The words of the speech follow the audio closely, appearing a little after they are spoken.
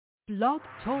Blog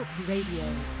Talk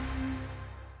Radio.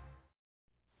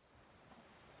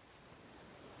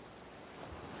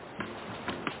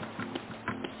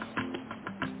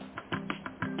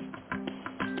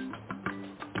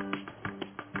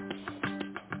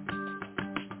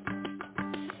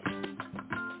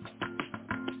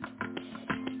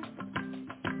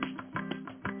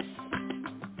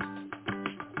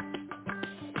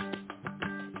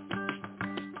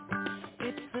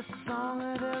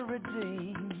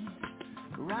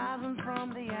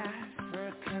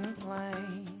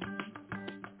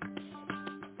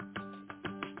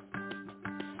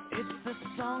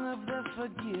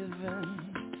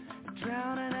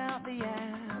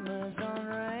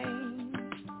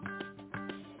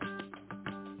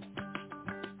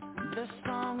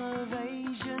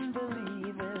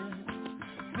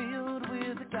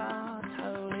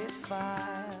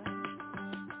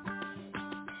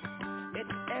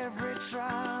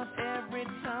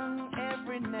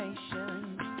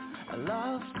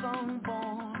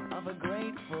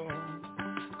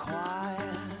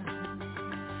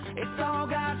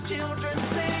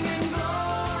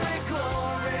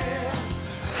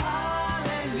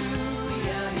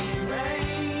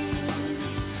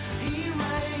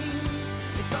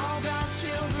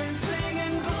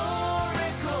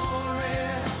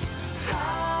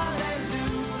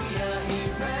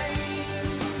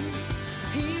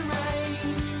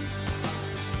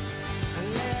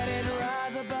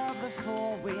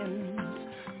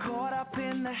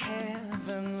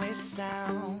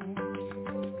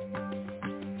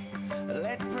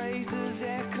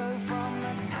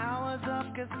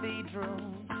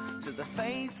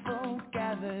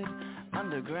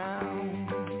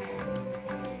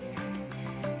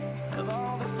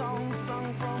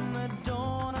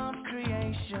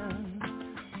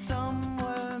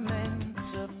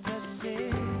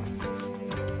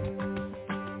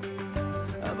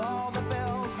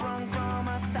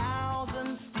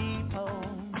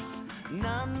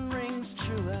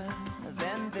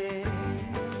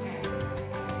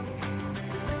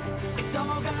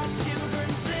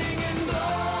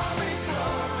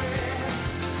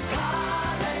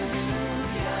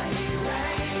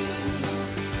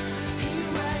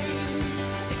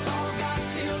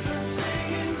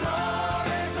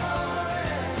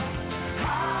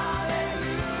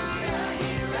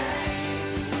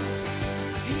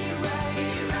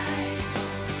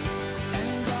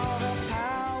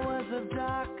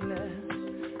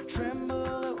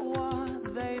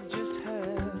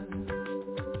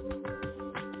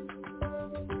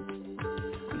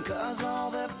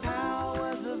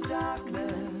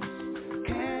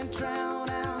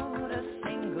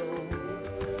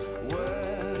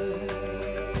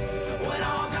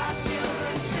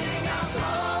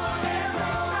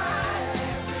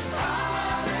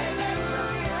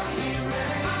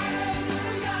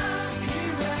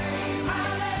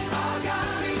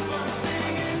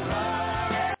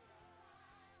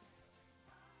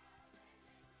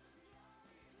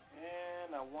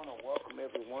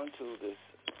 To this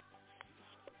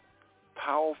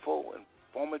powerful,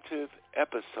 informative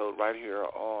episode right here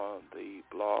on the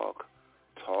Blog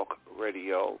Talk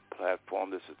Radio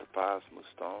platform. This is the Five Smooth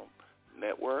Stone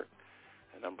Network,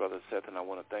 and I'm Brother Seth, and I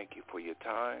want to thank you for your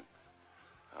time.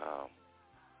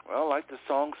 Well, like the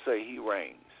song say, he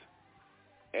reigns,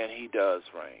 and he does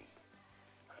reign.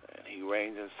 And he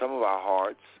reigns in some of our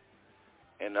hearts,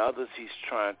 and others he's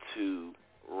trying to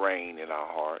reign in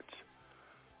our hearts.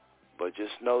 But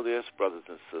just know this, brothers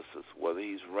and sisters, whether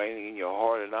he's reigning in your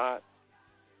heart or not,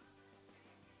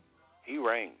 he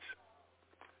reigns.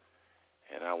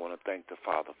 And I want to thank the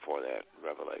Father for that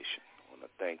revelation. I want to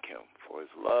thank him for his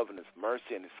love and his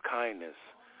mercy and his kindness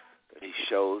that he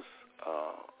shows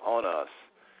on us,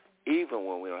 even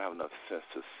when we don't have enough sense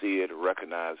to see it,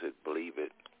 recognize it, believe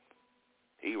it.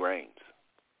 He reigns.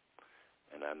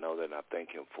 And I know that, and I thank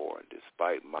him for it,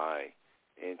 despite my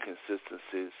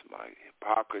inconsistencies, my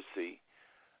hypocrisy,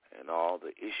 and all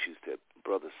the issues that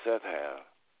Brother Seth have.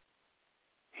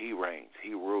 He reigns.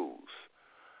 He rules.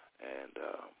 And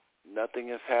nothing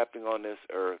is happening on this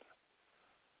earth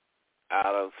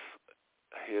out of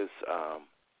his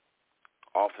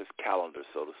office calendar,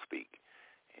 so to speak.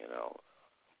 You know,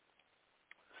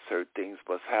 certain things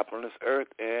must happen on this earth,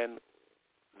 and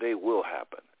they will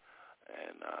happen.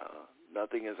 And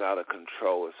nothing is out of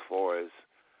control as far as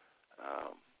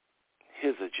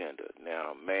his agenda.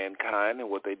 Now, mankind and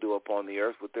what they do upon the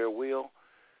earth with their will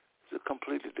is a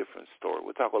completely different story.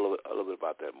 We'll talk a little bit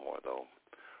about that more, though,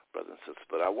 brothers and sisters.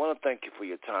 But I want to thank you for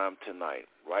your time tonight,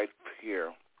 right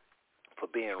here, for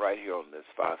being right here on this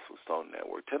Five Smooth Stone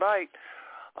Network. Tonight,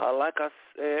 Like I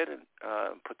said,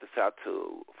 and put this out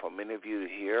for many of you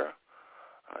to hear,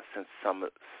 since some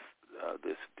of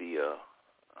this via,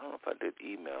 I don't know if I did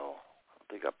email. I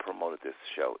think I promoted this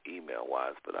show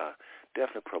email-wise, but I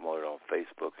definitely promoted on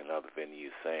Facebook and other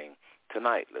venues saying,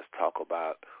 tonight, let's talk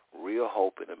about real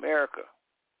hope in America.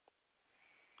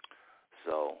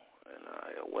 So, and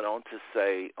I went on to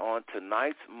say, on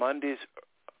tonight's Monday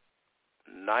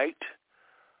night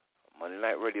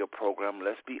radio program,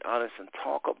 let's be honest and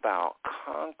talk about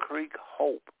concrete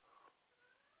hope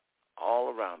all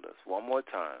around us. One more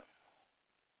time.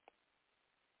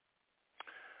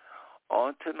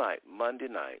 On tonight, Monday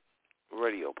night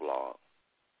radio blog,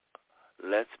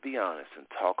 let's be honest and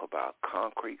talk about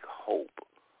concrete hope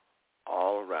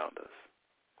all around us.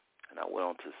 And I went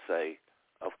on to say,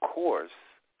 of course,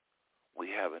 we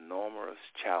have enormous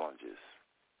challenges,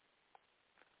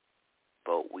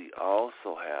 but we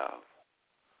also have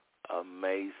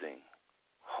amazing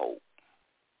hope.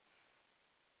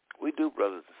 We do,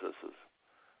 brothers and sisters.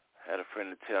 I had a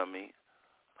friend to tell me,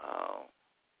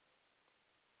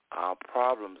 our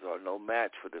problems are no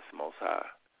match for this Most High.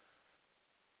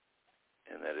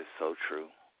 And that is so true.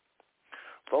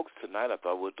 Folks, tonight I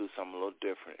thought we'll do something a little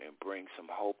different and bring some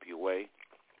hope your way.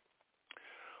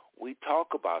 We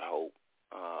talk about hope.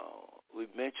 We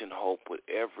mention hope with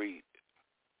every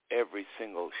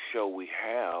single show we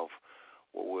have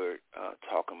where we're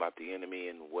talking about the enemy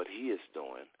and what he is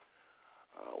doing,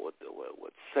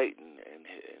 what Satan and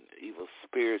evil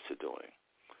spirits are doing.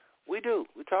 We do.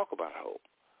 We talk about hope.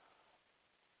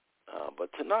 But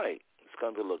tonight, it's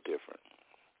going to be a little different.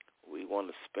 We want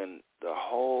to spend the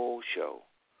whole show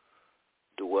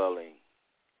dwelling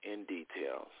in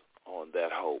details on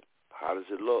that hope. How does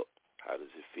it look? How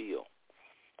does it feel?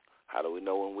 How do we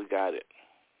know when we got it?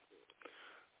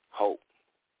 Hope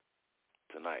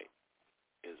tonight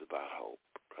is about hope,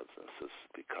 brothers and sisters,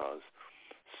 because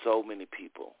so many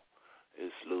people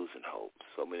is losing hope.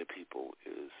 So many people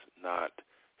is not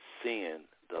seeing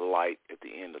the light at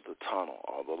the end of the tunnel,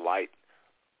 or the light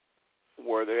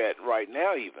where they're at right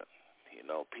now even. You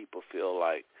know, people feel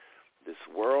like this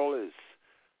world is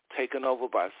taken over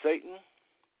by Satan,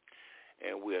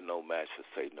 and we are no match for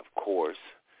Satan, of course,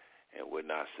 and we're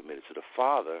not submitted to the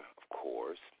Father, of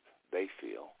course, they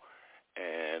feel,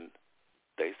 and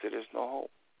they say there's no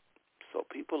hope. So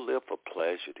people live for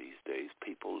pleasure these days.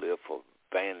 People live for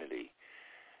vanity.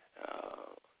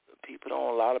 A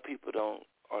lot of people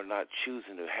are not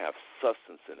choosing to have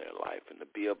substance in their life and to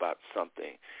be about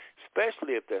something,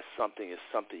 especially if there's something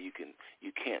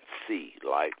you can't see,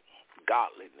 like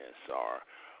godliness, or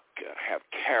have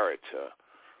character,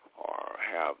 or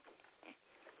have,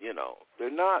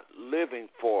 they're not living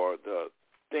for the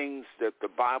things that the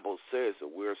Bible says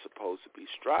that we're supposed to be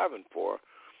striving for.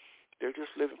 They're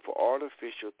just living for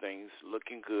artificial things,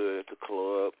 looking good at the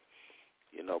club,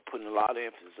 putting a lot of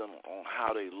emphasis on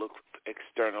how they look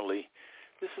externally.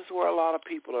 This is where a lot of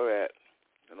people are at,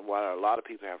 and why a lot of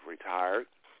people have retired.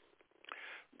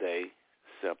 They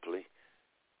simply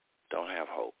don't have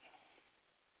hope.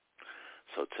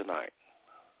 So tonight,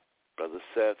 Brother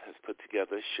Seth has put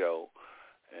together a show,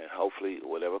 and hopefully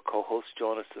whatever co-hosts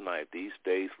join us tonight, these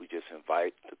days we just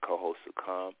invite the co-hosts to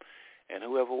come, and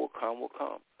whoever will come will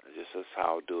come. That's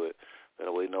how I'll do it.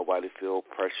 That way nobody feel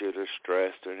pressured or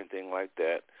stressed or anything like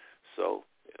that. So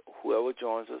whoever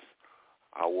joins us,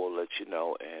 I will let you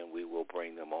know, and we will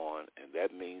bring them on. And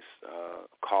that means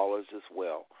callers as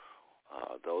well.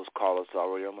 Those callers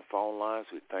already on the phone lines,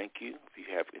 we thank you. If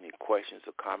you have any questions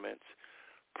or comments,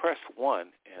 press 1,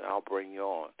 and I'll bring you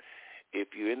on. If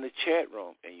you're in the chat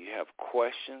room and you have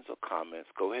questions or comments,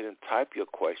 go ahead and type your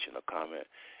question or comment,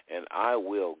 and I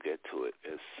will get to it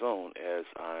as soon as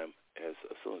I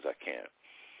can.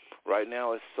 Right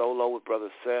now it's solo with Brother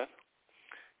Seth,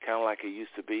 kind of like it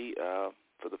used to be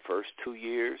for the first 2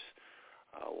 years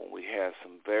when we had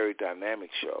some very dynamic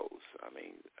shows. I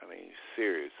mean,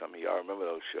 serious. Some of y'all remember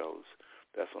those shows.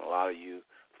 That's when a lot of you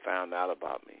found out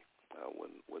about me.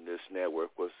 When this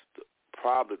network was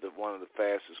probably one of the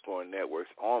fastest growing networks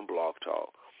on Blog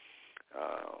Talk.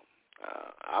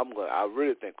 I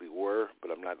really think we were,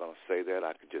 but I'm not going to say that.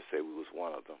 I can just say we was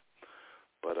one of them.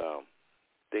 But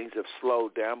things have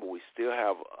slowed down, but we still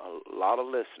have a lot of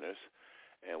listeners,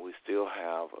 and we still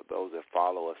have those that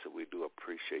follow us, and we do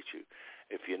appreciate you.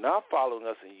 If you're not following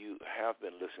us and you have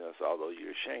been listening to us all those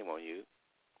years, shame on you.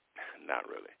 Not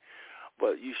really.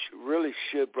 But you really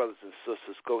should, brothers and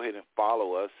sisters, go ahead and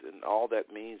follow us, and all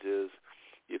that means is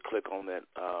you click on that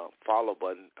follow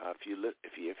button.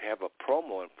 If you have a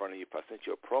promo in front of you, if I sent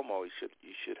you a promo,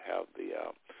 you should have the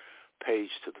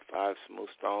page to the Five Smooth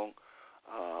Stone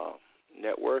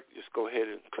network, just go ahead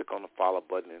and click on the follow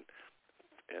button and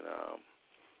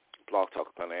Blog Talk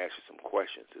is going to ask you some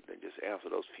questions, and then just answer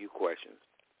those few questions,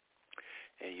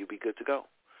 and you'll be good to go.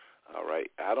 All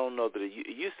right. I don't know that it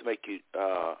used to make you.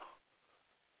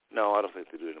 No, I don't think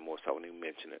they do it anymore, so I won't even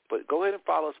mention it. But go ahead and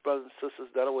follow us, brothers and sisters.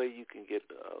 That way you can get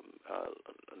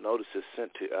notices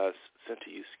sent to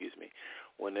you,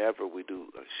 whenever we do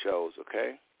shows.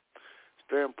 Okay. It's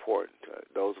very important.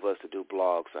 Those of us that do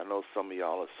blogs, I know some of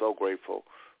y'all are so grateful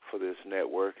for this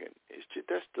network, and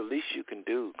that's the least you can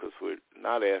do, because we're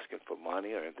not asking for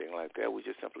money or anything like that. We're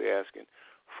just simply asking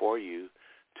for you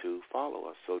to follow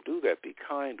us. So do that. Be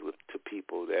kind to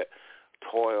people that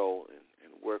toil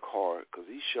and work hard, because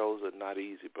these shows are not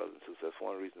easy, brothers and sisters. That's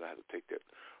one reason I had to take that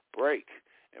break,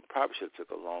 and probably should have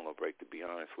took a longer break, to be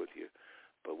honest with you.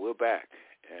 But we're back,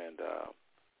 and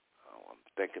I'm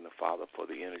thanking the Father for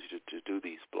the energy to do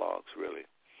these blogs, really.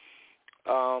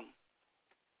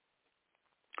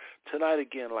 Tonight,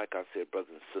 again, like I said,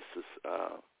 brothers and sisters,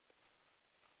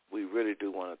 we really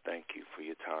do want to thank you for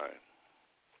your time.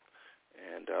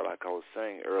 And like I was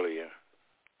saying earlier,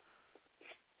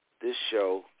 this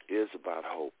show is about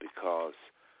hope, because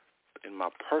in my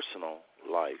personal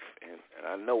life, and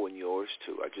I know in yours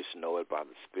too, I just know it by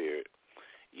the Spirit,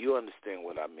 you understand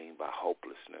what I mean by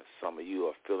hopelessness. Some of you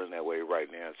are feeling that way right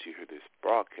now as you hear this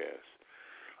broadcast.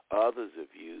 Others of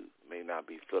you may not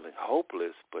be feeling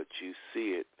hopeless, but you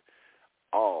see it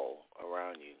all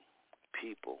around you.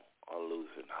 People are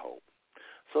losing hope.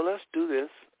 So let's do this.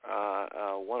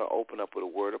 I want to open up with a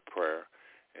word of prayer,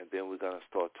 and then we're going to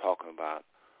start talking about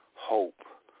hope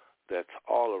that's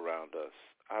all around us.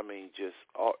 I mean,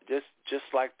 just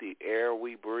like the air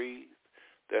we breathe,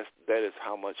 that is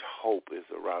how much hope is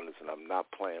around us, and I'm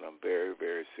not playing. I'm very,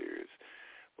 very serious.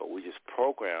 But we just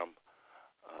program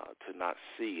to not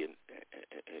see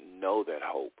and know that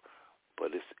hope.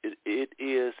 But it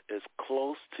is as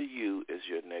close to you as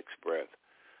your next breath.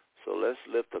 So let's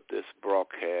lift up this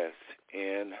broadcast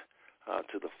and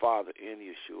to the Father in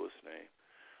Yeshua's name,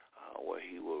 where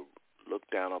he will look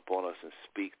down upon us and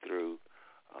speak through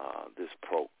this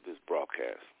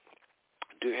broadcast.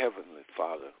 Dear Heavenly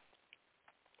Father,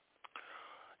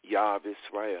 Yah of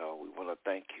Israel, we want to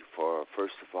thank you for,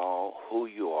 first of all, who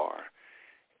you are.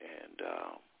 And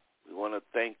we want to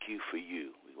thank you for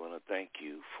you. We want to thank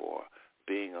you for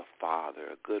being a father,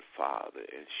 a good father,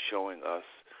 and showing us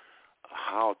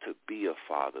how to be a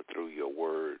father through your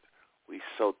word. We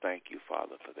so thank you,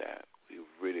 Father, for that. We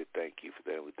really thank you for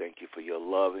that. We thank you for your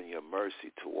love and your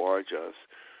mercy towards us,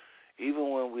 even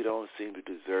when we don't seem to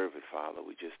deserve it, Father.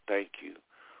 We just thank you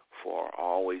for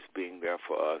always being there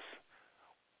for us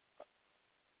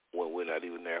when we're not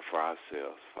even there for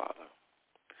ourselves, Father.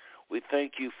 We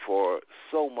thank you for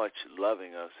so much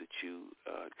loving us that you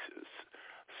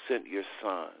sent your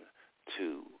Son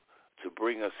to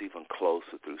bring us even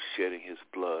closer through shedding his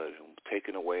blood and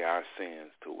taking away our sins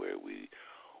to where we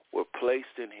were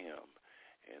placed in him,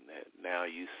 and that now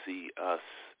you see us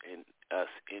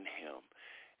in him.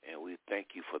 And we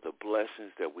thank you for the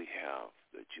blessings that we have,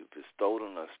 that you bestowed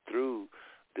on us through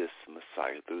this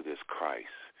Messiah, through this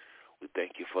Christ. We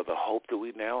thank you for the hope that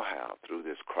we now have through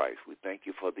this Christ. We thank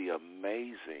you for the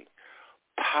amazing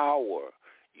power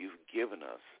you've given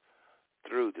us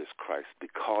through this Christ,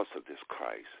 because of this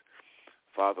Christ.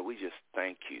 Father, we just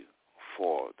thank you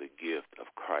for the gift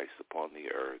of Christ upon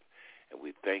the earth, and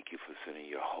we thank you for sending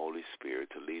your Holy Spirit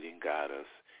to lead and guide us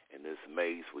in this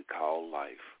maze we call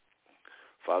life.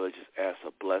 Father, just ask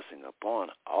a blessing upon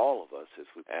all of us as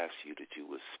we ask you that you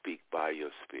would speak by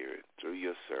your Spirit through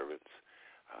your servants.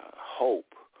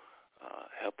 Hope.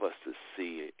 Help us to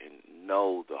see it and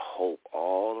know the hope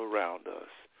all around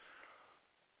us.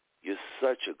 You're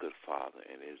such a good Father,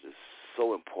 and it is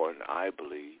so important, I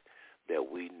believe,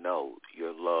 that we know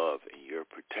your love and your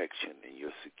protection and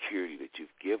your security that you've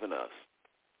given us.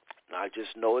 Not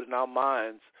just know it in our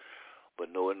minds,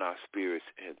 but know it in our spirits,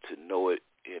 and to know it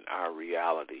in our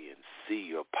reality and see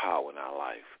your power in our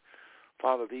life.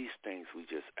 Father, these things we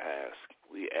just ask.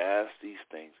 We ask these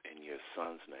things in your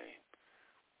Son's name.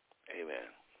 Amen.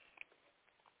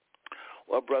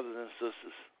 Well, brothers and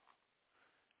sisters,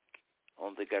 I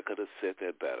don't think I could have said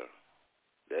that better.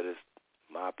 That is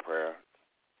my prayer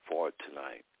for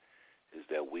tonight, is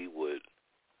that we would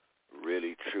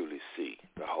really, truly see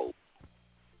the hope.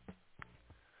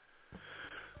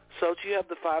 So you have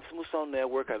the Five Smooth Stone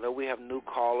Network. I know we have new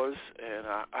callers, and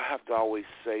I have to always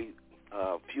say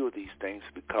a few of these things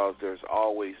because there's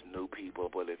always new people.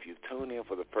 But if you tune in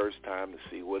for the first time to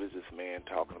see what is this man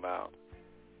talking about,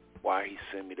 why he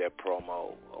sent me that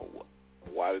promo, or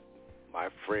why my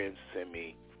friends send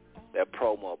me that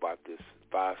promo about this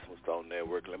Five Smooth Stone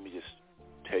Network, let me just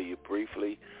tell you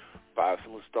briefly, Five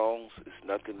Smooth Stones is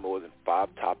nothing more than 5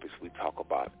 topics we talk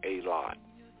about a lot.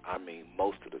 I mean,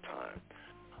 most of the time.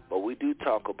 But we do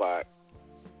talk about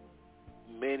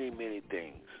many, many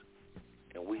things.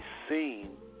 And we seem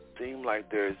like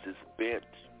there's this bent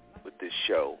with this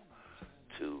show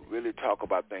to really talk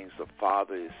about things the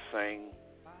Father is saying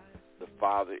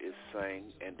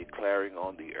and declaring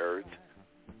on the earth.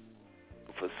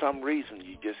 For some reason,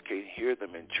 you just can't hear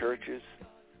them in churches.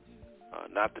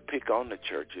 Not to pick on the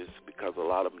churches, because a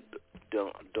lot of them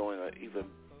doing an even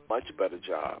much better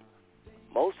job.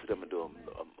 Most of them are doing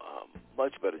a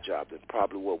much better job than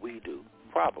probably what we do.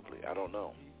 Probably, I don't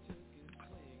know.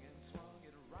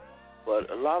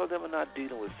 But a lot of them are not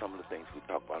dealing with some of the things we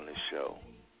talk about on this show.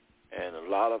 And a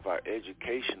lot of our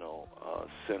educational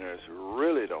centers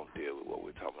really don't deal with what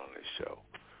we're talking about on this show.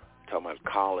 We're talking about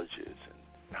colleges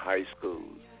and high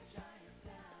schools.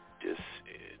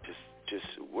 Just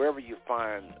wherever you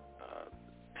find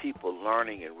people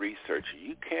learning and researching,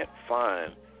 you can't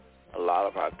find a lot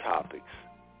of our topics.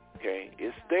 Okay,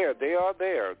 it's there. They are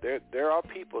there. There are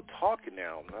people talking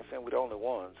now. I'm not saying we're the only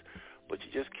ones, but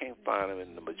you just can't find them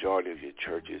in the majority of your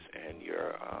churches and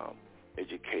your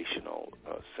educational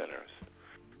centers.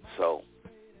 So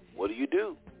what do you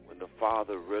do when the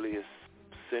Father really is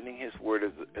sending his word,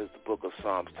 as the book of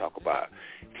Psalms talk about?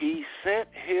 He sent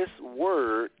his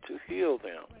word to heal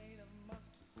them.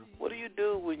 What do you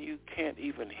do when you can't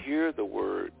even hear the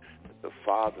word that the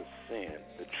Father sent,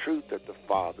 the truth that the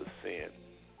Father sent,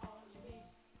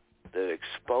 that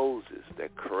exposes,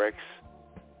 that corrects,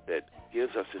 that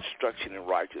gives us instruction in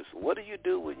righteousness? What do you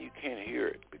do when you can't hear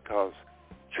it? Because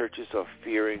churches are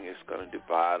fearing it's going to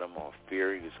divide them, or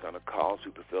fearing it's going to cause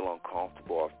people to feel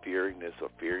uncomfortable, or fearing this or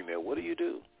fearing that. What do you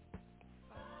do?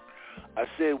 I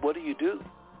said, what do you do?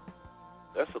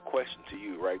 That's a question to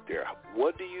you right there.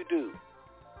 What do you do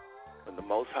when the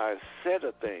Most High said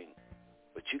a thing,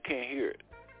 but you can't hear it?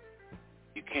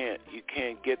 You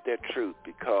can't get that truth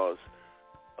because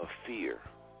of fear.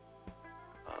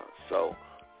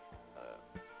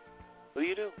 What do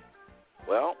you do?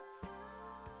 Well,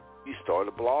 you start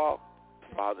a blog,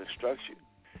 Father instructs you,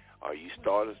 or you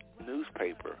start a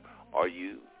newspaper, or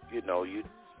you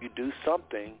do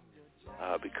something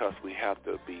because we have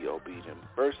to be obedient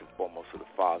first and foremost to the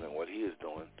Father and what he is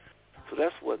doing. So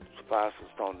that's what Five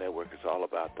Smooth Stone Network is all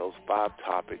about. Those 5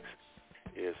 topics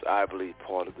is, I believe,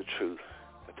 part of the truth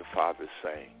that the Father is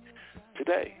saying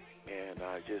today. And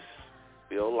I just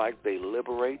feel like they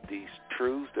liberate these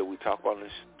truths that we talk about on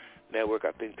this network.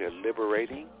 I think they're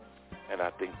liberating, and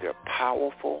I think they're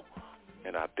powerful,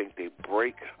 and I think they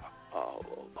break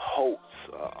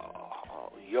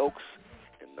yokes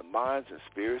in the minds and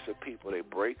spirits of people. They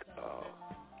break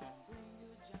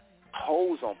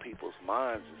holds on people's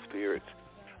minds and spirits.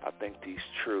 I think these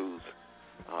truths,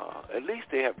 at least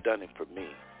they have done it for me.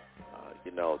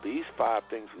 These 5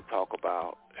 things we talk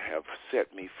about have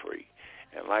set me free.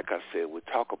 And like I said, we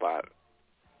talk about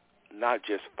not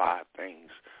just 5 things.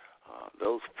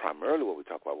 Those primarily what we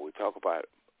talk about. We talk about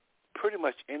pretty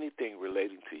much anything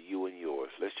relating to you and yours.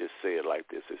 Let's just say it like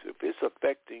this. If it's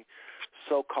affecting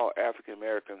so-called African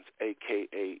Americans,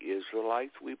 a.k.a.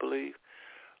 Israelites, we believe,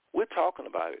 we're talking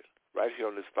about it right here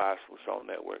on this Five Smooth Stone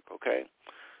Network, okay?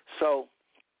 So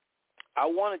I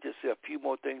want to just say a few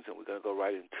more things, and we're going to go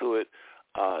right into it.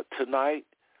 Tonight,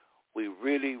 we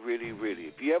really, really, really,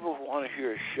 if you ever want to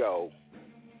hear a show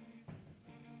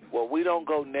where we don't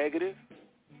go negative,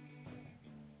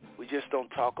 we just don't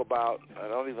talk about, I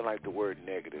don't even like the word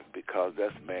negative because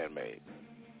that's man-made.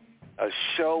 A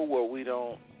show where we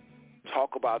don't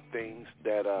talk about things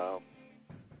that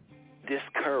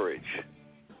discourage,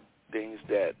 things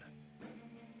that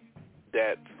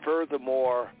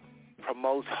furthermore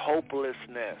promotes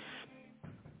hopelessness.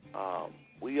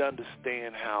 We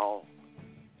understand how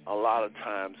a lot of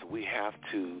times we have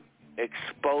to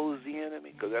expose the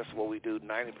enemy, because that's what we do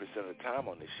 90% of the time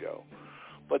on this show.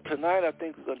 But tonight I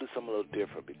think we're going to do something a little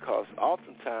different, because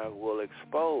oftentimes we'll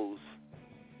expose,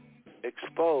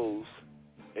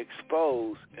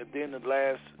 and then the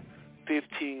last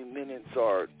 15 minutes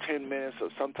or 10 minutes or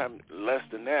sometimes less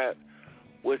than that,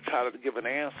 we'll try to give an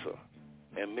answer.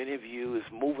 And many of you is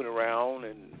moving around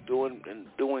and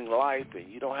doing life, and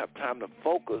you don't have time to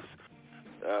focus.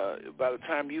 By the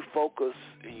time you focus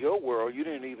in your world, you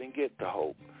didn't even get the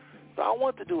hope. So I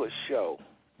want to do a show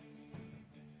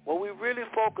where we really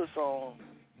focus on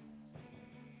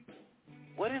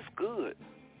what is good,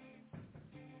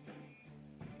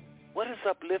 what is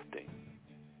uplifting.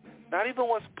 Not even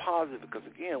what's positive, because,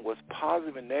 again, what's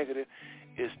positive and negative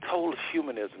is total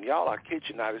humanism. Y'all, I kid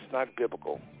you not, it's not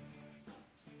biblical.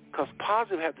 Because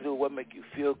positive has to do with what makes you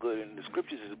feel good, and the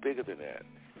scriptures is bigger than that.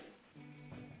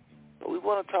 But we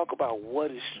want to talk about what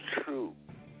is true.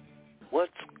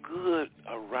 What's good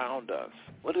around us?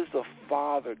 What is the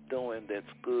Father doing that's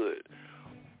good?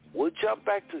 We'll jump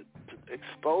back to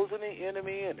exposing the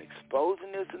enemy and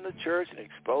exposing this in the church and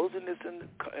exposing this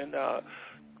in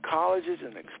colleges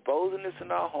and exposing this in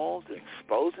our homes and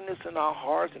exposing this in our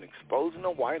hearts and exposing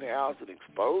the White House and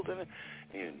exposing it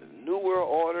in the New World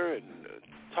Order and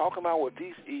talking about what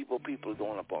these evil people are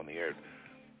doing up on the earth.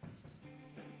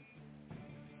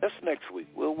 That's next week.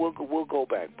 We'll go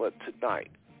back. But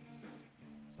tonight,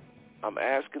 I'm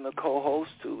asking the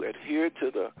co-hosts to adhere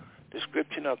to the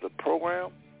description of the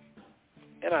program,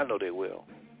 and I know they will,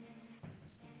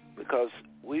 because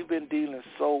we've been dealing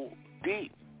so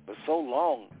deep for so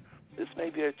long. This may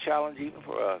be a challenge even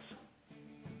for us.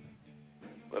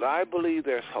 But I believe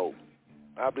there's hope.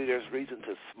 I believe there's reason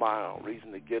to smile,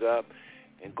 reason to get up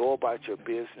and go about your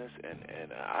business,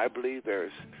 and I believe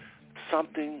there's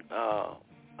something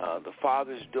the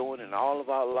Father's doing in all of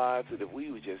our lives that if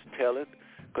we would just tell it,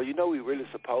 because you know we're really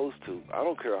supposed to. I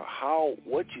don't care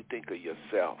what you think of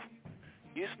yourself.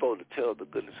 You're supposed to tell the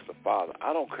goodness of the Father.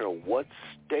 I don't care what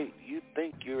state you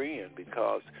think you're in,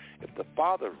 because if the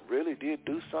Father really did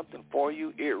do something for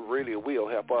you, it really will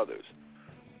help others.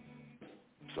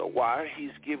 So while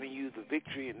he's giving you the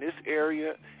victory in this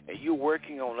area and you're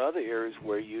working on other areas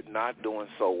where you're not doing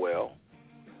so well,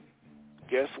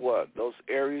 guess what? Those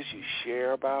areas you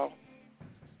share about,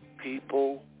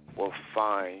 people will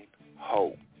find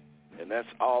hope. And that's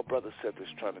all Brother Seth is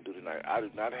trying to do tonight. I do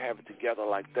not have it together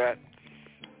like that.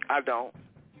 I don't.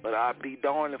 But I'd be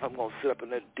darned if I'm going to sit up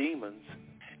and let demons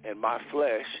and my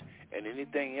flesh and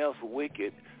anything else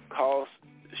wicked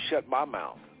shut my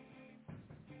mouth.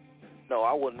 No,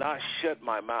 I will not shut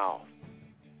my mouth.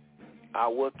 I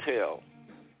will tell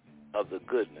of the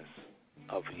goodness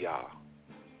of Yah.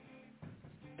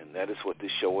 And that is what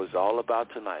this show is all about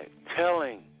tonight.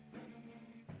 Telling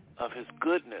of his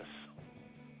goodness.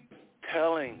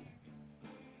 Telling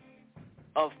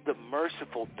of the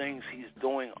merciful things he's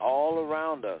doing all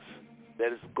around us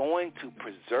that is going to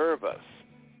preserve us.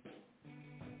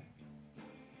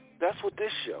 That's what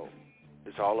this show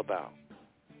is all about.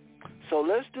 So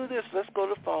let's do this. Let's go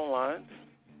to the phone lines.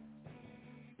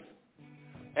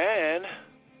 And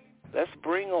let's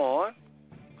bring on,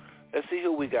 let's see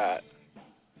who we got.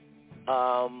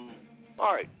 All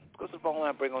right, let's go to the phone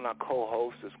line, bring on our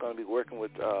co-host that's going to be working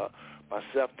with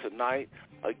myself tonight.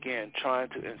 Again, trying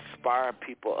to inspire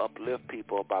people, uplift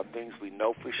people about things we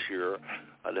know for sure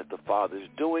that the Father is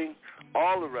doing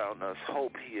all around us.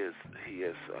 Hope he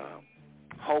is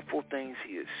hopeful things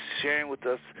he is sharing with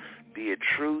us, be it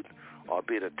truth or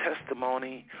be it a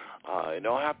testimony. It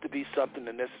don't have to be something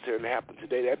that necessarily happened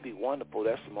today. That'd be wonderful.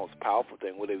 That's the most powerful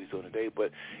thing, whatever he's doing today. But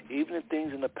even in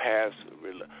things in the past,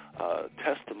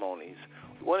 testimonies,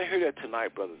 we want to hear that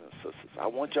tonight, brothers and sisters. I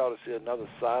want y'all to see another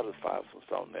side of the 5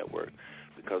 Star Network,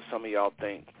 because some of y'all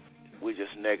think we're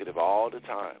just negative all the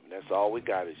time. And that's all we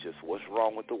got is just what's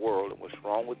wrong with the world and what's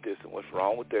wrong with this and what's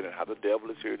wrong with that and how the devil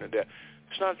is here and there.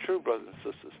 It's not true, brothers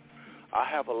and sisters. I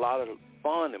have a lot of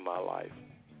fun in my life.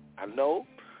 I know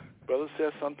Brother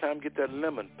says sometimes get that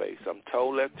lemon face. I'm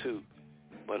told that too.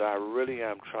 But I really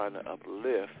am trying to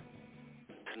uplift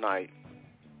tonight.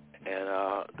 And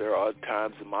there are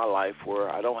times in my life where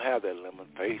I don't have that lemon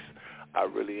face. I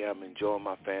really am enjoying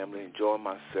my family, enjoying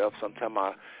myself. Sometimes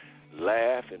I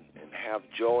laugh and have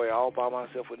joy all by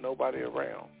myself with nobody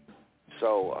around.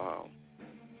 So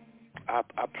I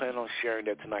plan on sharing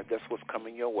that tonight. That's what's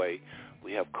coming your way.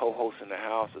 We have co-hosts in the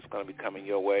house that's going to be coming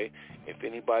your way. If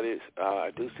anybody's, I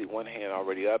do see one hand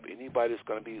already up. Anybody that's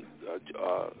going to be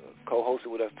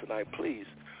co-hosting with us tonight, please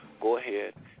go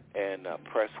ahead and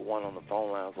press 1 on the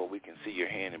phone lines where we can see your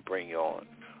hand and bring you on.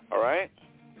 All right?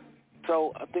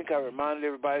 So I think I reminded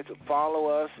everybody to follow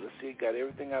us. Let's see, got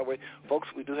everything our way. Folks,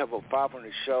 we do have over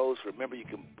 500 shows. Remember, you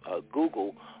can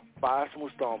Google 5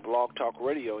 Smooth Star on Blog Talk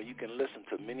Radio, and you can listen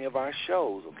to many of our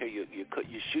shows. Okay,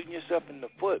 you're shooting yourself in the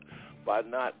foot by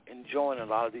not enjoying a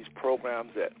lot of these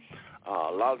programs that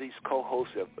a lot of these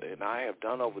co-hosts and I have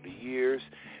done over the years.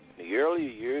 In the earlier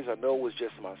years, I know it was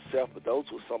just myself, but those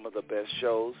were some of the best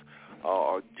shows,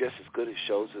 or just as good as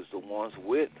shows as the ones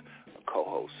with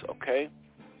co-hosts. Okay.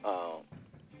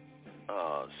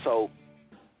 So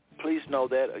please know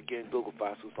that. Again, Google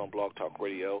 5 Smooth on Blog Talk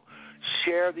Radio.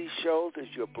 Share these shows as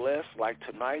you're blessed. Like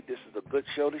tonight, this is a good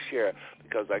show to share,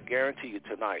 because I guarantee you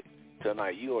tonight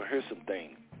you will hear some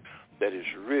things that is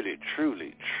really,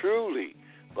 truly, truly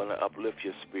going to uplift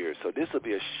your spirit. So this will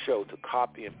be a show to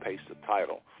copy and paste the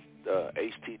title, the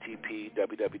HTTP,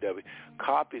 www.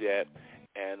 Copy that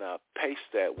and paste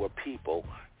that where people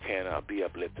can be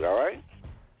uplifted, all right?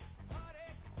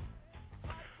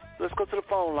 Let's go to the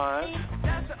phone line.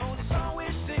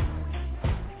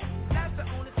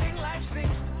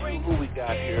 Who we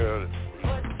got here?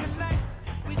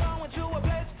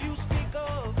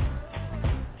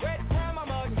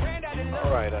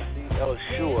 All right, I see Ella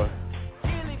Shore. I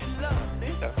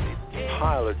see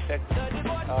Tyler, Texas.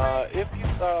 If you,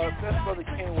 that's Brother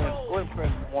Kenwin, go ahead and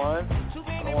press 1. I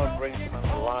don't want to bring someone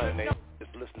on the line and they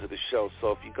just listen to the show.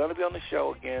 So if you're going to be on the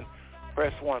show again,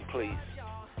 press 1, please.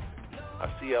 I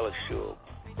see Ella Shore.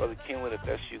 Brother Kenwin, if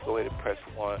that's you, go ahead and press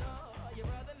 1.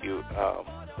 You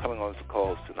coming on as a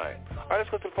co-host tonight. All right, let's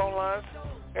go to the phone lines.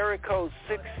 Area code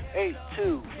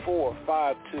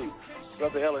 682-452.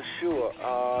 Brother Ella Shore,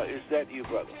 is that you,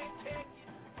 brother?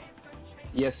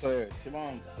 Yes, sir.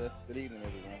 Shalom, sir. Good evening,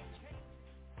 everyone.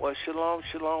 Well,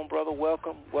 shalom, brother.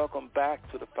 Welcome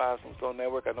back to the Five Stone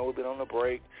Network. I know we've been on a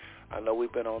break. I know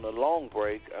we've been on a long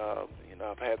break.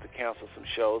 I've had to cancel some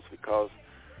shows because,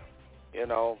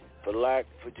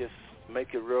 for just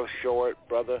make it real short,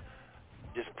 brother.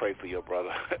 Just pray for your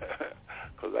brother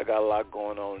because I got a lot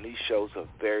going on. These shows are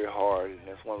very hard, and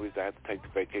that's one reason I have to take the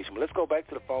vacation. But let's go back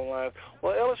to the phone line.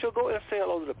 Well, Ella, she'll go ahead and say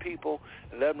hello to the people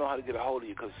and let them know how to get a hold of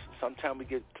you because sometimes we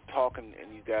get to talking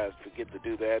and you guys forget to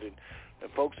do that, and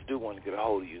folks do want to get a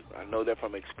hold of you. I know that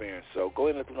from experience. So go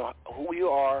ahead and let them know who you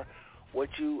are, what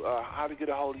you, how to get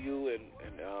a hold of you, and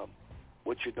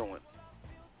what you're doing.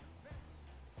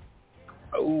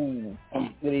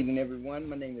 Good evening, everyone.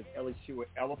 My name is Ella Shore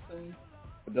Ellison.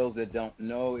 For those that don't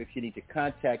know, if you need to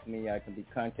contact me, I can be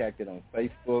contacted on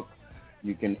Facebook.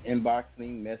 You can inbox me,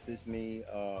 message me.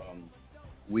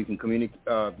 We can communicate.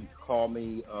 You can call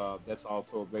me. That's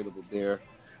also available there.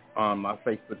 On my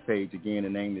Facebook page, again, the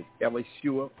name is Ella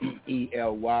Shore,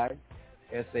 ELYSHUAH,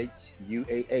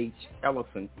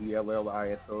 Ellison,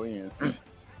 ELLISON.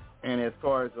 And as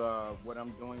far as what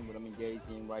I'm doing, what I'm engaged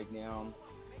in right now,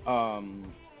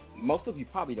 most of you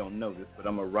probably don't know this, but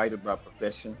I'm a writer by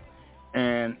profession.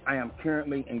 And I am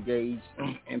currently engaged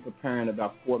in preparing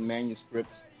about 4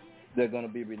 manuscripts that are going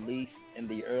to be released in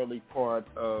the early part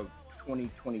of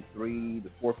 2023, the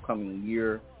forthcoming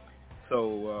year.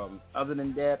 So other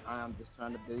than that, I am just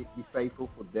trying to be faithful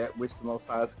for that which the Most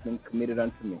High has been committed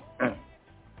unto me.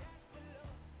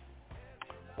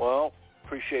 Well,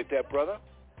 appreciate that, brother.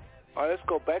 All right, let's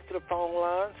go back to the phone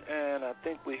lines, and I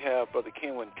think we have Brother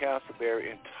Kenwin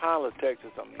Castleberry in Tyler,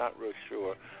 Texas. I'm not real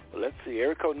sure, but let's see.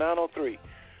 Area code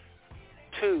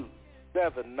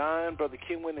 903-279. Brother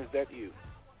Kenwin, is that you?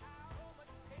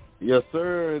 Yes,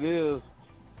 sir, it is.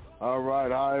 All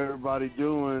right, how everybody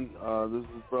doing? This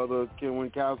is Brother Kenwin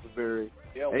Castleberry,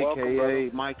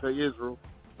 a.k.a. Micah Israel.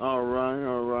 All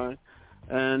right.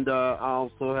 And I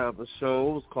also have a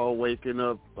show. It's called Waking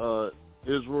Up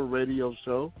Israel Radio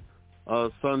Show.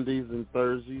 Sundays and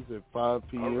Thursdays at 5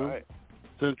 p.m.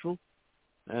 Central.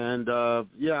 And, I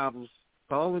was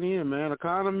calling in, man. I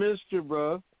kind of missed you,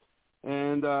 bro.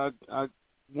 And I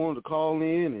wanted to call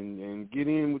in and get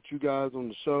in with you guys on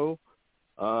the show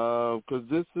because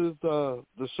this is the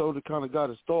show that kind of got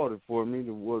it started for me,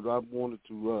 what I wanted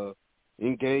to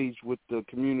engage with the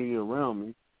community around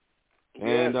me. Yes.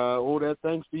 And all that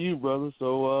thanks to you, brother.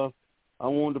 So I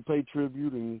wanted to pay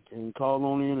tribute and call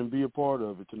on in and be a part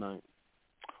of it tonight.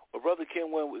 Well, Brother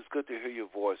Kenwin, it's good to hear your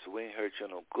voice. We ain't heard you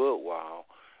in a good while.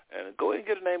 And go ahead and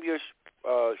get the name of your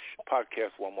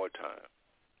podcast one more time.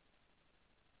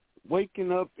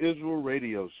 Waking Up Israel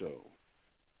Radio Show.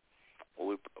 Well,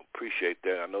 we appreciate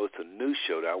that. I know it's a new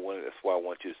show. That's why I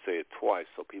want you to say it twice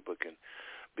so people can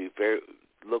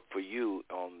look for you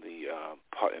on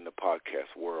in the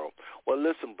podcast world. Well,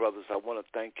 listen, brothers, I want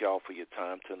to thank y'all for your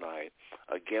time tonight.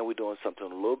 Again, we're doing something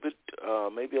a little bit,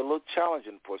 maybe a little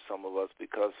challenging for some of us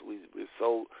because we're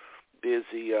so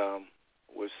busy.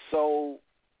 We're so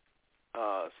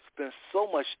spend so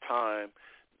much time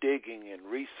digging and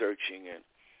researching and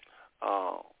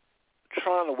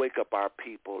trying to wake up our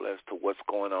people as to what's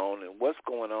going on. And what's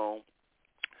going on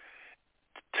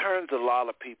turns a lot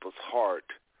of people's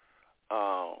heart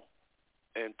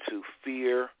into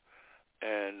fear,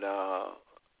 and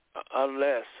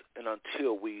unless and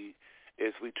until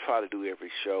as we try to do every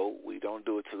show, we don't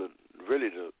do it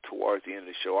towards the end of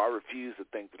the show. I refuse to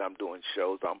think that I'm doing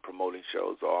shows, I'm promoting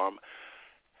shows, or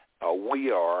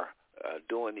we are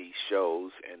doing these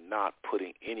shows and not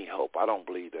putting any hope. I don't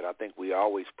believe that. I think we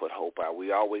always put hope out.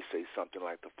 We always say something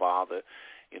like the Father,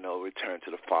 return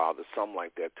to the Father, something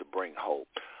like that to bring hope.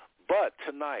 But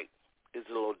tonight is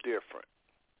a little different,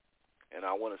 and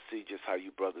I want to see just how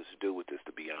you brothers do with this,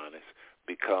 to be honest,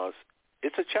 because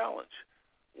it's a challenge.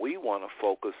 We want to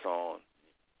focus on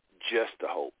just the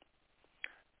hope.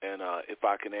 And if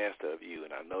I can ask that of you,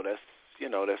 and I know that's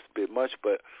a bit much,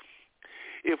 but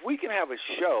if we can have a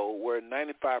show where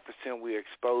 95% we're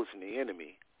exposing the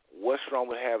enemy, what's wrong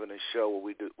with having a show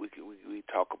where we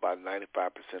talk about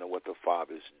 95% of what the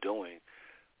Father is doing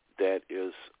that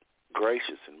is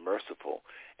gracious and merciful,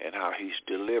 and how he's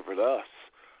delivered us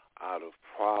out of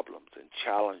problems and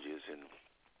challenges and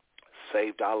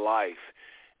saved our life,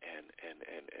 and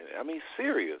I mean,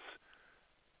 serious.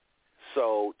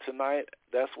 So tonight,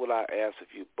 that's what I ask of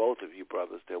you, both of you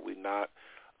brothers, that we not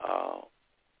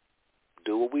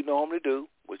do what we normally do,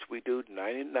 which we do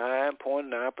 99.9%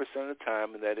 of the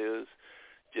time, and that is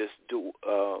just do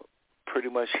pretty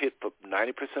much hit for 90%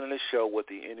 of the show what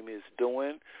the enemy is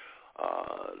doing,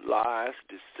 lies,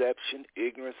 deception,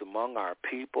 ignorance among our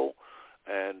people.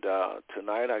 And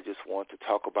tonight I just want to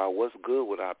talk about what's good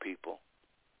with our people.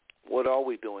 What are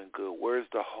we doing good? Where's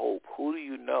the hope? Who do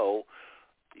you know,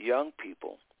 young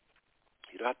people?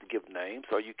 You don't have to give names,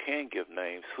 or you can give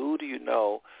names. Who do you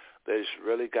know that has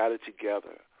really got it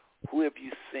together? Who have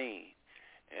you seen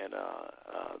and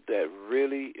that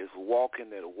really is walking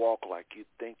that walk like you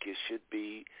think it should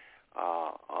be?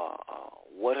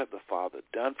 What have the Father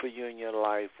done for you in your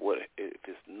life? What if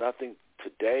it's nothing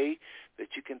today that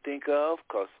you can think of?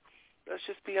 Because let's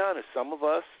just be honest, some of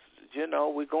us,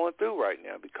 we're going through right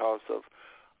now because of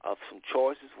some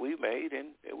choices we made,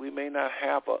 and we may not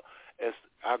have as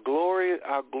our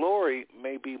glory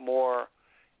may be more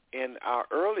in our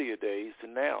earlier days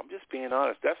than now. I'm just being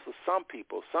honest. That's for some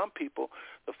people. Some people,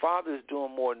 the Father is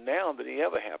doing more now than he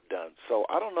ever have done. So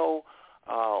I don't know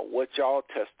what y'all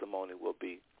testimony will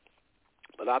be,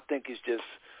 but I think it's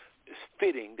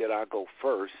fitting that I go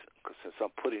first, because since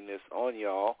I'm putting this on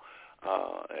y'all,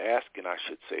 asking, I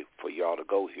should say, for y'all to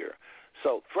go here.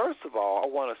 So first of all, I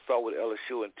want to start with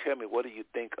LSU and tell me, what do you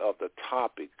think of the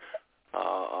topic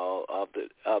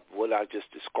of what I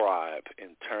just described,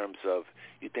 in terms of,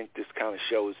 you think this kind of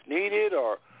show is needed,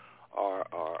 or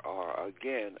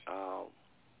again,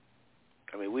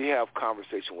 I mean, we have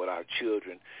conversation with our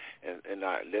children, and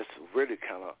that's really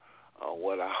kind of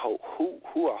what I hope,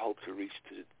 who I hope to reach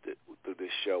through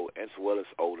this show, as well as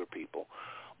older people.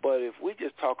 But if we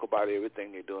just talk about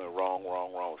everything they're doing wrong,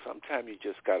 sometimes you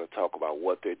just got to talk about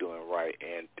what they're doing right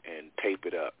and tape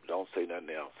it up. Don't say nothing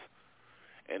else.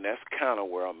 And that's kind of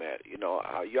where I'm at.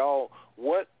 Y'all,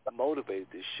 what motivated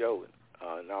this show?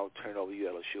 And I'll turn over to you,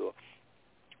 LSU.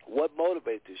 What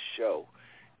motivated this show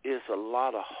is a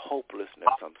lot of hopelessness.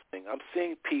 I'm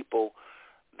seeing people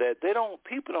that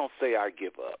people don't say, I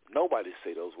give up. Nobody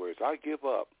say those words, I give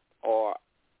up, or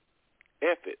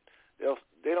F it.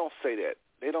 They don't say that.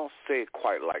 They don't say it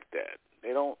quite like that.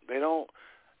 They don't,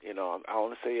 I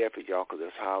want to say F it, y'all, because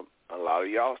that's how a lot of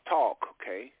y'all talk,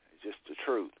 okay? It's just the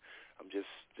truth.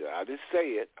 I just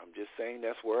say it. I'm just saying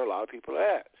that's where a lot of people are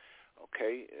at,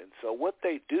 okay? And so what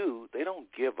they do, they don't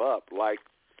give up like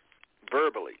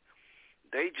verbally.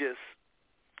 They just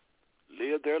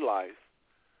live their life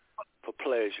for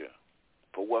pleasure,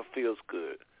 for what feels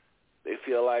good. They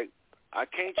feel like, I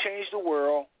can't change the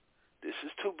world. This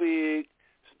is too big.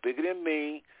 It's bigger than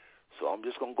me. So I'm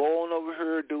just going to go on over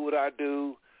here, do what I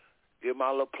do, get my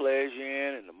little pleasure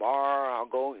in, and tomorrow I'll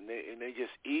go, and they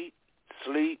just eat,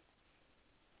 sleep.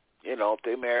 If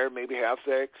they married, maybe have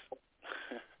sex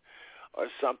or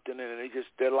something, and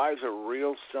their lives are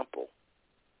real simple.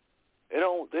 They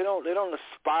don't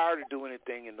aspire to do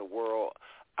anything in the world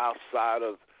outside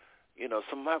of,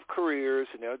 some have careers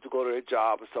and they have to go to their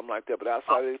job or something like that, but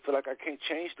outside they feel like, I can't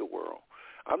change the world.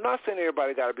 I'm not saying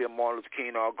everybody got to be a Martin Luther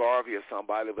King or Garvey or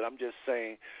somebody, but I'm just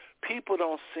saying people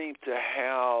don't seem to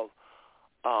have,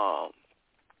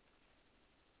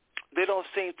 they don't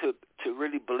seem to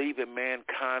really believe in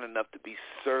mankind enough to be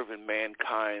serving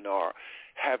mankind or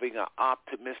having an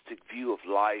optimistic view of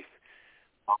life.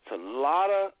 It's a lot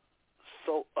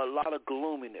of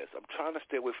gloominess. I'm trying to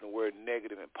stay away from the word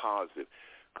negative and positive,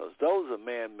 because those are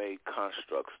man-made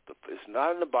constructs. It's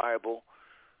not in the Bible,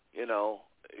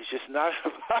 It's just not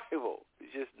in the Bible.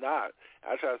 It's just not.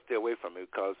 I try to stay away from it,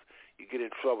 because you get in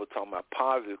trouble talking about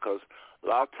positive, because a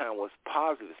lot of times what's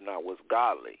positive is not what's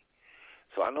godly.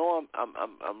 So I know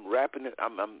I'm wrapping it.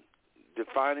 I'm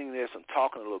defining this. I'm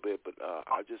talking a little bit, but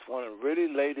I just want to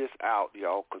really lay this out,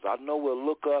 y'all, because I know we'll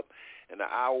look up and the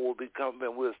hour will be coming,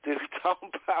 and we'll still be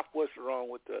talking about what's wrong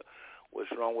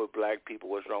with black people,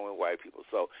 what's wrong with white people.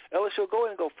 So, LSU, go ahead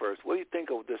and go first. What do you think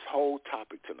of this whole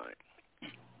topic tonight?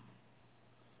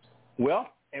 Well,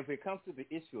 if it comes to the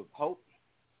issue of hope,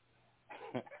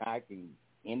 I can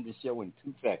end the show in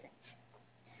 2 seconds.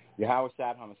 Yahweh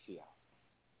Shai HaMashiach.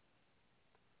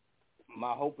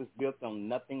 My hope is built on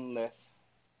nothing less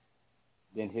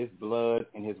than his blood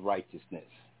and his righteousness.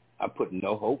 I put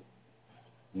no hope,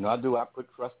 nor do I put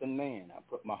trust in man. I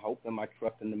put my hope and my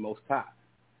trust in the Most High.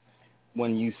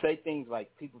 When you say things like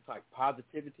people talk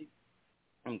positivity,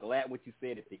 I'm glad what you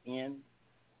said at the end,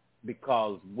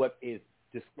 because what is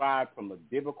described from a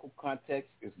biblical context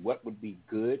is what would be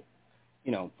good.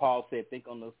 You know, Paul said, think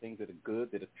on those things that are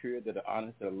good, that are pure, that are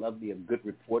honest, that are lovely, of good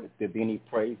report. If there be any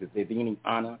praise, if there be any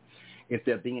honor, if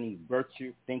there be any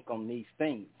virtue, think on these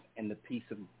things. And the peace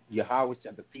of Yahweh,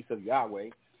 the peace of Yahweh,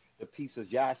 the peace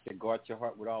of Yah shall guard your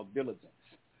heart with all diligence.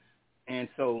 And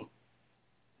so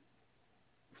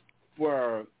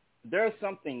there are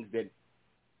some things that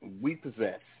we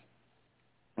possess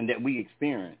and that we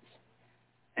experience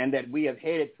and that we have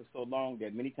had it for so long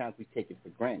that many times we take it for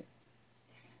granted.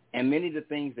 And many of the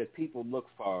things that people look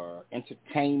for,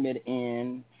 entertainment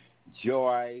in,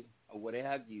 joy, or what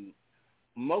have you,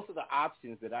 most of the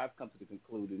options that I've come to the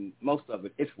conclusion, most of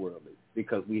it is worldly,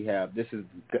 because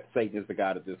Satan is the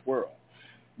god of this world.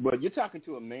 But you're talking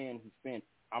to a man who spent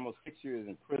almost 6 years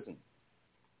in prison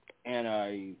in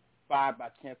a 5 by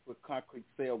 10 foot concrete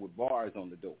cell with bars on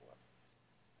the door.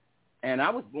 And I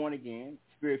was born again,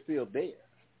 spirit-filled there.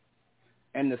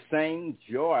 And the same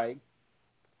joy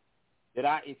that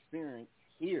I experienced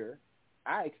here,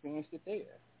 I experienced it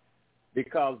there.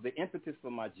 Because the impetus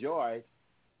for my joy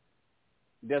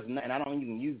does not, and I don't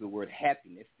even use the word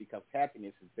happiness, because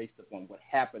happiness is based upon what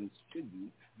happens to you,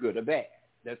 good or bad.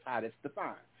 That's how that's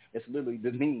defined. That's literally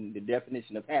the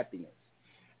definition of happiness.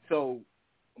 So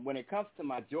when it comes to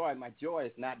my joy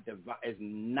is not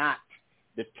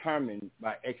determined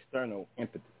by external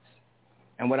impetus.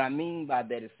 And what I mean by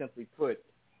that is, simply put,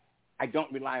 I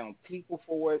don't rely on people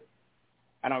for it.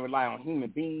 I don't rely on human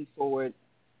beings for it.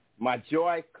 My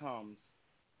joy comes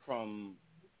from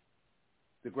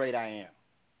the great I am,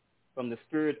 from the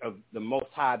Spirit of the Most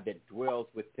High that dwells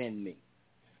within me.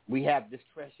 We have this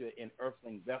treasure in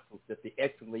earthling vessels, that the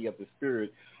excellency of the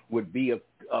Spirit would be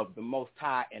of the Most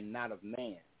High and not of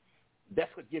man.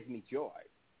 That's what gives me joy.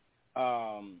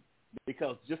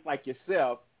 Because just like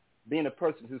yourself, being a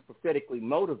person who's prophetically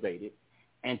motivated,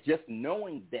 and just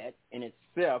knowing that in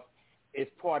itself is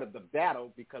part of the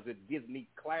battle, because it gives me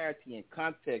clarity and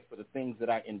context for the things that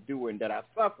I endure and that I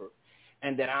suffer,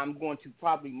 and that I'm going to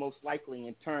probably most likely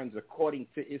in terms according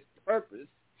to his purpose,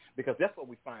 because that's what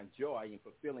we find joy in,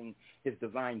 fulfilling his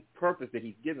divine purpose that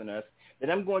he's given us, that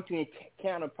I'm going to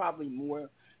encounter probably more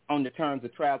on the terms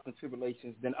of trials and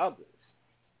tribulations than others.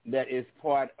 That is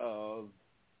part of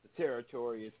the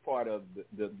territory, is part of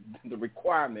the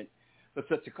requirement for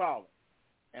such a calling.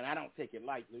 And I don't take it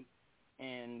lightly.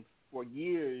 And for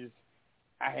years,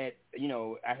 I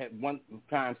had one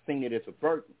time seen it as a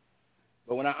burden.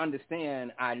 But when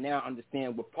I now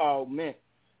understand what Paul meant,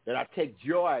 that I take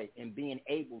joy in being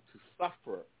able to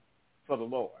suffer for the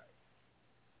Lord.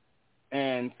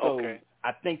 And so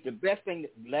I think the best thing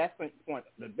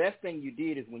you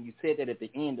did is when you said that at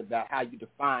the end about how you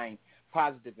define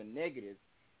positive and negative,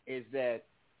 is that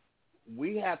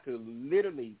we have to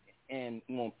literally, and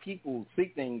when people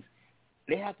see things,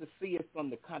 they have to see it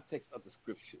from the context of the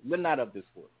Scripture. We're not of this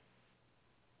world.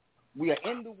 We are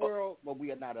in the world, but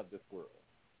we are not of this world.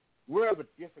 We're of a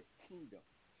different kingdom.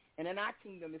 And in our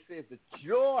kingdom, it says the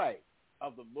joy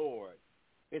of the Lord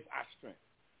is our strength.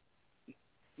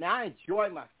 Now, I enjoy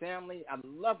my family. I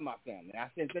love my family. I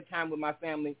spend good time with my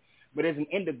family. But as an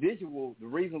individual, the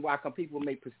reason why some people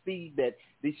may perceive that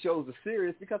these shows are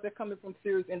serious, because they're coming from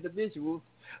serious individuals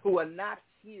who are not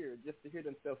here just to hear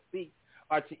themselves speak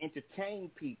or to entertain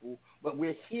people, but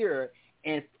we're here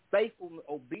in faithful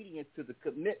obedience to the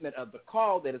commitment of the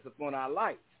call that is upon our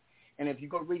life. And if you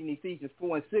go reading Ephesians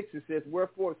 4 and 6, it says,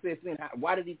 wherefore, it says,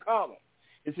 why did he call them?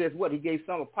 It says what? He gave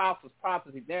some apostles,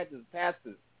 prophets, evangelists,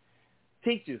 pastors,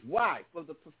 teachers. Why? For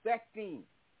the perfecting,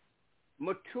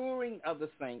 maturing of the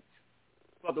saints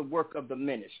for the work of the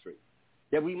ministry,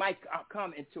 that we might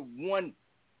come into one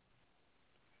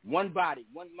body,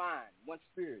 one mind, one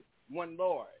spirit, one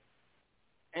Lord.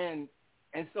 And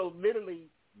so literally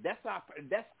that's our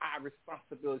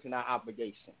responsibility and our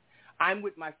obligation. I'm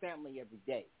with my family every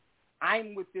day.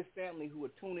 I'm with this family who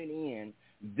are tuning in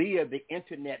via the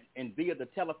internet and via the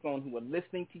telephone, who are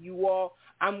listening to you all.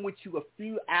 I'm with you a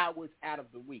few hours out of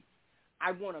the week.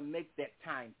 I want to make that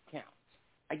time count.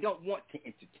 I don't want to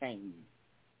entertain you.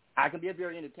 I can be a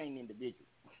very entertaining individual.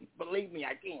 Believe me,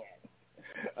 I can.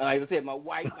 Like I said, my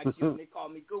wife, my children, they call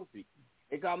me goofy.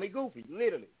 They call me goofy,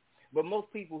 literally. But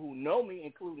most people who know me,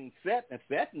 including Seth, and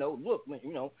Seth knows, look, me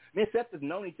and Seth have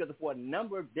known each other for a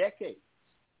number of decades.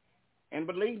 And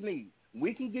believe me,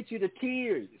 we can get you to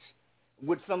tears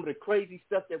with some of the crazy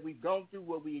stuff that we've gone through,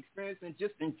 what we experienced, and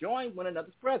just enjoying one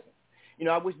another's presence.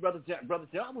 I wish Brother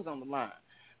John was on the line,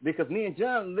 because me and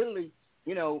John literally,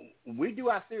 we do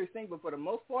our serious thing, but for the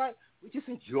most part, we just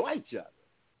enjoy each other.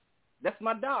 That's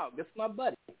my dog. That's my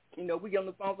buddy. We get on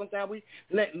the phone sometimes. We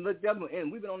look up,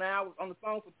 and we've been on the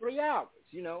phone for 3 hours.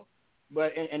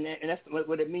 But and that's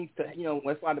what it means to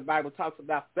That's why the Bible talks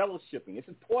about fellowshipping. It's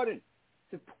important.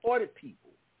 It's important,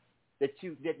 people, that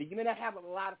you may not have a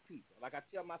lot of people. Like I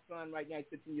tell my son right now, he's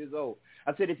 15 years old.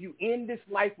 I said, if you end this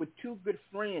life with 2 good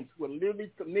friends who are literally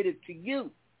committed to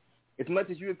you, as much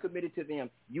as you are committed to them,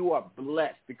 you are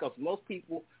blessed, because most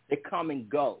people, they come and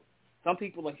go. Some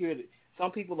people are here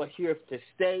to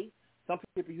stay. Some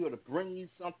people are here to bring you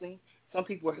something. Some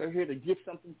people are here to give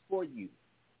something for you.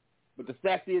 But the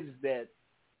fact is that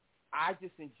I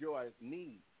just enjoy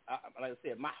me. Like I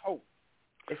said, my hope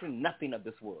is in nothing of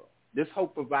this world. This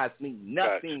hope provides me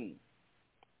nothing.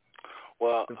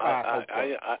 Well,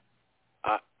 I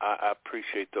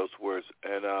appreciate those words.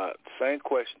 And same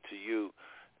question to you.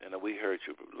 And we heard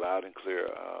you loud and clear,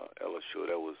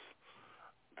 Elishua.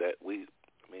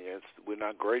 We're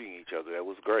not grading each other. That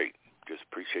was great. Just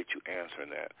appreciate you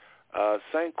answering that.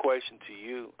 Same question to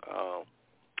you,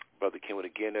 Brother Kenwood.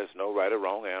 Again, there's no right or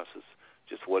wrong answers.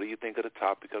 Just what do you think of the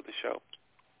topic of the show?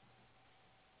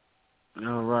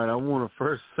 All right. I want to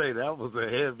first say that was a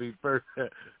heavy first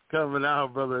coming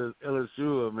out, Brother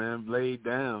Elishua, man. Laid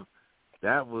down.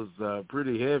 That was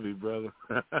pretty heavy, brother.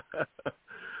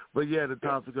 But, yeah, the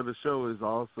topic of the show is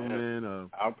awesome, man.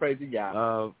 I'll praise you,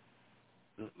 God.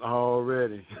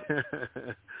 Already.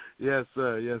 Yes,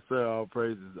 sir. Yes, sir. All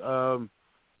praises.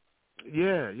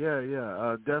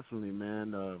 Definitely,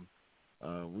 man.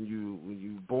 When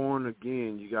you born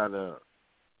again, you gotta.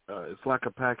 It's like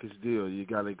a package deal. You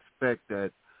gotta expect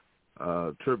that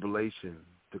tribulation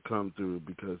to come through,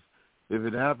 because if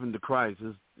it happened to Christ,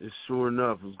 it's sure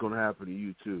enough it's going to happen to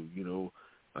you too. You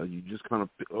just kind of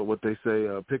what they say,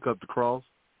 pick up the cross.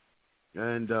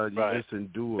 And you just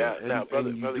endure. Now,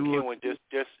 Brother Kenwood, just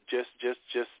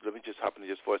let me just hop in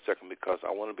just for a second, because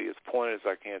I want to be as pointed as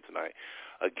I can tonight.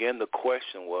 Again, the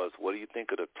question was, what do you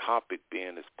think of the topic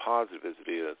being as positive as it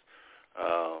is?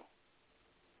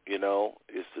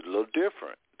 It's a little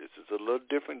different. This is a little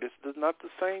different. This is not the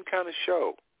same kind of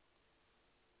show.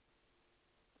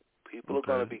 People are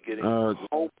going to be getting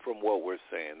hope from what we're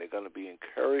saying. They're going to be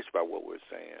encouraged by what we're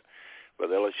saying.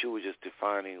 Brother Elishua was just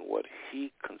defining what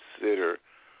he considered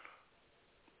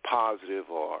positive,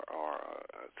 or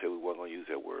say we weren't going to use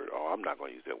that word, or I'm not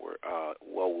going to use that word,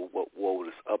 what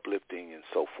was uplifting and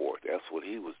so forth. That's what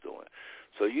he was doing.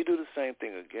 So you do the same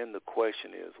thing. Again, the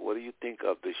question is, what do you think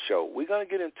of the show? We're going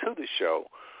to get into the show,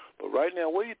 but right now,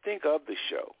 what do you think of the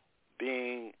show?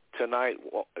 Being tonight,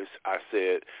 as I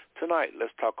said, tonight,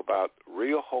 let's talk about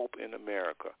real hope in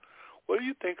America. What do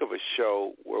you think of a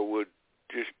show where we're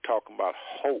just talking about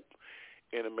hope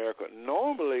in America?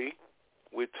 Normally,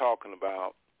 we're talking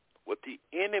about what the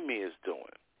enemy is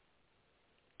doing.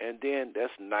 And then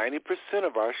that's 90%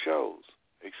 of our shows.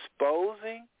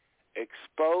 Exposing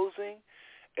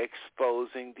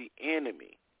the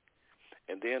enemy.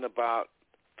 And then about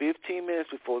 15 minutes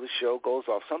before the show goes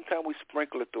off, sometimes we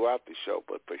sprinkle it throughout the show,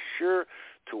 but for sure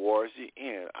towards the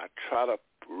end, I try to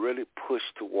really push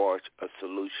towards a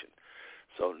solution.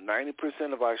 So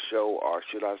 90% of our show, or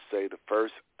should I say the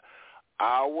first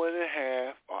hour and a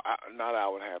half, or not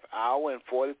hour and a half, hour and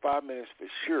 45 minutes for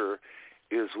sure,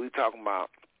 is we talking about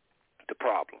the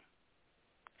problem.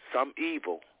 Some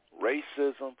evil,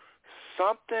 racism,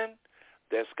 something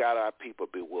that's got our people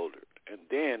bewildered. And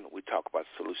then we talk about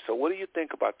solutions. So what do you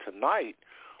think about tonight,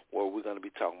 where we're going to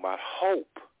be talking about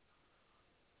hope?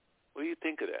 What do you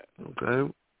think of that?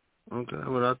 Okay.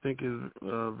 What I think is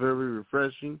very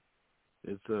refreshing.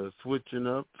 It's switching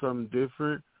up, something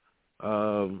different,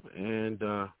 and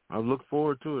I look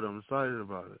forward to it. I'm excited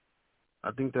about it.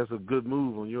 I think that's a good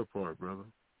move on your part, brother.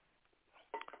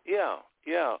 Yeah.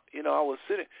 I was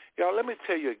sitting. Y'all, let me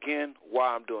tell you again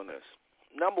why I'm doing this.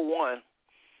 Number one,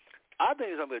 I think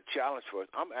it's going to be a challenge for us.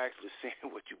 I'm actually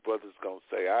seeing what you brothers going to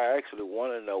say. I actually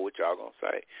want to know what y'all going to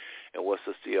say, and what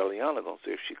Sister Eliana going to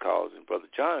say if she calls, and Brother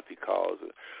John if he calls,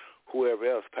 or whoever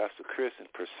else, Pastor Chris and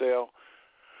Purcell.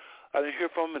 I didn't hear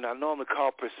from him, and I normally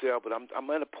call Purcell, but I'm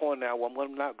at a point now where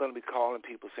I'm not going to be calling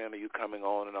people saying, are you coming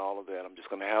on and all of that. I'm just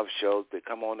going to have shows. They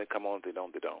come on, if they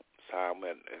don't, they don't.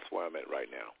 That's where I'm at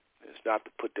right now. It's not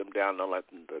to put them down,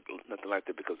 nothing like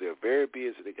that, because they're very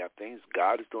busy. They got things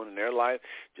God is doing in their life,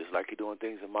 just like He's doing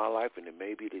things in my life, and it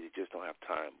may be that they just don't have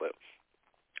time. But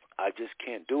I just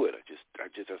can't do it. I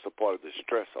just that's a part of the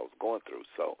stress I was going through.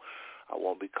 So I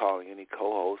won't be calling any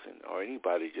co-hosts or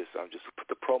anybody. I'll just put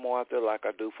the promo out there like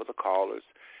I do for the callers,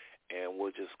 and we'll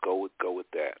just go with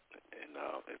that.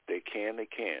 And if they can, they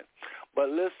can. But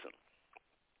listen,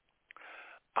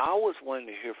 I was wanting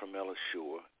to hear from Ella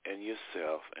Shore and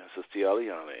yourself and Sister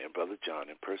Eliana and Brother John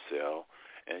and Purcell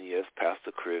and, yes,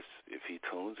 Pastor Chris, if he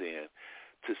tunes in,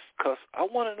 because I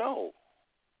want to know,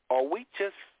 are we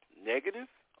just negative?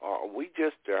 Or are we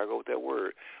just, there I go with that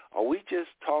word, are we just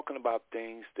talking about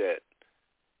things that,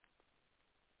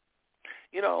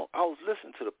 you know, I was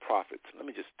listening to the prophets. Let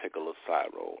me just take a little side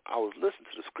roll. I was listening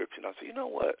to the scripture, and I said, you know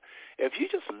what? If you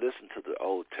just listen to the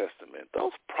Old Testament,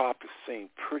 those prophets seem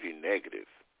pretty negative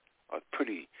or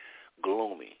pretty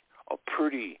gloomy or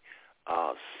pretty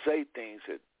say things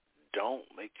that don't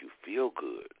make you feel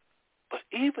good. But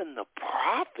even the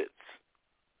prophets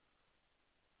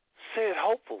said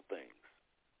hopeful things.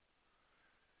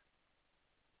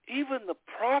 Even the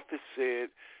prophet said,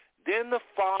 then the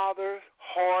Father's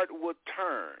heart will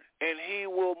turn, and he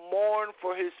will mourn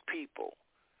for his people,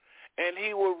 and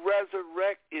he will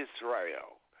resurrect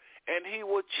Israel, and he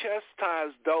will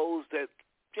chastise those that,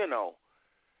 you know.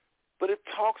 But it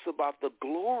talks about the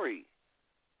glory.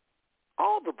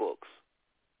 All the books.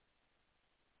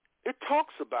 It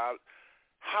talks about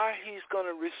how he's going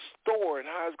to restore and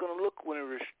how it's going to look when he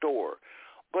restores.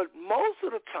 But most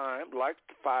of the time, like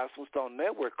the Five Stone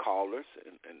Network callers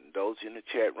and those in the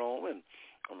chat room and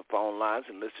on the phone lines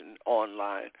and listening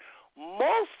online,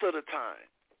 most of the time,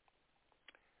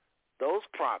 those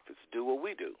prophets do what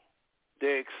we do.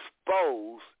 They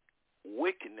expose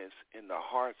wickedness in the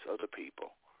hearts of the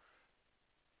people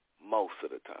most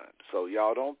of the time. So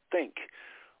y'all don't think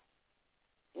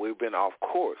we've been off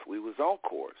course. We was on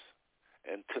course.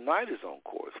 And tonight is on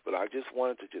course. But I just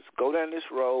wanted to just go down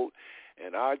this road.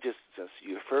 And since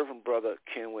you heard from Brother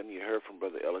Kenwin, you heard from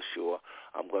Brother Ella Shore,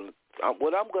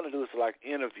 what I'm going to do is like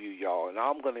interview y'all, and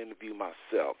I'm going to interview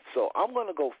myself. So I'm going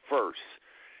to go first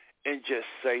and just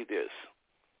say this.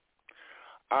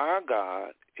 Our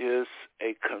God is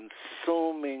a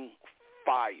consuming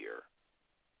fire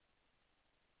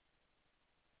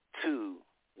to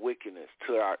wickedness,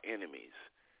 to our enemies.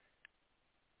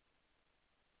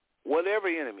 Whatever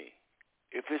enemy,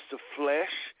 if it's the flesh,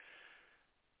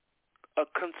 a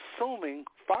consuming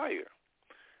fire,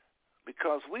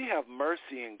 because we have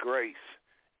mercy and grace.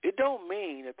 It don't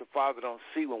mean that the Father don't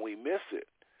see when we miss it,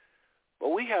 but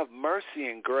we have mercy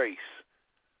and grace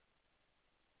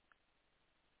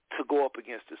to go up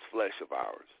against this flesh of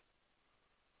ours.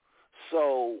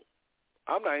 So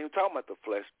I'm not even talking about the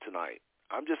flesh tonight.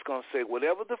 I'm just going to say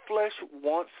whatever the flesh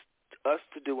wants us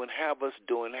to do and have us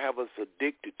do and have us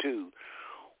addicted to,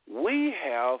 we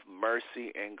have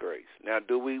mercy and grace. Now,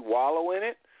 do we wallow in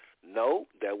it? No,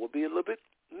 that would be a little bit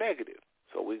negative.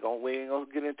 So we ain't going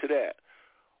to get into that.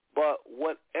 But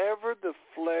whatever the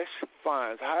flesh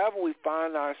finds, however we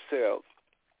find ourselves,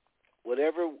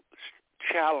 whatever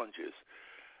challenges,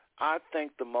 I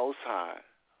thank the Most High.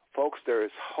 Folks, there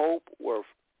is hope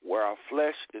where our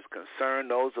flesh is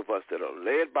concerned. Those of us that are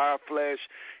led by our flesh,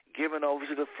 given over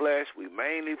to the flesh, we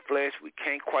mainly flesh. We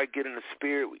can't quite get in the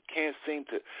spirit. We can't seem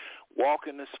to walk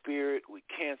in the spirit. We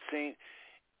can't seem.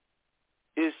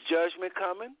 Is judgment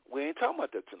coming? We ain't talking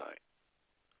about that tonight.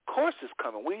 Of course it's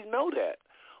coming. We know that.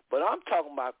 But I'm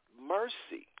talking about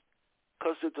mercy.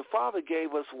 Because if the Father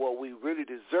gave us what we really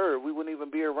deserve, we wouldn't even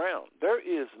be around. There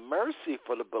is mercy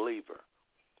for the believer.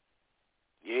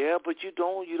 Yeah, but you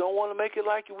don't want to make it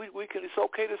like we can. It's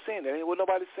okay to sin. That ain't what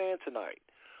nobody's saying tonight.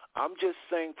 I'm just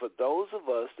saying for those of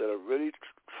us that are really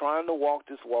trying to walk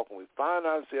this walk, and we find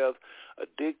ourselves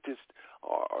addicted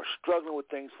or struggling with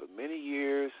things for many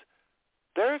years,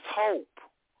 there's hope.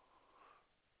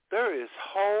 There is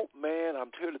hope, man.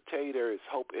 I'm here to tell you there is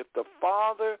hope. If the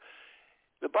Father,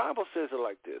 the Bible says it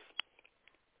like this.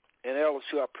 And Ella,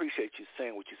 I appreciate you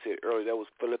saying what you said earlier. That was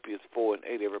Philippians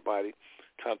 4:8, everybody.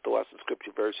 Trying to throw out some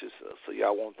scripture verses so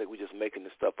y'all won't think we're just making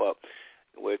this stuff up.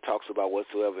 Where it talks about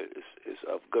whatsoever is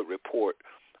of good report.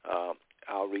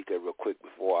 I'll read that real quick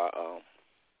before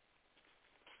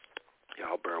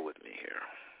y'all bear with me here.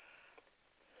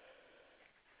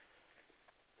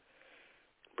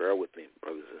 Bear with me,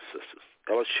 brothers and sisters.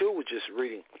 I was sure we're just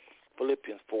reading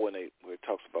Philippians 4:8, where it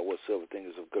talks about whatsoever thing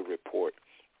is of good report.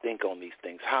 Think on these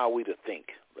things. How are we to think?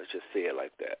 Let's just say it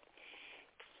like that.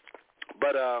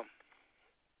 But I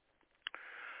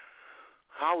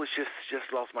was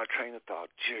just lost my train of thought.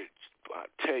 I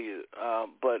tell you,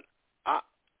 but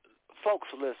folks,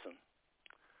 listen.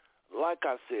 Like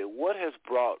I said, what has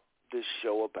brought this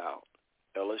show about,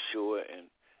 Ella Shore and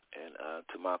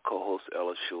to my co-host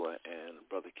Ella Shore and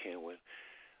Brother Kenwin,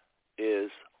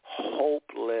 is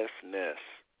hopelessness.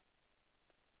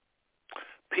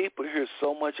 People hear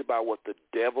so much about what the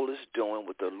devil is doing,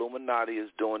 what the Illuminati is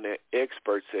doing. They're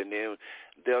experts, and then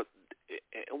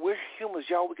and we're humans,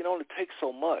 y'all. We can only take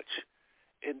so much,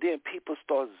 and then people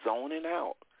start zoning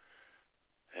out.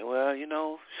 And well,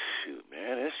 shoot,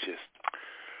 man, it's just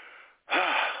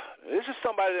this is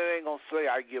somebody that ain't gonna say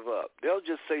I give up. They'll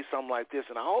just say something like this,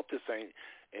 and I hope this ain't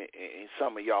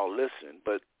some of y'all listen,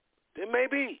 but it may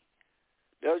be.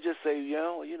 They'll just say,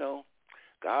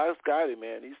 God's got it,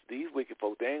 man. These wicked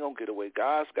folk, they ain't gonna get away.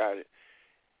 God's got it,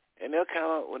 and they'll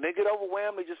kind of, when they get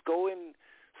overwhelmed, they just go in.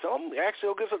 Some actually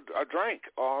will give us a drink,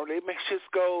 or they may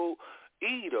just go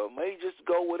eat, or may just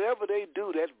go whatever they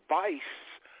do. That vice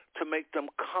to make them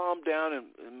calm down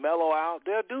and mellow out,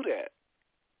 they'll do that.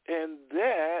 And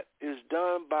that is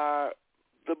done by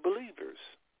the believers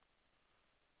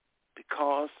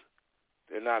because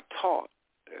they're not taught.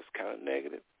 That's kind of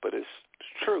negative, but it's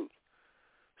true.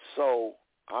 So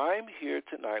I'm here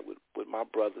tonight with my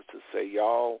brothers to say,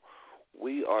 y'all,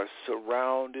 we are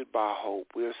surrounded by hope.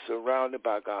 We're surrounded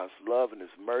by God's love and his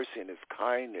mercy and his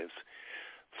kindness.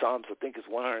 Psalms, I think it's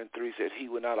 103, said he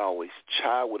will not always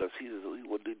chide with us. He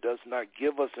does not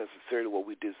give us necessarily what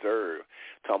we deserve.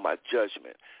 Talking about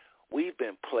judgment. We've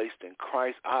been placed in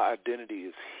Christ. Our identity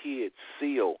is hid,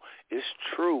 sealed. It's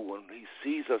true. When he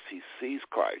sees us, he sees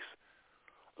Christ.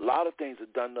 A lot of things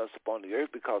are done to us upon the earth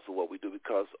because of what we do,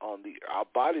 because our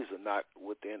bodies are not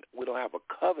within, we don't have a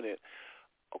covenant.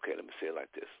 Okay, let me say it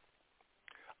like this.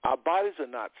 Our bodies are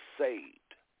not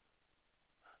saved.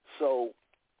 So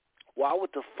why would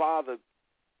the Father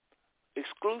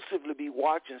exclusively be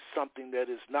watching something that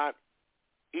is not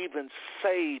even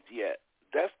saved yet?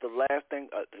 That's the last thing,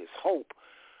 his hope.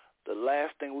 The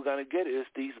last thing we're going to get is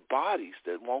these bodies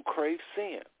that won't crave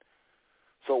sin.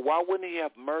 So why wouldn't he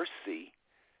have mercy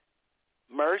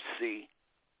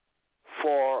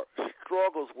for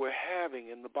struggles we're having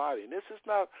in the body? And this is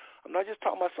not, I'm not just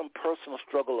talking about some personal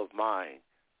struggle of mine.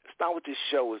 It's not what this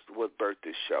show is, what birthed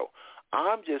this show.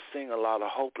 I'm just seeing a lot of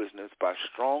hopelessness by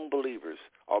strong believers,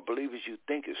 or believers you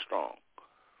think is strong.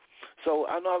 So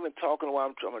I know I've been talking a while.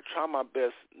 I'm going to try my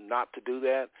best not to do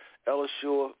that. Ella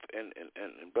Shore and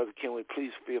Brother Kenwood,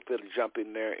 please feel free to jump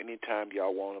in there anytime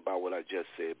y'all want about what I just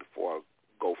said before I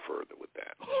go further with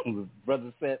that.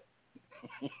 Brother Seth.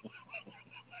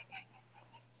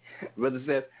 Brother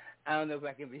Seth, I don't know if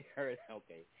I can be heard.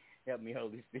 Okay. Help me,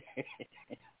 Holy Spirit.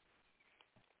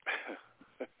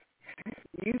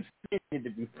 You said it to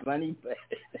be funny, but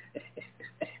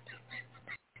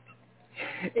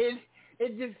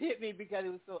it just hit me because it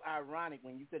was so ironic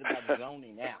when you said about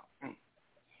zoning out.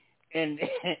 And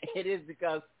it is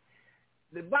because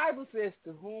the Bible says,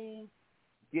 to whom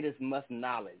getteth much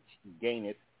knowledge,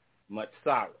 gaineth much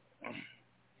sorrow.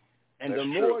 And the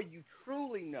more you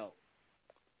truly know,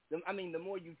 the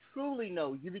more you truly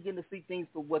know, you begin to see things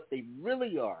for what they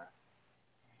really are.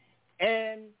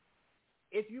 And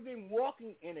if you've been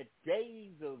walking in a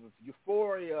daze of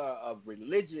euphoria, of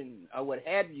religion, or what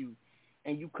have you,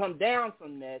 and you come down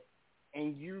from that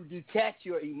and you detach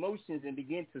your emotions and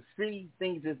begin to see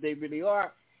things as they really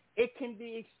are, it can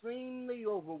be extremely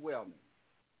overwhelming.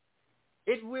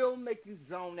 It will make you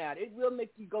zone out. It will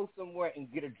make you go somewhere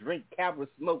and get a drink, have a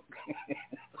smoke.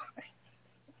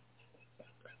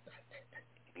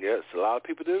 Yes, a lot of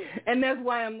people do. And that's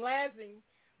why I'm laughing,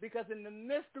 because in the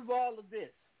midst of all of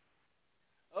this,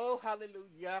 oh,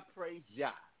 hallelujah, praise Yah.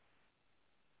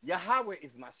 Yahweh is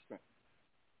my strength.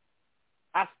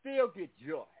 I still get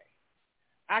joy.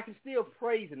 I can still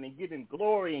praise him and give him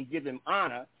glory and give him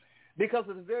honor because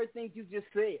of the very things you just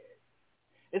said.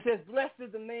 It says, blessed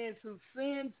is the man whose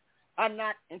sins are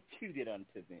not imputed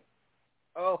unto them.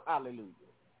 Oh, hallelujah.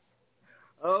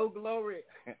 Oh, glory.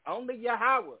 Only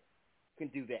Yahweh can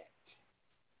do that.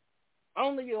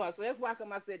 Only Yahweh. So that's why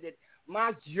I said that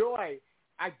my joy,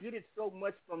 I get it so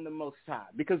much from the Most High,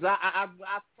 because I've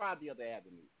tried the other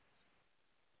avenues.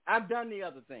 I've done the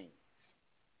other things.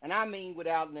 And I mean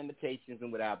without limitations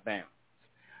and without bounds.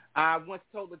 I once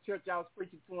told the church I was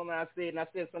preaching to them, and I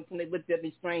said something, they looked at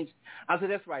me strange. I said,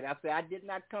 that's right. I said, I did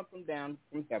not come from down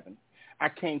from heaven. I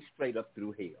came straight up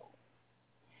through hell.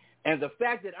 And the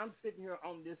fact that I'm sitting here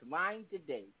on this line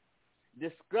today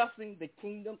discussing the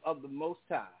kingdom of the Most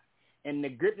High and the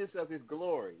goodness of his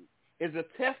glory is a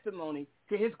testimony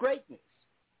to his greatness,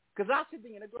 because I should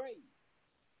be in a grave.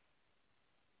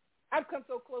 I've come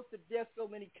so close to death so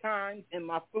many times in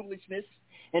my foolishness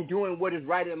and doing what is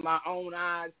right in my own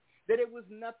eyes that it was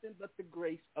nothing but the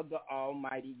grace of the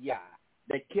Almighty Yah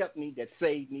that kept me, that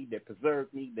saved me, that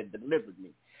preserved me, that delivered me.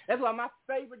 That's why my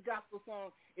favorite gospel song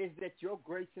is that your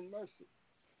grace and mercy.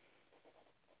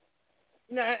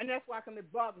 You know, and that's why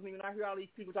it bothers me when I hear all these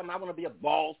people talking, I want to be a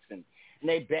boss, and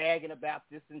they bagging about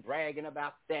this and bragging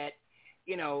about that,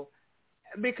 you know,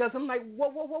 because I'm like,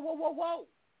 whoa.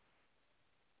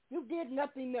 You did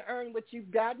nothing to earn what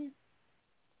you've gotten.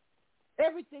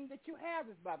 Everything that you have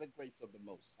is by the grace of the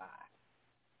Most High.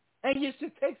 And you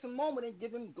should take some moment and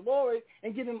give him glory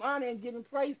and give him honor and give him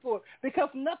praise for it. Because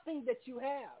nothing that you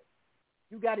have,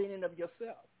 you got in and of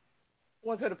yourself.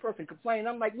 Once I heard a person complain,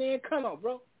 I'm like, man, come on,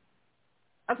 bro.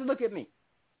 I said, look at me.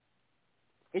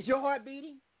 Is your heart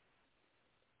beating?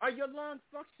 Are your lungs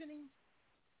functioning?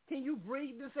 Can you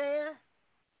breathe this air?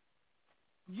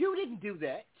 You didn't do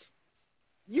that.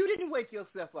 You didn't wake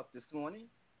yourself up this morning.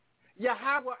 Yahweh,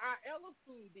 our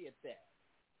Elohim, did that.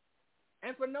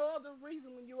 And for no other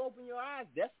reason, when you open your eyes,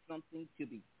 that's something to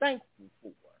be thankful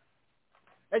for.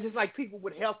 That's just like people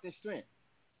with health and strength.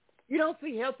 You don't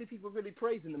see healthy people really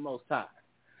praising the Most High,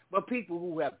 but people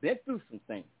who have been through some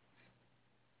things.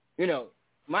 You know,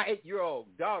 my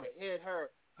 8-year-old daughter had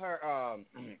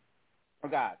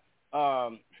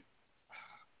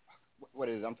what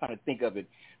is it? I'm trying to think of it.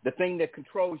 The thing that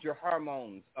controls your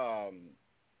hormones,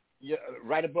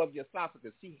 right above your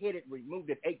esophagus. She had it removed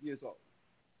at 8 years old.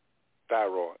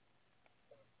 Thyroid.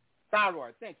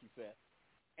 Thank you, sir.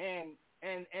 And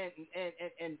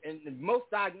most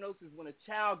diagnoses, when a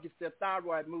child gets their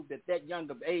thyroid moved at that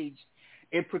young of age,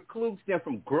 it precludes them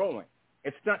from growing.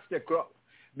 It stunts their growth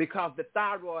because the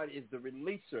thyroid is the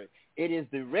releaser. It is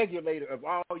the regulator of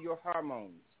all your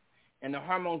hormones and the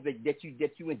hormones that you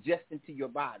ingest into your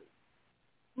body.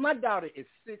 My daughter is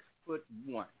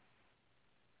 6'1".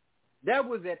 That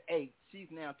was at 8. She's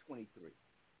now 23.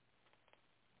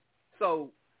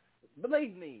 So,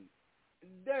 believe me,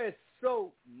 there is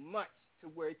so much to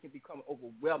where it can become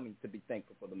overwhelming to be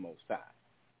thankful for the Most High.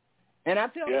 And I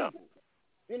tell people,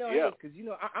 because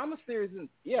I'm a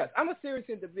serious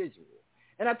individual,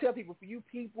 and I tell people, for you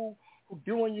people who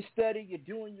doing your study, you're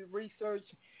doing your research,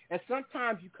 and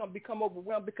sometimes you become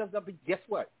overwhelmed because of it. Guess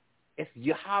what? It's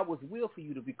Yahweh's will for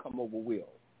you to become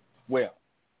overwhelmed. Well,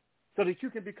 so that you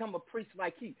can become a priest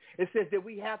like he. It says that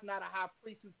we have not a high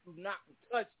priest who do not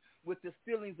touch with the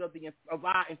feelings of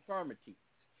our infirmities,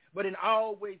 but in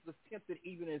all ways was tempted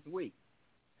even as we.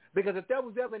 Because if there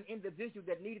was ever an individual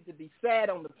that needed to be sad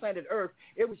on the planet Earth,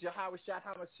 it was Yahweh Shai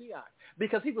HaMashiach,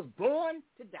 because he was born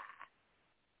to die.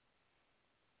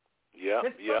 Yeah,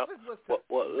 His purpose was to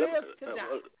live to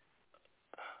die.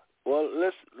 Well,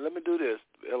 let me do this.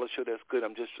 Elisha, that's good.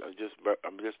 I'm just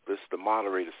the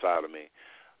moderator side of me.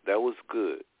 That was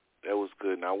good.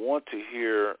 And I want to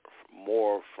hear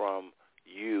more from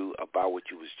you about what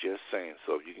you was just saying.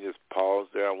 So if you can just pause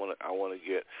there, I want to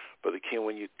get Brother Ken,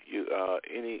 when you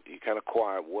kind of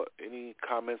quiet. Any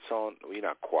comments on? Well, you're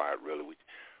not quiet really.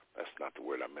 That's not the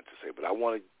word I meant to say, but I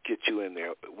want to get you in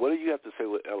there. What do you have to say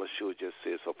what Elishua just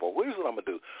said so far? Here's what I'm going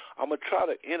to do. I'm going to try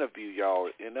to interview y'all.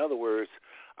 In other words,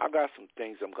 I got some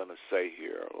things I'm going to say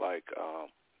here. Like,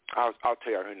 I'll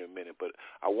tell you here in a minute, but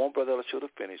I want Brother Elishua to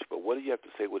finish. But what do you have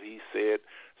to say what he said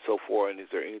so far, and is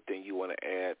there anything you want to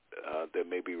add that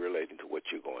may be relating to what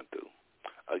you're going through?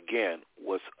 Again,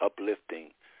 what's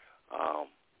uplifting,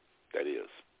 that is.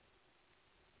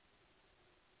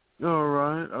 All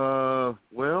right.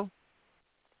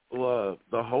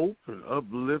 The hope and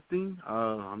uplifting,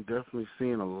 I'm definitely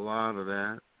seeing a lot of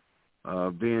that,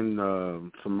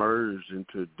 being submerged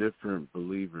into different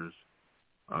believers.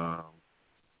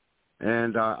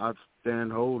 And I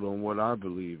stand hold on what I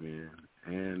believe in.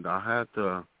 And I had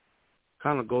to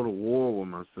kind of go to war with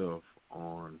myself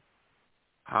on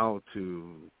how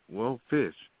to,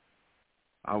 fish.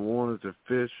 I wanted to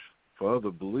fish for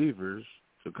other believers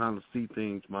to kind of see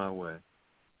things my way.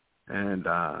 And it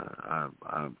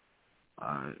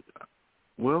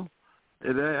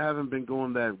haven't been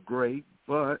going that great,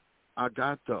 but I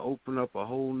got to open up a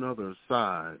whole nother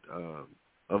side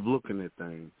of looking at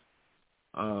things.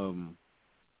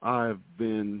 I've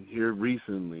been here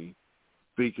recently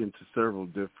speaking to several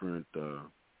different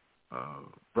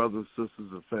brothers and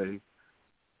sisters of faith,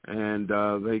 and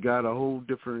they got a whole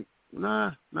different,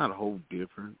 not a whole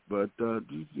different, but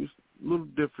just little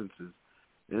differences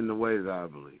in the way that I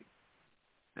believe.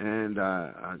 And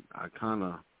I kind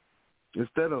of,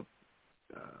 instead of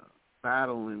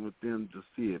battling with them to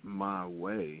see it my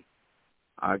way,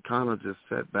 I kind of just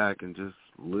sat back and just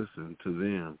listened to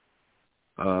them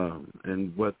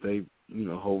and what they,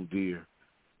 hold dear.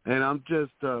 And I'm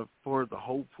just, for the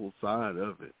hopeful side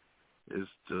of it, is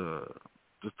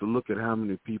just to look at how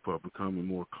many people are becoming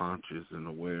more conscious and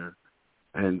aware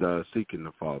and seeking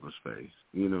the Father's face,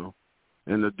 and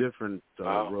the different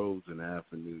roads and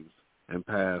avenues and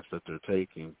paths that they're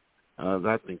taking.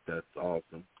 I think that's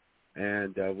awesome.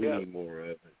 And we need more of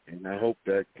it. And I hope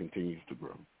that continues to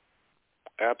grow.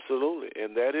 Absolutely.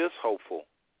 And that is hopeful,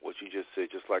 what you just said,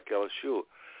 just like Elishua.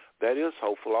 That is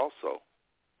hopeful also.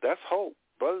 That's hope,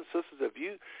 brothers and sisters,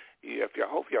 I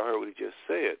hope y'all heard what he just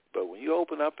said, but when you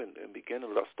open up and begin to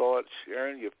start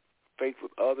sharing your faith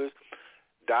with others,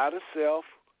 die to self,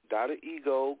 die to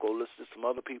ego, go listen to some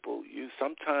other people, you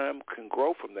sometimes can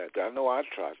grow from that. I know I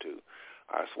try to.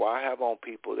 That's why I have on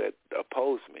people that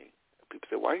oppose me. People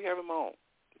say, why do you have him on?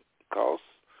 Because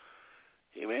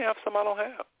he may have some I don't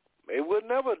have. They would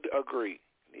never agree.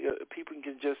 People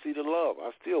can just see the love.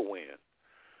 I still win.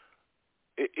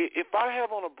 If I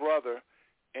have on a brother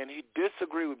and he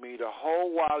disagree with me the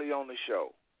whole while he on the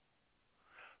show,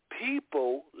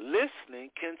 people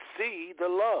listening can see the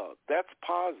love. That's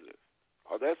positive,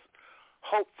 or that's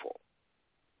hopeful.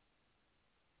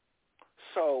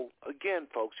 So, again,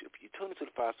 folks, if you tune into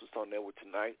the Five Stone Network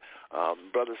tonight,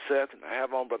 Brother Seth, and I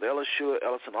have on Brother Elishua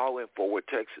Ellison all the way in Fort Worth,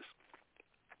 Texas.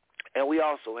 And we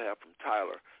also have from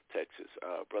Tyler, Texas,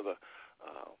 Brother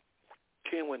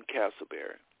Kenwin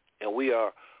Castleberry. And we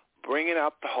are bringing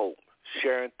out the hope,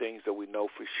 sharing things that we know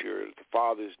for sure that the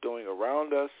Father is doing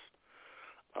around us.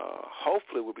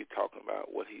 Hopefully we'll be talking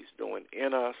about what he's doing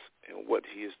in us and what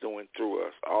he is doing through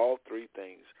us. All three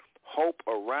things. Hope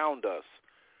around us.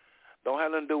 Don't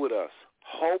have nothing to do with us.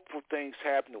 Hopeful things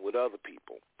happening with other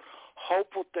people.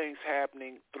 Hopeful things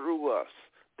happening through us.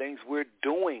 Things we're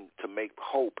doing to make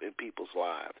hope in people's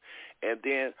lives. And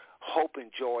then hope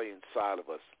and joy inside of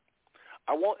us.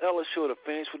 I want Elishua to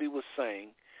finish what he was saying,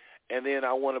 and then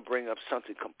I want to bring up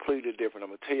something completely different. I'm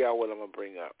going to tell y'all what I'm going to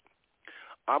bring up.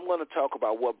 I'm going to talk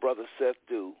about what Brother Seth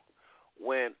do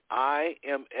when I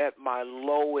am at my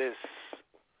lowest.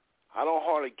 I don't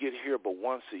hardly get here but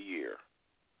once a year.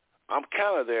 I'm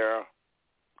kind of there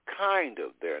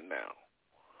now.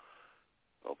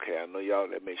 Okay, I know y'all,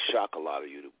 that may shock a lot of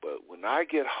you, but when I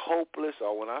get hopeless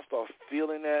or when I start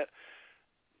feeling that,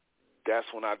 that's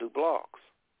when I do blogs.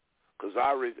 Because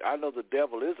I know the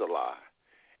devil is a lie.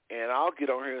 And I'll get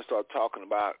on here and start talking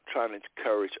about trying to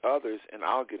encourage others, and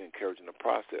I'll get encouraged in the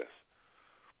process.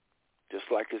 Just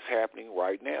like it's happening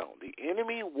right now. The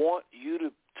enemy want you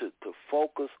to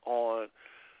focus on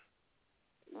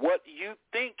what you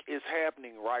think is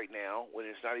happening right now when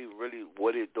it's not even really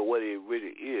what it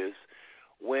really is,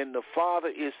 when the Father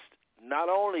is not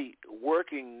only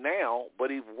working now,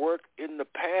 but he's worked in the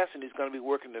past and he's going to be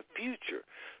working in the future.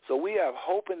 So we have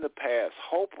hope in the past,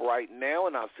 hope right now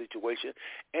in our situation,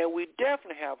 and we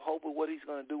definitely have hope of what he's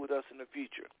going to do with us in the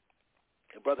future.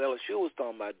 And Brother Elishua was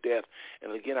talking about death,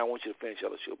 and again, I want you to finish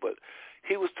Elishua, but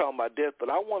he was talking about death, but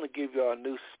I want to give you a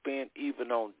new spin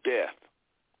even on death.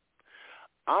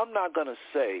 I'm not going to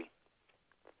say,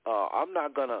 let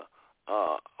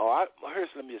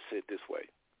me just say it this way.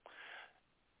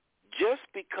 Just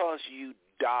because you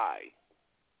die,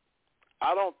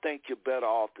 I don't think you're better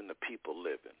off than the people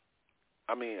living.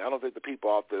 I mean, I don't think the people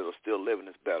out there that are still living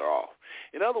is better off.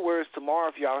 In other words, tomorrow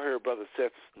if y'all hear Brother Seth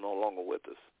is no longer with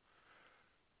us,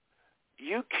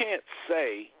 you can't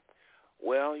say,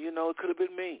 well, it could have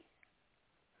been me.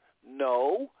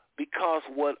 No, because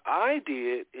what I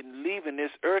did in leaving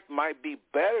this earth might be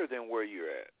better than where you're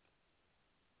at.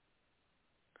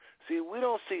 See, we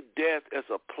don't see death as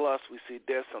a plus. We see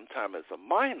death sometimes as a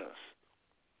minus.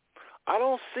 I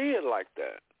don't see it like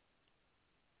that.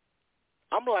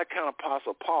 I'm like kind of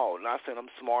Apostle Paul. Not saying I'm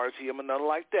smart as him or nothing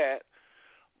like that,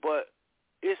 but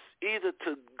it's either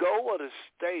to go or to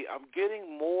stay. I'm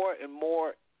getting more and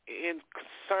more in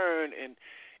concern and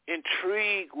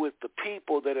intrigued with the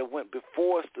people that have went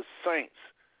before us, the saints.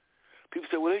 People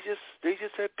say, well, they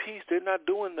just had peace. They're not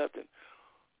doing nothing.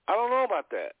 I don't know about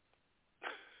that.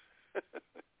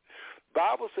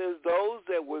 Bible says those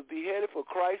that were beheaded for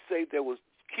Christ's sake, that was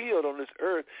killed on this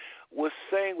earth, was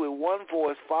saying with one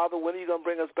voice, Father, when are you going to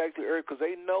bring us back to earth? Because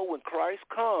they know when Christ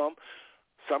come,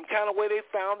 some kind of way they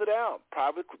found it out.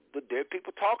 Probably the dead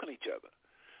people talking to each other.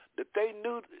 That they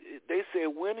knew, they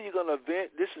said, when are you going to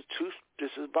avenge? This is true.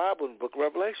 This is Bible in the book of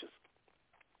Revelations.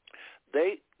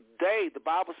 The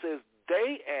Bible says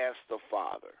they asked the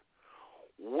Father,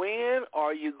 when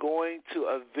are you going to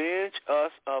avenge us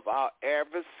of our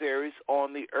adversaries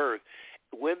on the earth?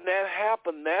 When that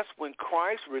happens, that's when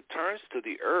Christ returns to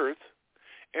the earth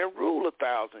and rule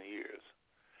 1,000 years.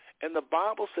 And the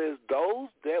Bible says those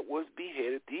that was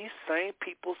beheaded, these same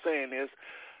people saying this,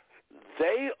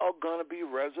 they are going to be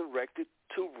resurrected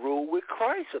to rule with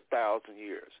Christ 1,000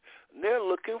 years. And they're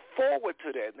looking forward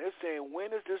to that. And they're saying,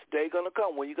 when is this day going to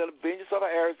come? When are you going to avenge us of our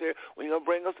adversaries? When are you going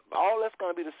to bring us? All that's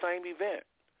going to be the same event.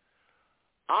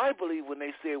 I believe when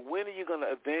they said, when are you going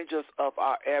to avenge us of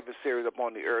our adversaries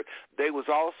upon the earth, they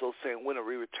was also saying, when are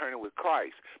we returning with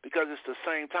Christ? Because it's the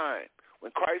same time.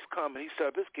 When Christ comes and he set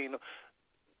up his kingdom,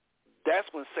 that's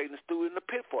when Satan is threw in the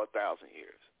pit for 1,000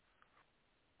 years.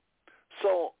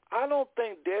 So I don't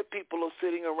think dead people are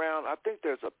sitting around. I think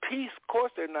there's a peace. Of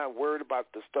course, they're not worried about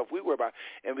the stuff we worry about.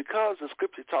 And because the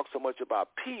Scripture talks so much about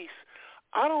peace,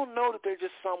 I don't know that they're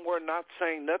just somewhere not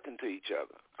saying nothing to each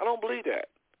other. I don't believe that.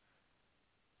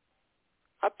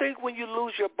 I think when you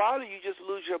lose your body, you just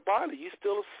lose your body. You're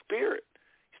still a spirit.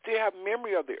 You still have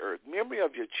memory of the earth, memory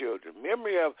of your children,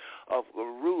 memory of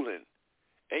ruling.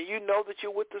 And you know that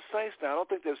you're with the saints now. I don't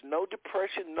think there's no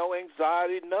depression, no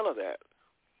anxiety, none of that.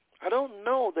 I don't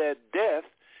know that death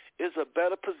is a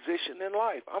better position in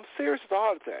life. I'm serious as a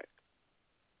heart attack.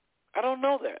 I don't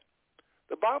know that.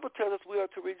 The Bible tells us we are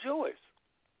to rejoice.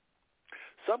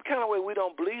 Some kind of way we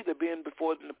don't believe that being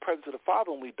before in the presence of the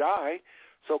Father when we die,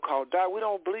 so-called die, we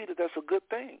don't believe that that's a good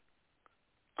thing.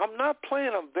 I'm not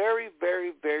playing. I'm very,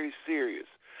 very, very serious.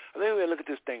 I think we look at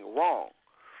this thing wrong.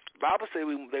 The Bible says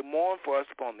they mourn for us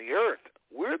upon the earth.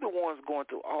 We're the ones going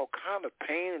through all kind of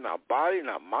pain in our body, in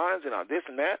our minds, and our this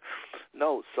and that.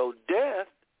 No, so death,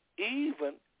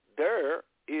 even there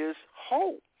is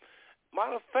hope.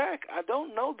 Matter of fact, I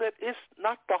don't know that it's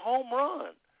not the home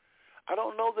run. I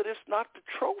don't know that it's not the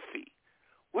trophy.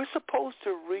 We're supposed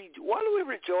to what are we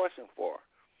rejoicing for?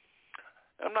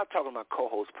 I'm not talking about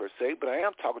co-hosts per se, but I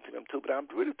am talking to them too, but I'm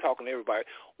really talking to everybody.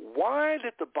 Why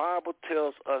did the Bible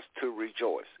tell us to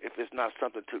rejoice if it's not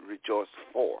something to rejoice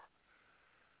for?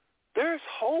 There's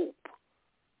hope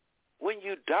when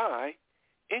you die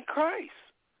in Christ.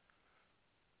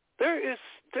 That is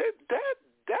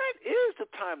the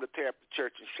time to tear up the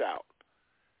church and shout.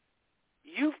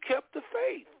 You've kept the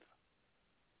faith.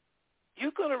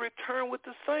 You're going to return with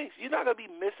the saints. You're not going to be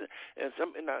missing. And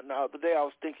the other day I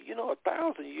was thinking,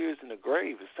 1,000 years in the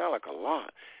grave, it sounds like a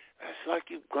lot. It's like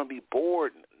you're going to be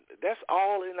bored. That's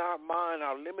all in our mind,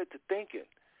 our limited thinking.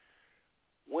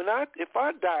 If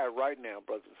I die right now,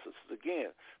 brothers and sisters, again,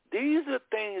 these are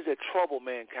things that trouble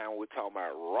mankind we're talking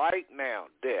about right now,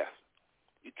 death.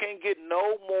 You can't get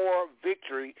no more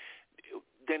victory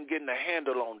than getting a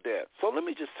handle on death. So let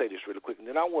me just say this really quick, and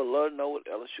then I would love to know what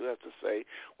LSU has to say.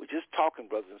 We're just talking,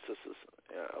 brothers and sisters,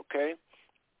 okay?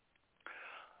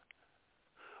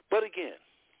 But again,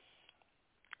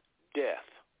 death.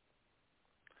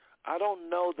 I don't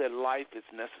know that life is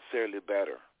necessarily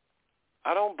better.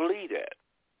 I don't believe that.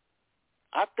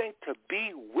 I think to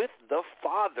be with the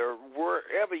Father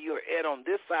wherever you're at on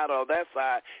this side or that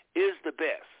side is the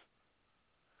best.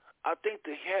 I think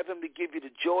to have him to give you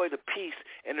the joy, the peace,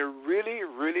 and to really,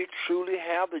 really, truly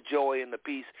have the joy and the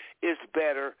peace is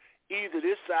better either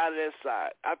this side or that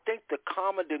side. I think the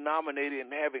common denominator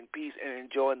in having peace and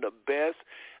enjoying the best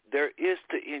there is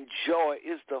to enjoy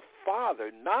is the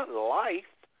Father, not life,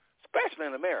 especially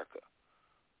in America.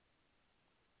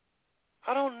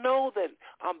 I don't know that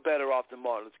I'm better off than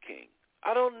Martin Luther King.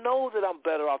 I don't know that I'm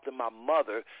better off than my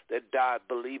mother that died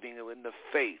believing in the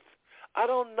faith. I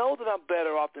don't know that I'm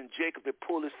better off than Jacob that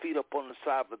pulled his feet up on the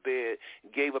side of the bed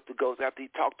and gave up the ghost after he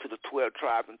talked to the 12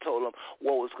 tribes and told them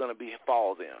what was going to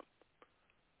befall them.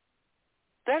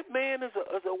 That man is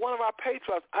one of our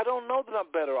patriots. I don't know that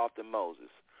I'm better off than Moses.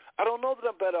 I don't know that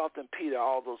I'm better off than Peter,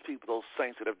 all those people, those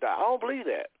saints that have died. I don't believe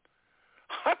that.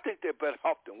 I think they're better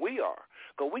off than we are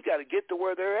because we got to get to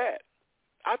where they're at.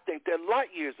 I think they're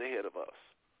light years ahead of us.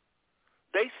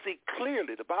 They see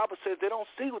clearly. The Bible says they don't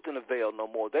see within a veil no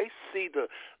more. They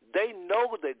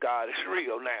know that God is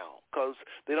real now because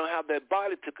they don't have that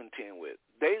body to contend with.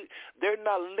 They're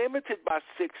not limited by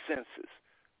six senses.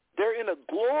 They're in a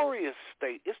glorious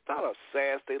state. It's not a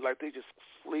sad state like they just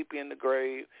sleepy in the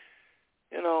grave.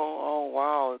 Oh,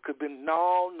 wow, it could be,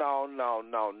 no.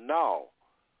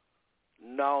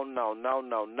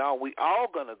 We all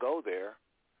going to go there,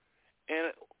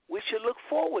 and we should look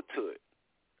forward to it.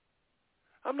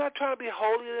 I'm not trying to be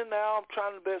holier than thou. I'm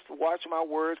trying the best to watch my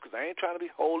words because I ain't trying to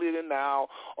be holier than thou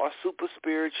or super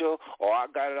spiritual or I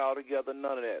got it all together,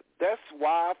 none of that. That's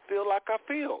why I feel like I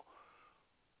feel.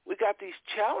 We got these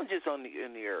challenges in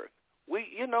the earth. We're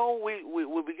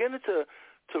beginning to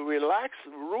relax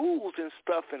rules and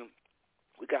stuff, and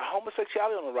we got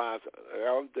homosexuality on the rise.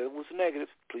 That was negative.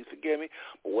 Please forgive me.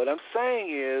 But what I'm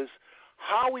saying is,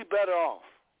 how are we better off?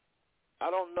 I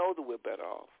don't know that we're better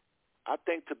off. I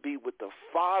think to be with the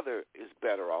Father is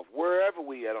better off, wherever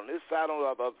we at, on this side or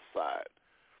on the other side.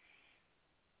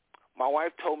 My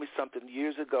wife told me something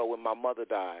years ago when my mother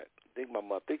died. I think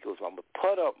it was my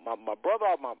brother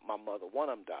or my mother. One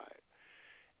of them died.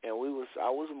 And I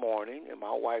was mourning, and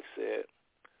my wife said,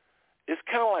 it's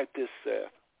kind of like this, Seth.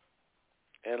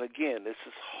 And again, this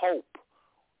is hope.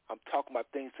 I'm talking about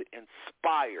things to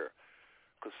inspire,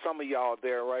 because some of y'all are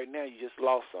there right now, you just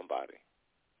lost somebody.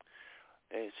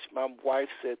 And my wife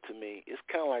said to me, it's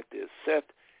kind of like this, Seth,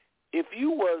 if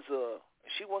you was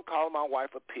she wasn't calling my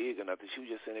wife a pig or nothing. She was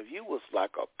just saying if you was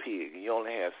like a pig and you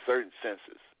only had certain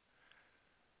senses,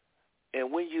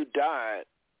 and when you died,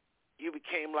 you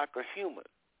became like a human.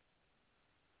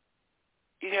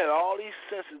 You had all these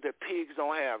senses that pigs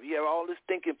don't have. You have all these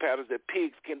thinking patterns that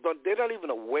pigs can. They're not even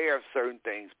aware of certain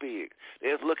things, pigs.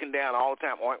 They're just looking down all the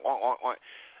time, oink, oink, oink, oink.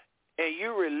 And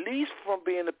you're released from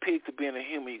being a pig to being a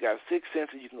human. You got 6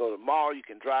 senses. You can go to the mall. You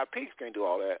can drive. Pigs can't do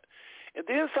all that. And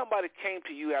then somebody came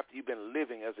to you after you've been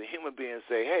living as a human being and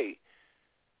say, hey,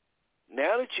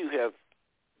 now that you have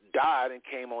died and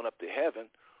came on up to heaven,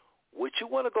 would you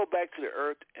want to go back to the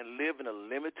earth and live in a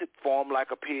limited form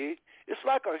like a pig? It's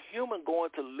like a human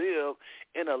going to live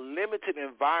in a limited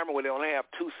environment where they only have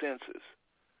 2 senses.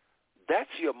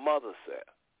 That's your mother said.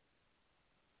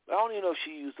 I don't even know if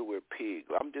she used the word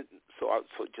pig.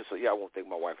 Just so y'all won't think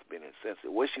my wife was being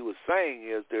insensitive. What she was saying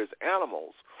is there's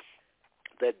animals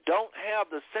that don't have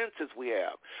the senses we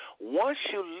have. Once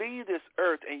you leave this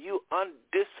earth and you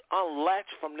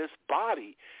unlatch from this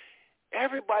body,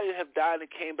 everybody that have died and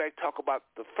came back talk about,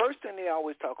 the first thing they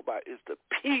always talk about is the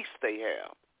peace they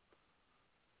have.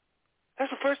 That's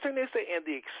the first thing they say, and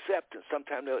the acceptance.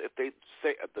 Sometimes if they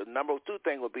say the number 2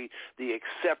 thing would be the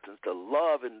acceptance, the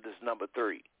love in this number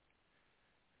 3.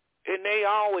 And they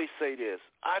always say this,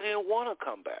 I didn't want to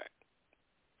come back.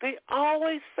 They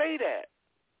always say that.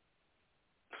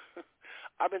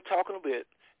 I've been talking a bit.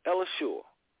 Ella Shore,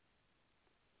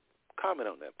 comment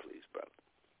on that, please, brother.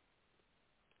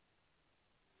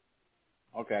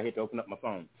 Okay, I hate to open up my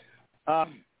phone.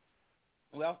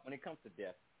 Well, when it comes to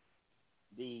death,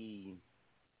 the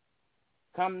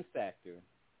common factor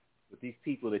with these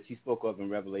people that you spoke of in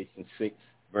Revelation 6,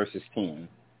 verses 10,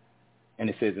 and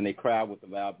it says, and they cried with a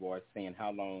loud voice, saying,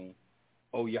 how long,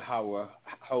 O Yahweh,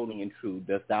 holy and true,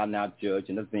 dost thou not judge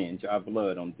and avenge our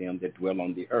blood on them that dwell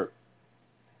on the earth?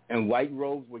 And white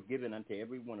robes were given unto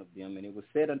every one of them, and it was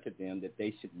said unto them that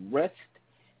they should rest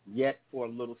yet for a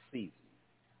little season,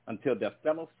 until their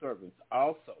fellow servants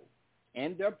also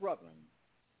and their brethren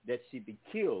that should be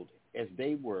killed as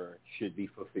they were should be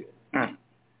fulfilled.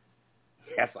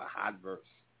 That's a hot verse.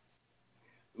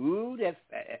 Ooh, that's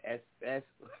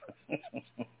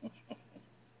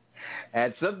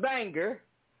that's a banger.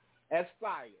 That's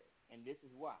fire. And this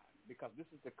is why. Because this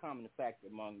is the common factor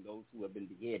among those who have been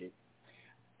beheaded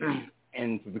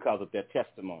and because of their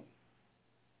testimony.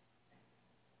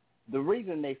 The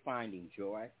reason they finding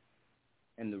joy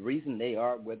and the reason they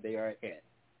are where they are at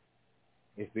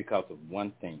is because of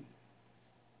one thing,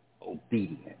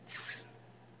 obedience.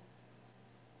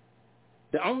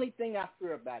 The only thing I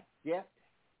fear about death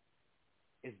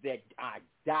is that I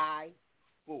die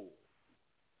full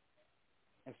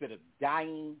instead of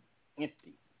dying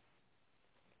empty.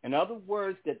 In other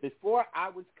words, that before I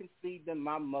was conceived in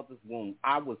my mother's womb,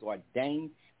 I was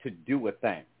ordained to do a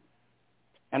thing.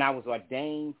 And I was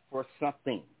ordained for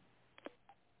something.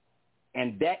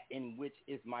 And that in which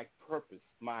is my purpose,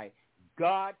 my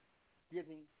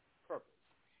God-given purpose.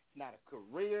 It's not a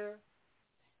career.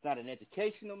 It's not an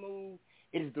educational move.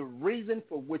 It is the reason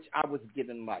for which I was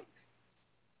given life.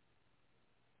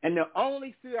 And the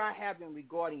only fear I have in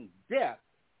regarding death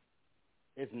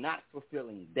is not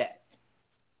fulfilling that.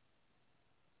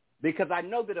 Because I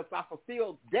know that if I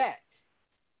fulfill that,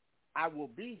 I will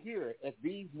be here as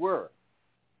these were.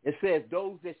 It says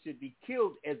those that should be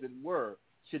killed, as it were,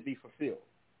 should be fulfilled.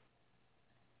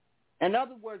 In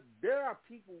other words, there are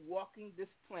people walking this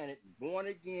planet,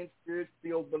 born-again,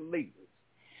 spirit-filled believers.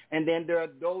 And then there are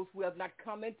those who have not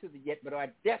come into it yet, but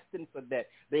are destined for that.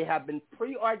 They have been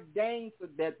preordained for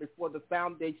that before the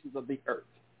foundations of the earth.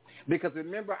 Because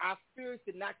remember, our spirits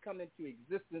did not come into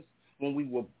existence when we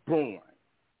were born.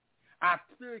 Our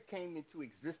spirit came into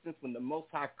existence when the Most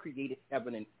High created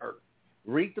heaven and earth.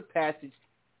 Read the passage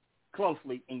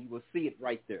closely, and you will see it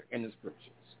right there in the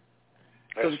scriptures.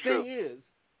 That's so the true. thing is,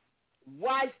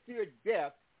 why fear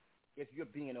death if you're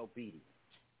being obedient?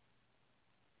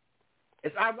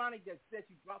 It's ironic that since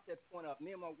you brought that point up,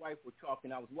 me and my wife were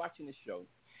talking. I was watching the show,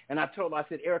 and I told her, I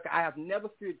said, Erica, I have never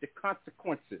feared the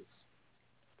consequences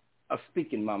of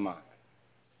speaking my mind.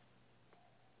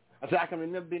 I said, I can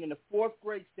remember being in the 4th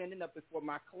grade, standing up before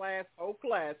my whole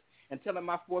class, and telling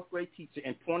my 4th grade teacher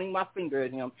and pointing my finger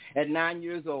at him at 9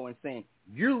 years old and saying,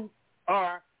 you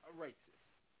are a racist.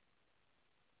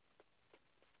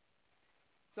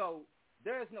 So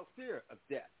there is no fear of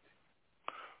death.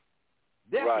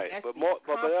 Right, but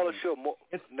Ella, sure.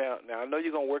 Now I know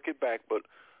you're gonna work it back, but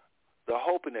the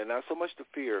hope in it, not so much the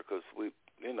fear, because we,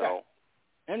 you know.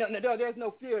 And no, there's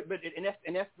no fear, but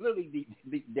that's literally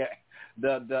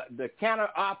the counter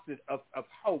opposite of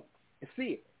hope is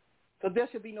fear. So there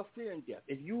should be no fear in death.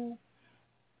 If you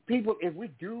People, if we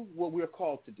do what we're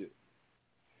called to do,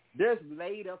 there's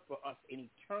laid up for us an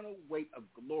eternal weight of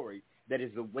glory that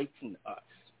is awaiting us.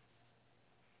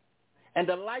 And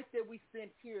the life that we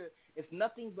spend here is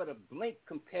nothing but a blink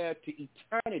compared to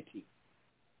eternity.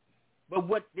 But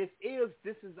what this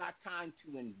is our time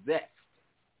to invest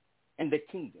in the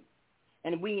kingdom.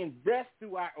 And we invest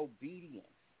through our obedience.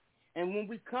 And when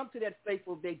we come to that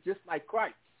faithful day just like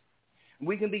Christ,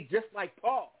 we can be just like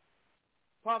Paul.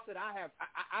 Paul said,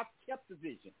 I've kept the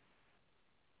vision.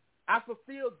 I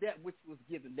fulfilled that which was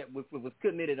given, that which was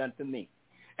committed unto me.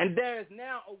 And there is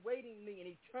now awaiting me an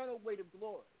eternal weight of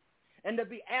glory. And to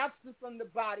be absent from the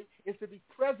body is to be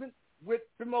present with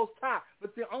the Most High.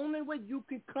 But the only way you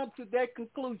can come to that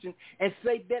conclusion and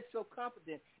say that so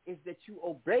confident is that you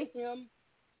obey him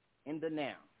in the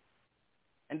now.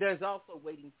 And there's also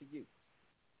waiting for you.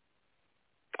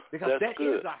 Because that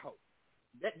is our hope.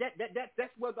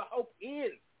 That's where the hope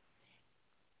is.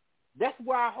 That's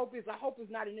where our hope is. Our hope is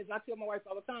not in this. I tell my wife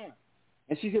all the time.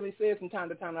 And she hears me say it from time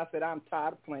to time. And I said, I'm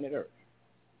tired of planet Earth.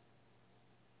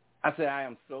 I said, I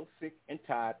am so sick and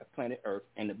tired of planet Earth.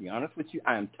 And to be honest with you,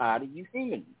 I am tired of you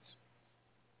humans.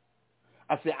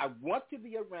 I said, I want to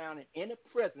be around and in a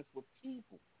presence with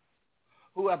people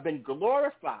who have been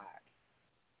glorified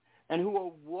and who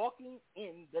are walking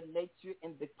in the nature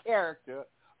and the character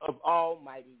of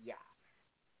Almighty Yah.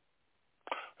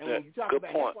 And when you talk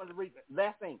about that's one of the reasons,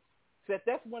 last thing, said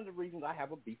that's one of the reasons I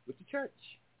have a beef with the church.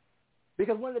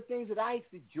 Because one of the things that I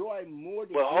enjoy more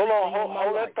than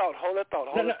hold that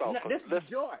thought. This is the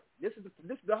joy. This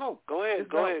is the hope. Go ahead,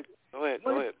 bro.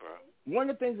 One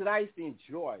of the things that I used to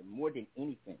enjoy more than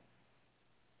anything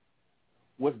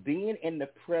was being in the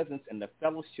presence and the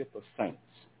fellowship of saints.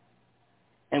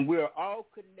 And we are all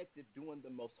connected doing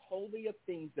the most holy of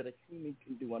things that a human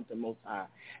can do unto Most High,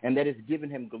 and that is giving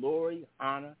him glory,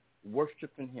 honor,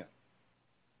 worshiping him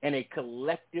in a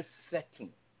collective setting.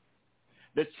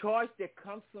 The joy that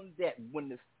comes from that when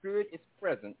the Spirit is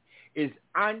present is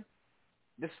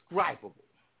indescribable.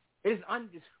 It is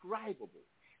indescribable.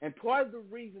 And part of the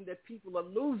reason that people are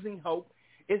losing hope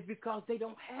is because they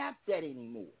don't have that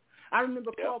anymore. I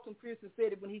remember Carlton Pearson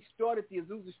said it when he started the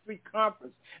Azusa Street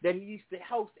Conference that he used to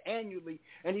host annually,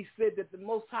 and he said that the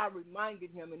Most High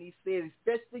reminded him, and he said,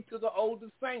 especially to the older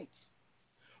saints,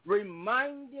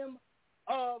 remind them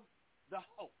of the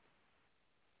hope.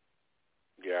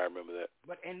 Yeah, I remember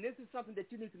that. And this is something that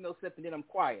you need to know, Seth, and then I'm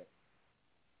quiet,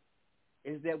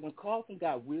 is that when Carlton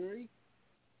got weary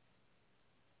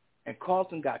and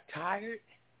Carlton got tired,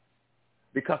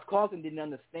 because Carlton didn't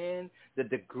understand the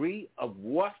degree of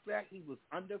warfare he was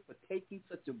under for taking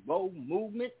such a bold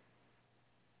movement,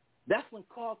 that's when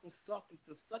Carlton sunk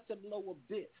into such a low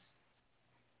abyss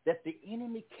that the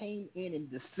enemy came in and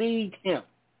deceived him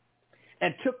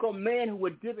and took a man who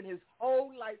had given his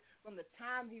whole life from the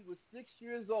time he was 6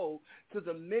 years old to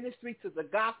the ministry, to the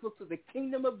gospel, to the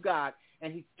kingdom of God,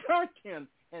 and he turned him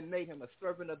and made him a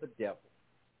servant of the devil.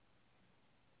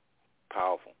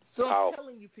 Powerful. So I'm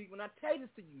telling you people, and I tell this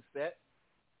to you, Seth,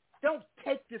 don't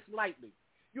take this lightly.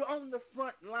 You're on the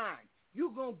front line.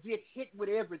 You're going to get hit with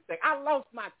everything. I lost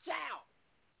my child.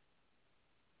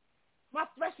 My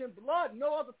flesh and blood,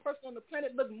 no other person on the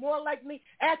planet looked more like me,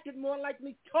 acted more like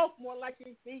me, talked more like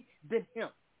me than him.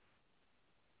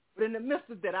 But in the midst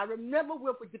of that, I never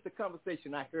will forget the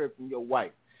conversation I heard from your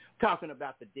wife talking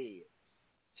about the dead.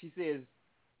 She says,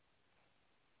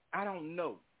 I don't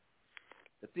know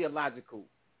the theological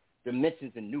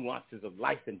dimensions and nuances of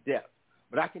life and death,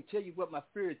 but I can tell you what my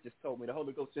spirit just told me. The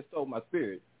Holy Ghost just told my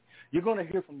spirit. You're going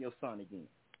to hear from your son again.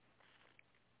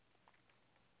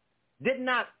 Did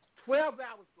not 12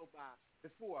 hours go by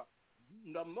before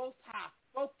the Most High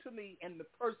spoke to me in the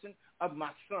person of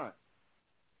my son.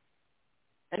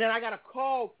 And then I got a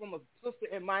call from a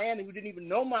sister in Miami who didn't even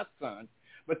know my son,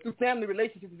 but through family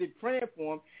relationships, been praying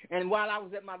for him. And while I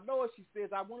was at my lowest, she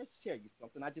says, I want to share you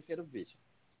something. I just had a vision.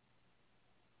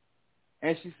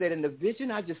 And she said, in the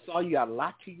vision I just saw you, I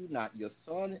lie to you not. Your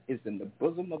son is in the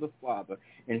bosom of the Father,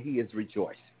 and he is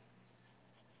rejoicing.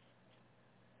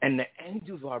 And the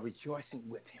angels are rejoicing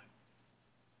with him.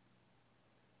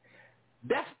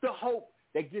 That's the hope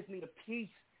that gives me the peace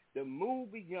to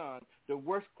move beyond the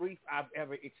worst grief I've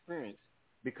ever experienced,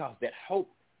 because that hope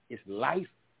is life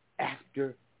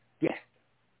after death.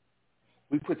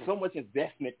 We put so much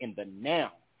investment in the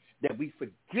now that we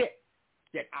forget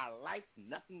that our life is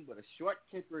nothing but a short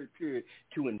temporary period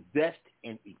to invest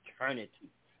in eternity,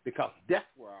 because that's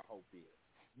where our hope is.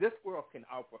 This world can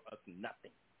offer us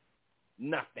nothing.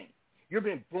 Nothing. You've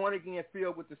been born again,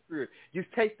 filled with the Spirit.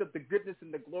 You've tasted the goodness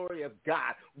and the glory of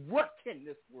God. What can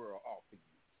this world offer you?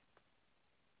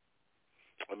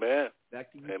 Amen.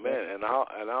 Back to you. Amen. And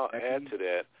I'll add to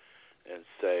that and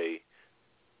say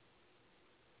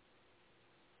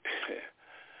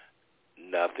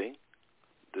nothing.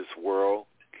 This world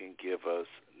can give us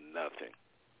nothing.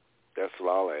 That's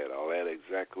what I'll add. I'll add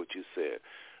exactly what you said,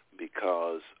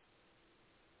 because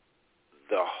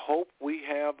the hope we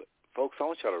have, folks, I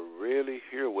want y'all to really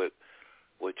hear what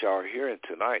y'all are hearing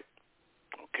tonight.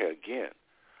 Okay, again,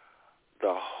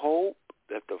 the hope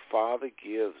that the Father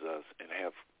gives us and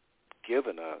have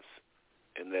given us,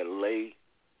 and that lay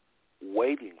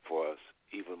waiting for us,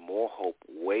 even more hope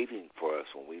waiting for us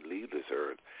when we leave this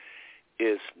earth,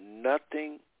 is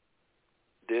nothing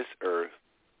this earth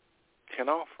can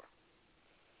offer.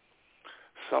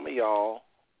 Some of y'all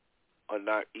are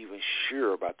not even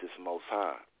sure about this Most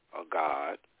High, or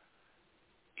God.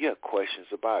 You have questions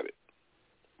about it.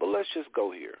 But let's just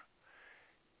go here.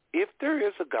 If there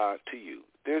is a God to you,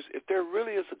 if there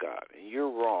really is a God, and you're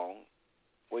wrong,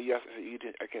 well,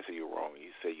 I can't say you're wrong.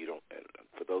 You say you don't.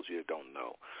 For those of you that don't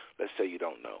know, let's say you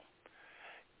don't know.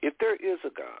 If there is a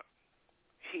God,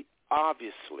 he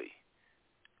obviously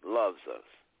loves us.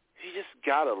 He just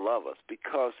got to love us,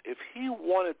 because if he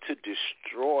wanted to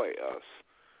destroy us,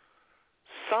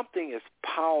 something as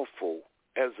powerful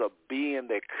as a being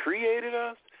that created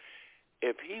us,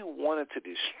 if he wanted to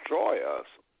destroy us,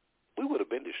 we would have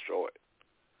been destroyed.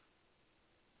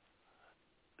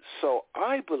 So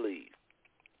I believe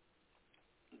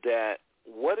that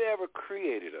whatever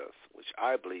created us, which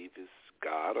I believe is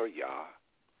God or Yah,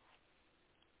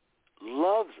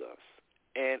 loves us.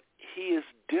 And he is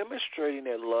demonstrating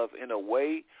that love in a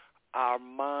way our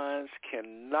minds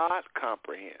cannot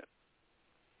comprehend.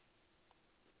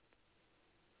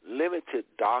 Limited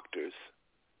doctors,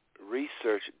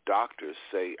 research doctors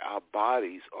say our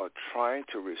bodies are trying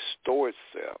to restore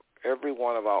itself. Every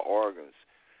one of our organs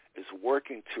is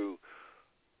working to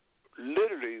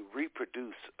literally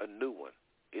reproduce a new one.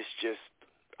 It's just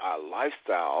our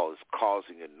lifestyle is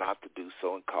causing it not to do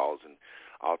so, and causing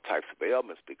all types of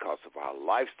ailments because of our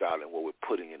lifestyle and what we're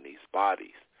putting in these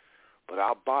bodies. But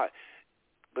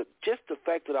just the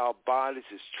fact that our bodies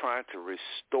is trying to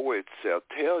restore itself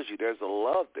tells you there's a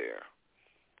love there.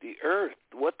 The earth,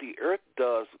 what the earth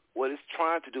does, what it's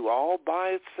trying to do all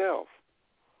by itself.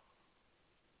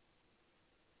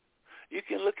 You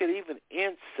can look at even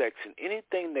insects and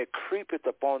anything that creepeth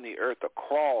upon the earth, or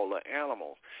crawl, or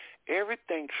animals.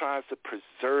 Everything tries to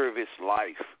preserve its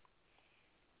life.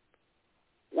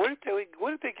 Where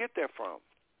did they get that from?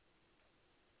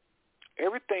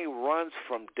 Everything runs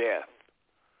from death.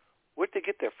 Where did they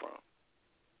get that from?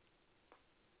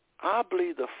 I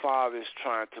believe the Father is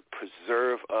trying to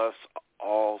preserve us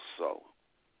also.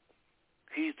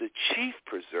 He's the chief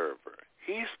preserver.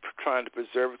 He's trying to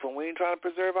preserve us when we ain't trying to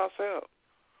preserve ourselves.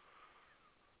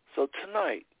 So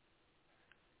tonight,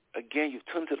 again, you've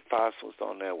tuned to the Five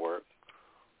Stone Network.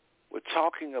 We're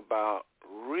talking about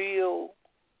real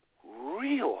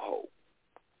hope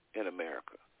in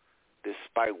America,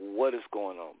 despite what is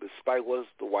going on, despite what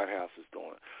the White House is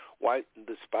doing,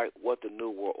 despite what the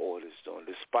New World Order is doing,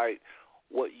 despite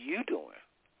what you're doing,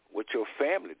 what your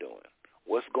family doing,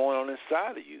 what's going on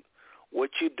inside of you, what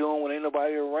you're doing when ain't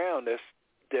nobody around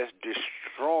that's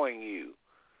destroying you.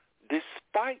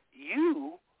 Despite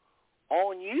you,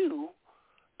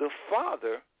 the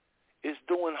Father is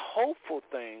doing hopeful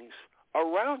things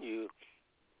around you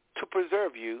to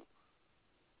preserve you,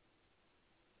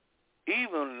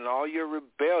 even in all your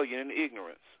rebellion and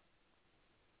ignorance.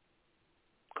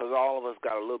 Because all of us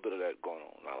got a little bit of that going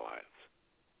on in our lives.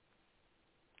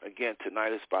 Again,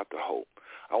 tonight is about the hope.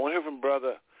 I want to hear from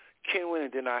Brother Kenwin,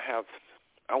 and then I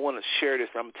want to share this.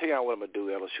 I'm going to tell you what I'm going to do,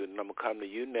 Elishua, and I'm going to come to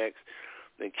you next,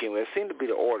 then Kenwin. It seemed to be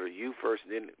the order, you first,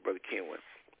 and then Brother Kenwin.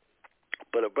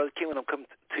 But Brother Kenwin, I'm coming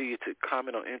to you to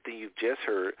comment on anything you've just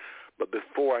heard. But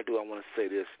before I do, I want to say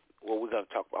this. I'm going to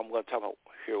talk about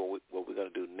here what we're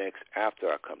going to do next after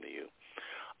I come to you.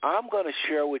 I'm going to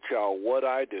share with y'all what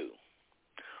I do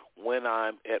when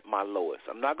I'm at my lowest.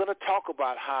 I'm not going to talk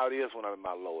about how it is when I'm at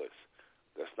my lowest.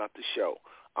 That's not the show.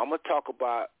 I'm going to talk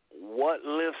about what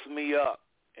lifts me up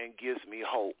and gives me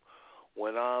hope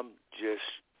when I'm just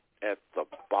at the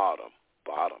bottom.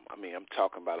 I mean, I'm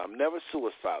talking about I'm never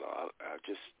suicidal.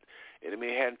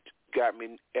 It hadn't got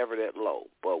me ever that low.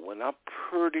 But when I'm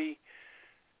pretty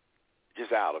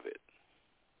just out of it,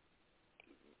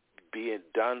 being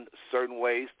done certain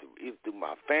ways, either through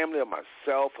my family or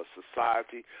myself or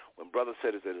society, when Brother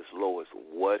said is at his lowest,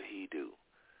 what he do.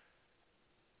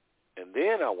 And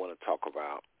then I want to talk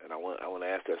about, and I want to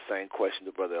ask that same question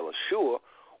to Brother Elishua,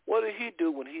 what did he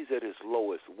do when he's at his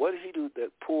lowest? What did he do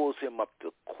that pulls him up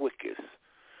the quickest?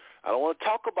 I don't want to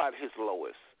talk about his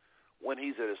lowest, when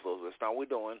he's at his lowest. That's not what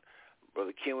we're doing.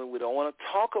 Brother Kenwin, we don't want to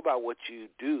talk about what you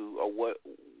do or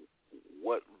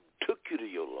what took you to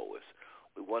your lowest.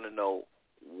 We want to know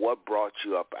what brought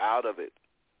you up out of it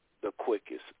the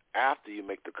quickest after you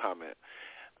make the comment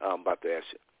about the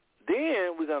action.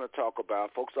 Then we're going to talk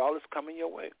about, folks, all this coming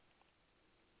your way.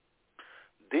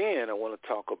 Then I want to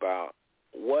talk about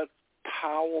what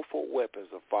powerful weapons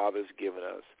the Father has given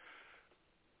us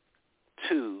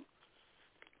to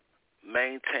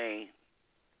maintain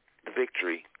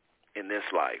victory in this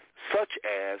life, such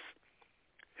as,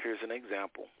 here's an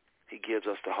example. He gives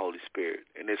us the Holy Spirit,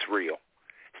 and it's real.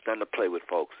 It's nothing to play with,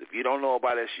 folks. If you don't know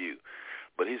about it, it's you,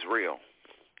 but he's real.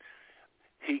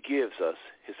 He gives us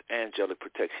his angelic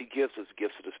protection. He gives us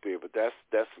gifts of the Spirit, but that's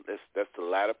the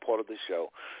latter part of the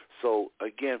show. So,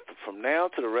 again, from now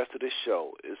to the rest of this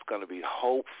show, it's going to be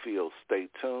hope-filled. Stay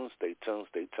tuned, stay tuned,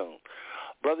 stay tuned.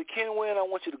 Brother Kenwin, I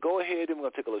want you to go ahead, and we're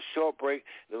going to take a little short break,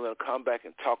 then we're going to come back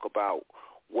and talk about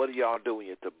what do y'all do when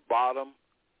you're at the bottom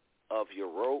of your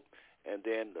rope. And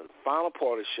then the final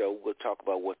part of the show, we'll talk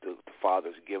about what the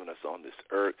Father's given us on this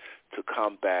earth to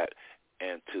combat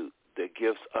and that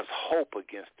gives us hope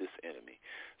against this enemy.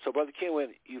 So, Brother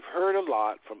Kenwin, you've heard a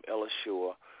lot from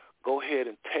Elishua. Go ahead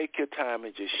and take your time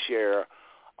and just share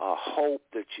hope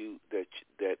that you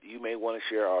may want to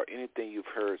share, or anything you've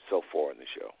heard so far in the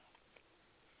show.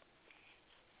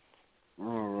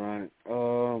 All right.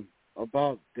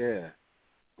 About death,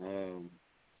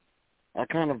 I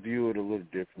kind of view it a little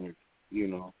differently, you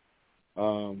know.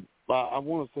 But I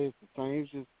want to say it's the same,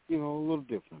 it's just, you know, a little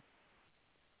different.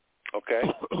 Okay.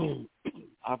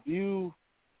 I view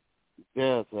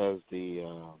death as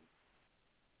a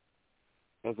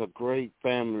great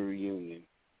family reunion.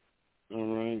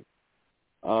 All right.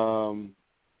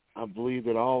 I believe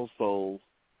that all souls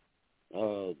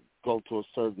go to a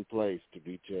certain place to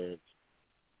be judged,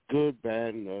 good,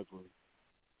 bad, and ugly.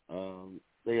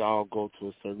 They all go to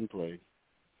a certain place,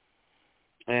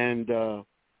 and a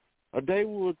day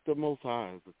with the Most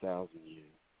High is 1,000 years.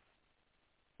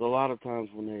 So a lot of times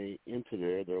when they enter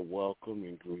there, they're welcomed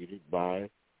and greeted by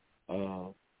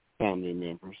family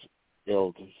members,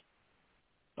 elders,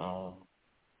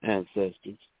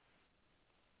 ancestors.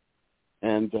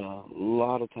 And a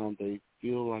lot of times they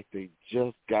feel like they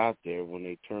just got there. When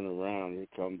they turn around, here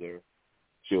come their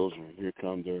children, here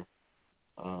come their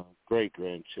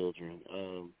great-grandchildren.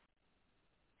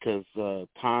 Because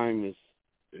time is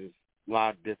a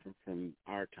lot different from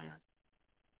our time.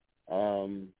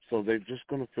 So they're just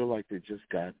going to feel like they just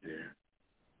got there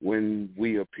when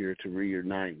we appear to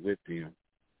reunite with them.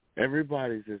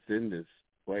 Everybody that's in this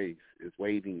place is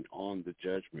waiting on the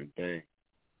judgment day.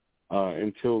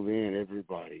 Until then,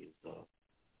 everybody is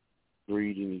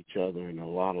greeting each other, and a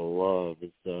lot of love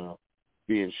is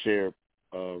being shared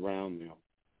around them.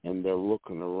 And they're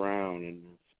looking around and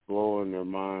exploring their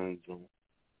minds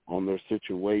on their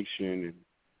situation and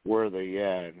where they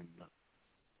at,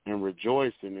 and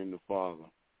rejoicing in the Father.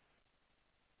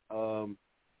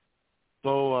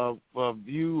 So a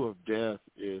view of death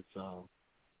is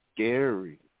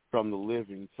scary from the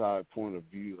living side point of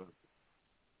view.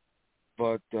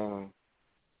 But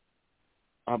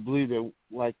I believe that,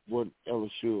 like what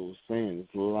Elishua was saying,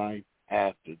 is life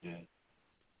after death.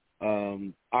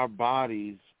 Our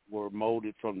bodies were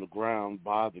molded from the ground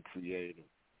by the Creator.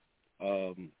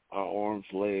 Our arms,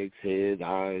 legs, head,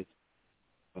 eyes,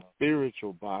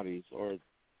 spiritual bodies are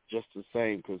just the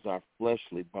same, because our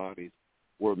fleshly bodies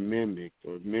were mimicked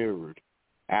or mirrored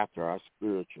after our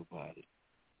spiritual body.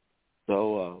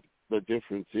 So the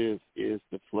difference is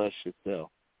the flesh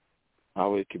itself,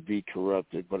 how it could be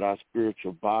corrupted, but our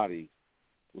spiritual bodies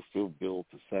will still build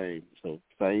the same. So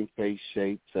same face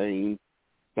shape, same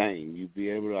thing. You'll be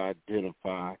able to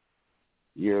identify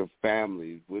your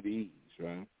family with ease,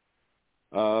 right?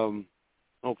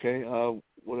 Okay,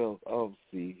 what else? I'll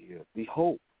see here. The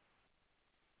hope.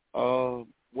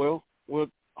 Well, with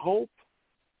hope,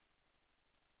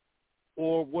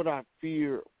 or what I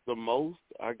fear the most,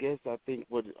 I guess, I think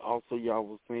what also y'all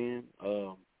was saying,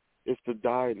 is to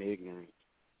die in ignorance.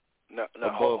 No,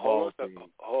 hold on a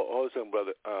second,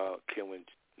 Brother Kenwin.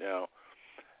 Now,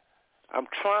 I'm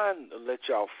trying to let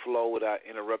y'all flow without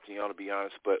interrupting y'all, to be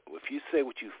honest, but if you say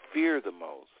what you fear the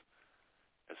most,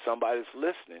 and somebody's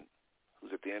listening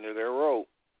who's at the end of their rope,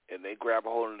 and they grab a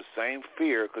hold of the same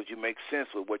fear because you make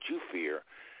sense with what you fear,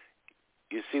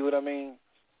 you see what I mean?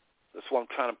 That's what I'm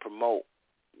trying to promote,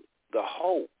 the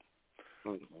hope.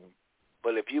 Mm-hmm.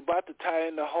 But if you're about to tie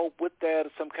in the hope with that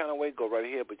in some kind of way, go right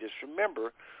ahead. But just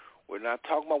remember, we're not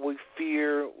talking about what we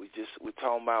fear. We're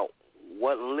talking about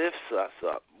what lifts us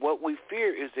up. What we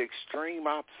fear is the extreme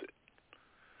opposite.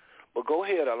 But go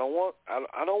ahead. I don't want. I'm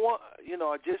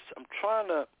trying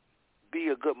to be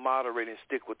a good moderator and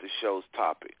stick with the show's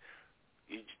topic.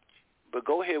 But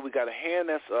go ahead. We got a hand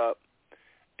that's up,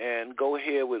 and go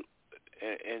ahead with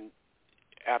and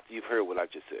after you've heard what I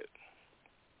just said.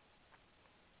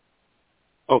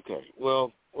 Okay.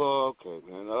 Well, okay,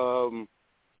 man.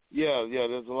 Yeah.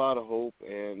 There's a lot of hope,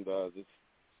 and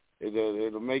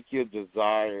it'll make you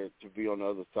desire to be on the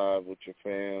other side with your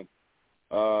fam,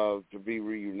 to be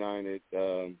reunited.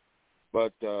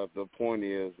 But the point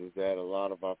is that a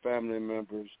lot of our family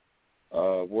members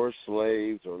were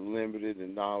slaves or limited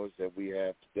in knowledge that we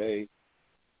have today,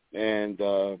 and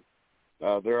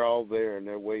they're all there and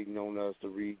they're waiting on us to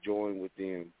rejoin with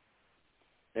them.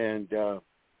 And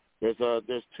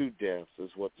there's two deaths,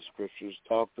 is what the scriptures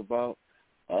talked about.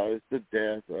 It's the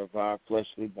death of our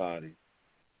fleshly bodies,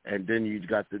 and then you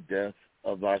got the death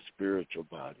of our spiritual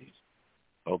bodies.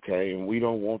 Okay, and we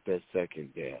don't want that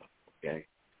second death. Okay,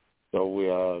 so we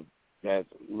that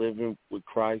living with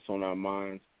Christ on our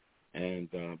minds and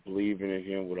believing in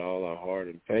Him with all our heart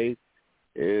and faith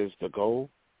is the goal.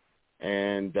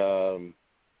 And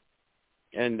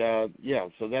yeah,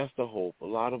 so that's the hope. A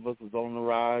lot of us is on the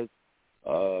rise,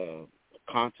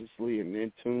 consciously and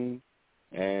in tune,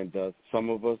 and some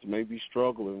of us may be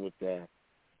struggling with that,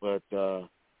 but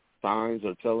signs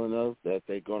are telling us that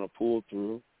they're going to pull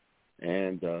through,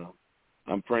 and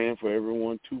I'm praying for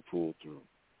everyone to pull through.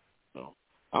 So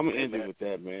I'm going to end it with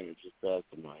that, man, and just pass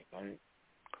the mic. All right?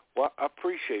 Well, I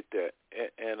appreciate that,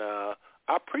 and I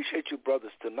appreciate you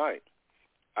brothers tonight.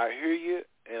 I hear you,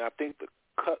 and I think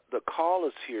the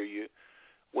callers hear you,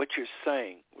 what you're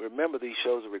saying. Remember, these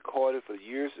shows are recorded for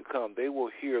years to come. They will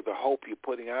hear the hope you're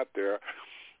putting out there.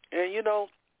 And,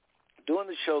 doing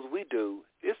the shows we do,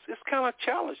 it's kind of a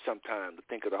challenge sometimes to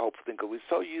think of the hope. We're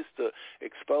so used to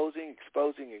exposing,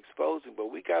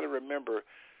 but we got to remember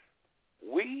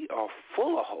we are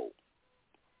full of hope.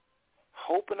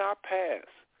 Hope in our past.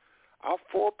 Our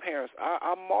foreparents,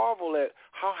 I marvel at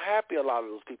how happy a lot of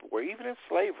those people were, even in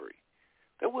slavery.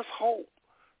 There was hope.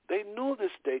 They knew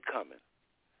this day coming,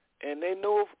 and they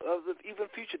knew of even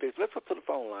future days. Let's up to the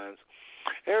phone lines.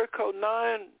 Area code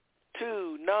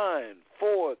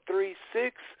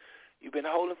 929-436. You've been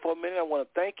holding for a minute. I want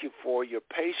to thank you for your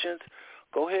patience.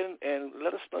 Go ahead and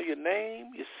let us know your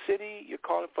name, your city you're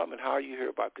calling from, and how you hear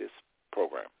about this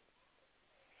program.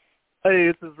 Hey,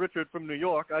 this is Richard from New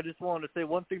York. I just wanted to say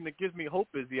one thing that gives me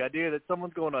hope is the idea that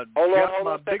someone's going to get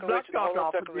my big black cock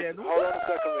off again. Hold on a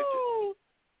second, Richard.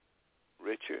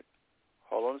 Richard,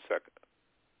 hold on a second.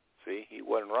 See, he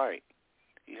wasn't right.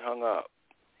 He hung up.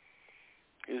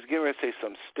 He was getting ready to say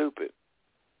something stupid.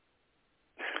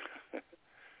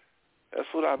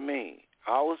 That's what I mean.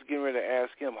 I was getting ready to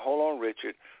ask him, hold on,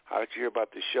 Richard, how did you hear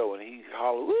about the show? And he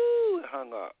hollered, woo, and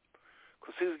hung up.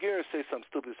 Because he was getting ready to say something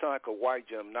stupid. It sounded like a white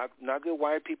gentleman. Not good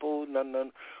white people,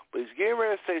 none. But he's getting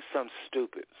ready to say something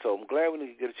stupid. So I'm glad we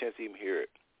didn't get a chance to even hear it.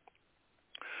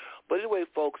 But anyway,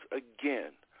 folks,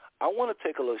 again, I want to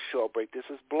take a little short break. This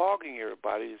is blogging,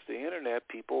 everybody. It's the Internet,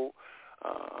 people.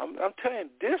 I'm telling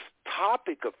you, this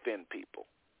topic offends people.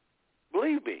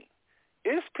 Believe me.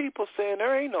 It's people saying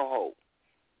there ain't no hope.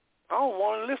 I don't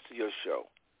want to listen to your show.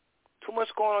 Too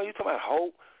much going on. You talking about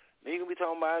hope. Then you're going to be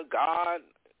talking about God.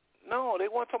 No, they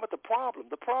want to talk about the problem.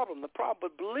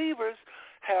 But believers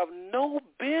have no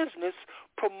business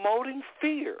promoting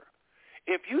fear.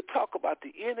 If you talk about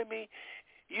the enemy,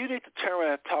 you need to turn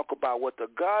around and talk about what the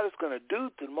God is going to do,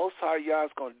 to the Most High Yah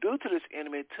is going to do to this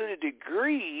enemy to the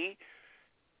degree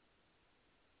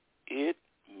it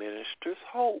ministers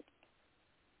hope.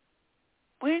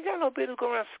 We ain't got no business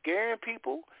going around scaring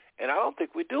people, and I don't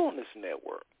think we do on this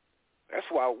network. That's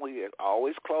why we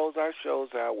always close our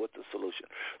shows out with the solution.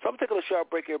 So I'm going to take a short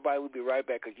break, everybody. We'll be right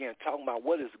back again talking about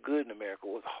what is good in America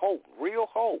with hope, real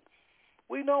hope.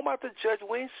 We know about the judge.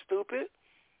 We ain't stupid,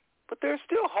 but there's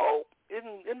still hope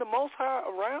in the Most High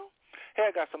around. Hey,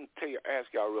 I got something to tell you,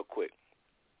 ask y'all real quick.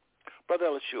 Brother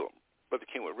Elishua, Brother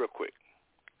Kenwood, real quick.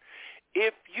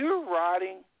 If you're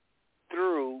riding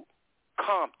through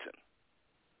Compton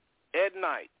at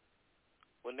night,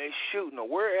 when they're shooting or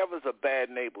wherever's a bad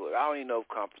neighborhood, I don't even know if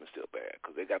Compton's still bad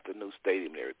because they got the new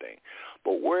stadium and everything,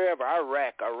 but wherever,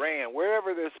 Iraq, Iran,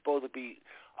 wherever there's supposed to be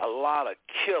a lot of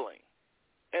killing,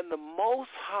 and the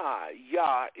Most High,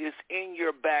 Yah, is in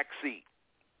your back seat,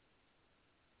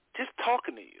 just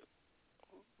talking to you.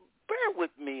 Bear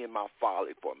with me in my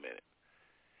folly for a minute.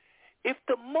 If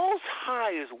the Most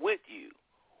High is with you,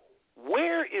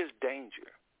 where is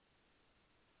danger?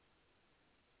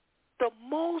 The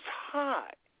Most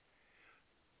High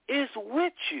is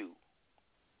with you.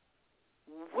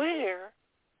 Where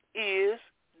is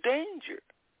danger?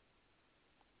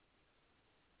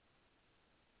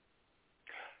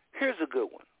 Here's a good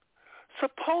one.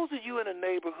 Suppose that you in a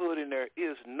neighborhood and there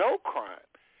is no crime,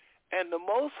 and the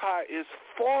Most High is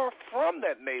far from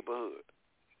that neighborhood.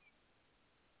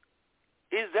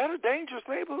 Is that a dangerous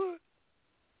neighborhood?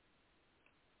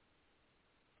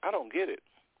 I don't get it.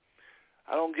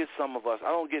 I don't get some of us. I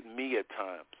don't get me at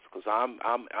times because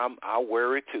I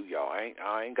worry too, y'all. I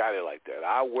ain't got it like that.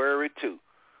 I worry too,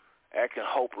 acting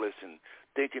hopeless and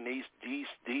thinking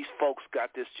these folks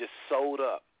got this just sold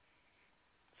up.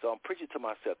 So I'm preaching to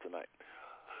myself tonight.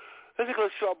 Let's take a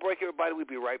short break, everybody. We'll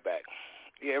be right back.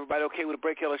 Yeah, everybody okay with a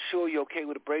break? Ella, sure you okay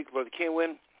with a break, Brother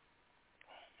Kenwin?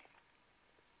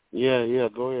 Yeah,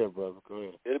 go ahead, brother. Go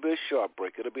ahead. It'll be a short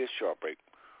break.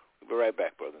 We'll be right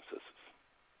back, brothers and sisters.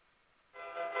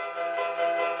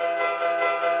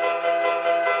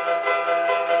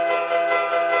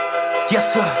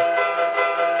 Yes, sir.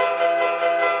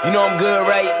 You know I'm good,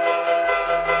 right?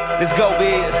 Let's go,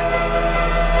 Biz.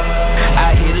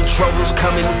 I hear the troubles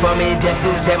coming for me, death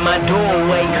is at my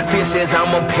doorway. Fear says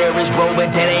I'm a perish, bro,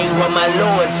 but that ain't what my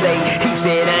Lord say. He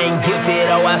said I ain't gifted,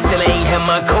 oh, I still ain't have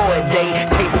my court date.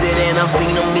 Tasted and I've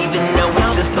seen them even though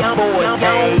it's just a forte.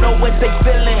 I don't know what they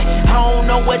feeling, I don't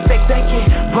know what they thinking.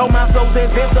 Bro, my soul's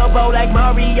invincible like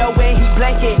Mario when he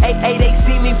blanket. Hey, they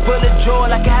see me full of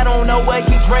joy like I don't know what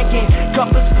he's drinking.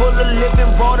 Cup is full of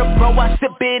living water, bro, I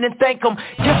sip it and thank him.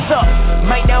 Yes, sir,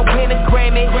 might not win a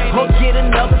Grammy or get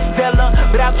another Stella,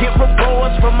 but I'll get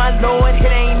rewards from my Lord, it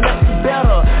ain't nothing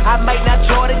better. I might not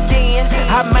chart again,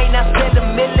 I might not spend a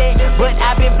million, but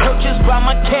I've been purchased by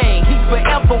my king, he's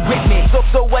forever with me.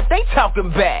 So what they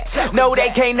talking about? No,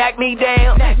 they can't knock me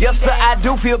down. Yes, sir, I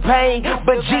do feel pain,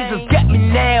 but Jesus got me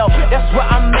now. That's why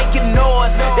I'm making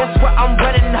noise, that's why I'm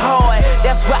running hard,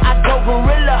 that's why I go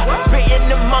gorilla,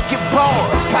 spitting the monkey bars.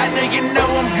 Partner, you know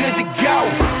I'm good to go.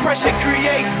 Pressure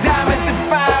creates diamonds and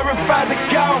fire and the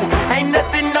gold. Ain't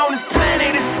nothing on this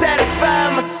planet to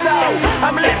satisfy my soul.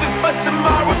 I'm living for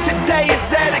tomorrow, today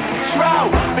is out of control.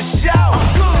 For sure, I'm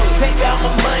good. Take out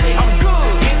my money, I'm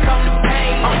good. Here come the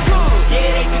pain, I'm good. Yeah,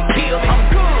 they can kill me, I'm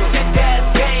good. This guy's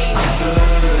game, I'm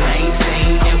good. I ain't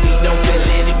saying that we don't feel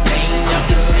any pain. I'm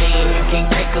just saying you can't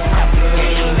take us out the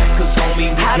game, cause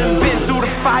homie, we I done been through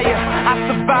the fire, I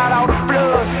survived all the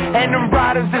flood, and them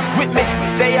riders that's with me,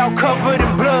 they all covered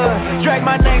in blood. Drag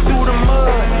my name through the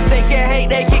mud. They can hate,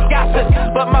 they can gossip,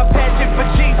 but my passion for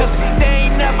Jesus, they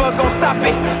ain't never gon' stop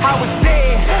it. I was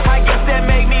dead, I guess that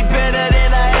made me better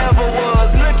than I ever was.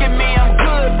 Look at me, I'm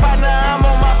good, partner, I'm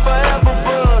on my forever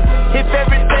buzz. If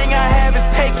everything I have is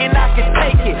taken, I can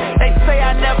take it. They say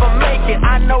I never make it,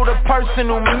 I know the person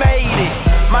who made it.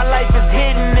 My life is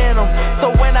hidden in them,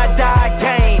 so when I die I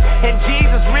gain. And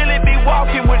Jesus really be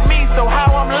walking with me, so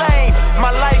how I'm lame.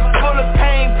 My life full of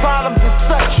pain, problems and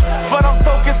such, but I'm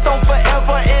focused on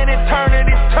forever and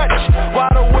eternity's touch.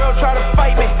 While the world try to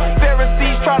fight me,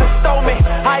 Pharisees try to stone me,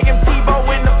 I am Tebow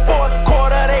in the fourth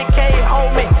quarter, they can't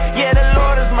hold me. Yeah, the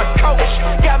Lord is my coach,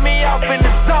 got me off in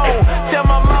the zone. Tell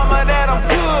my mama that I'm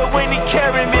good when he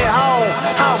carry me home.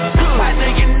 I'm good, I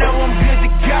know you know I'm good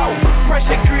to go.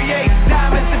 Pressure creates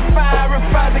diamonds and fire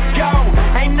the gold.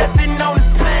 Ain't nothing on this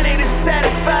planet to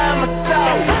satisfy my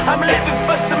soul. I'm living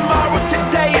for tomorrow,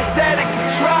 today is out of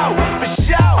control. For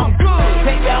sure, I'm good.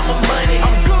 Take out my money,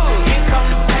 I'm good. Here come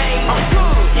the pain, I'm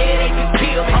good. Yeah, they can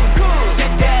kill me, I'm good.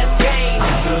 This guy's game,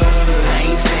 I'm good. I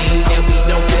ain't saying that we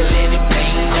don't feel any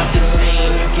pain. I'm just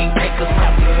saying you can't take us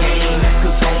out the game,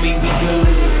 cause homie, we good.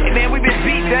 And then we been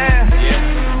beat down,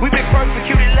 yeah. We been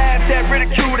persecuted, laughed at,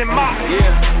 ridiculed and mocked,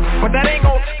 yeah. But that ain't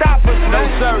gonna stop us, no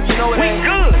sir, you know it we ain't.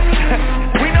 Good.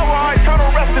 We know our eternal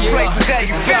resting place today,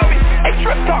 you feel me? Hey,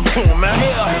 Trip, talk to him, man.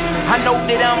 Yeah, I know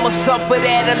that I'ma suffer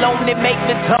that alone, it make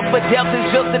me tough, but death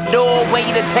is just a doorway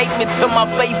to take me to my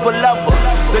faithful lover.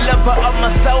 The lover of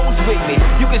my soul's with me.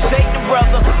 You can shake the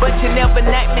brother, but you never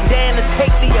knock me down to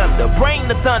take the under. Bring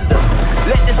the thunder,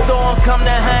 let the storm come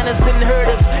behind us and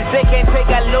hurt us. They can't take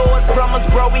our Lord from us,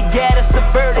 bro, we got us the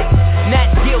verdict.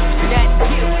 Not guilty, not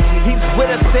guilty. He's with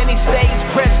us and he stays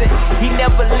present. He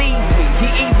never leaves me, he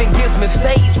even gives me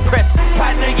stage presence.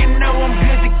 Partner, you know I'm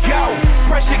good to go.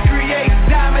 Pressure creates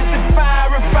diamonds and fire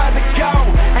the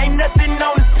gold. Ain't nothing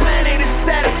on this planet to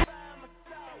satisfy.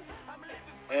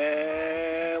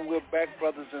 And we're back,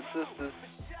 brothers and sisters.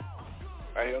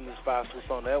 Right here on this Five Swiss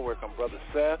on Network. I'm Brother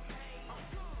Seth.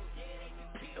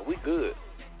 And we good.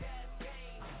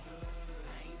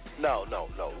 No.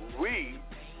 We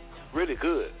really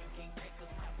good.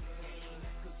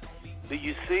 Do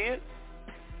you see it?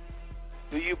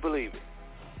 Do you believe it?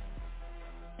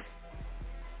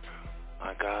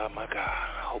 My God,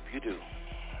 I hope you do.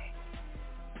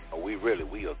 Oh, we are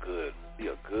good. We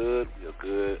are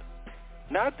good.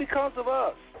 Not because of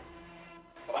us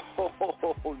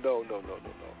Oh, no.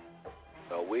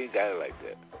 No, we ain't got it like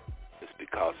that. It's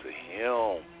because of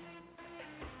him.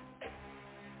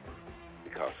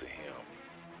 Because of him.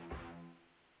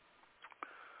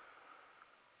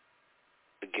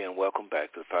 Again, welcome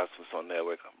back to the Fastest on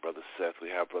Network. Brother Seth, we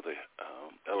have Brother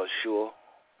Ella Shore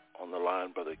on the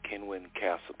line, Brother Kenwin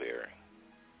Castleberry.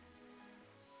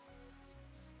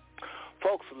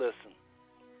 Folks, listen.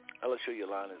 Ella Shore, your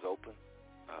line is open.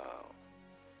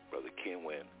 Brother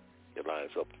Kenwin, your line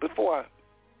is open. Before I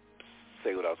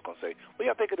say what I was going to say, what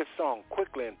y'all think of this song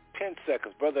quickly in 10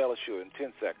 seconds? Brother Ella Shore, in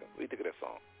 10 seconds. What do you think of that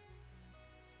song?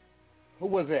 Who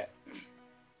was that?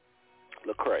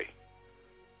 Lecrae.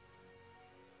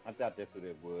 I thought that's what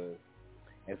it was.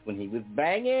 That's when he was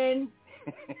banging.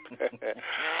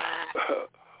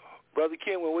 Brother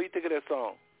Kenwin, what do you think of that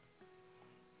song?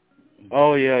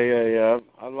 Oh, yeah.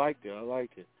 I liked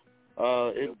it.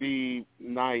 It'd be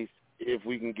nice if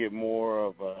we can get more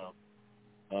of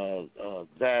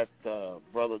that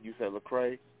brother you said,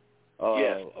 Lecrae,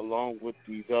 yes, along with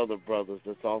these other brothers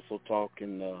that's also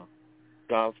talking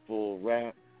gospel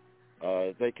rap.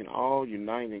 They can all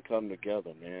unite and come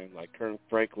together, man, like Kirk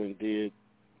Franklin did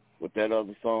with that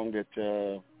other song that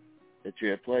you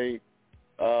had played.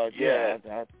 Yeah,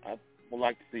 I would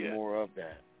like to see more of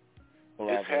that.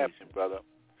 It's happening, brother.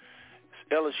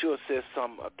 Ella Shore said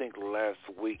something, I think last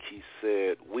week. He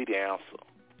said, we the answer.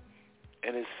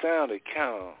 And it sounded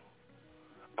kind of,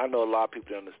 I know a lot of people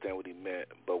don't understand what he meant,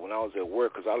 but when I was at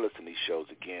work, because I listen to these shows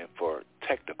again for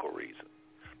technical reasons,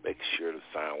 making sure the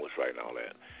sound was right and all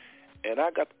that. And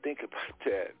I got to think about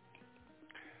that.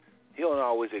 He don't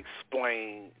always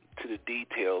explain to the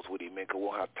details what he meant because we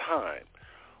won't have time.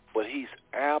 But he's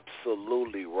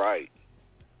absolutely right.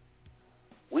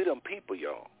 We them people,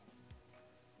 y'all.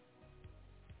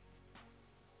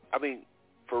 I mean,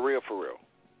 for real.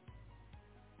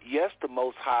 Yes, the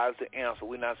Most High is the answer.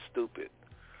 We're not stupid.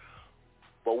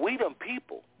 But we them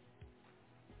people.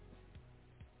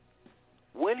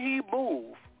 When he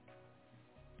moves,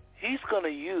 he's going to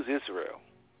use Israel.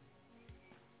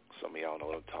 Some of y'all know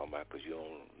what I'm talking about because you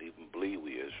don't even believe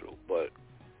we Israel. But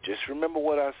just remember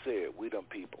what I said. We them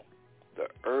people. The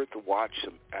earth watch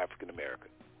some African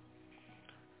American.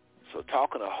 So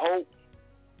talking of hope,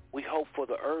 we hope for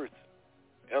the earth.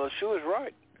 Ella Shore is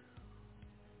right.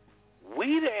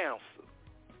 We the answer.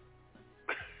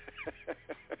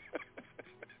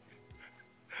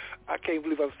 I can't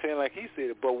believe I'm saying like he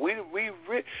said it, but we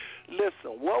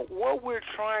listen. What we're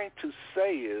trying to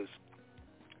say is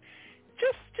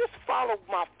just follow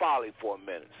my folly for a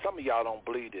minute. Some of y'all don't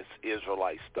believe this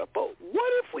Israelite stuff, but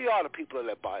what if we are the people of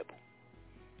that Bible?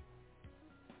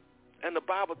 And the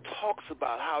Bible talks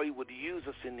about how he would use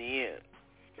us in the end.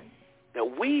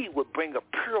 That we would bring a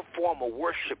pure form of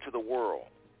worship to the world.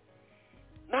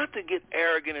 Not to get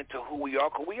arrogant into who we are,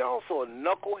 because we also are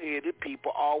knuckle-headed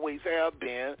people, always have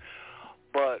been,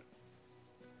 but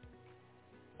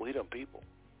we them people.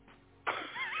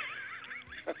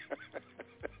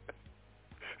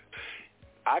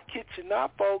 I kid you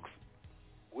not, folks.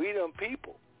 We them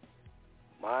people.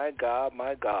 My God,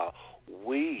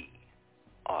 we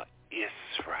are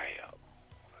Israel.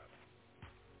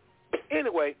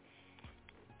 Anyway,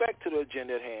 back to the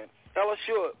agenda at hand. Ella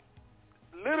Shore,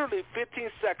 literally 15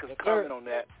 seconds comment on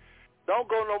that. Don't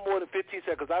go no more than 15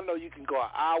 seconds. I know you can go an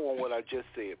hour on what I just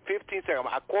said. 15 seconds.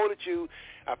 I quoted you.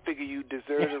 I figure you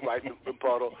deserve the right to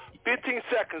rebuttal. 15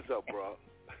 seconds up, bro.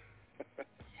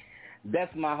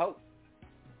 That's my hope.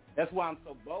 That's why I'm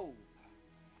so bold.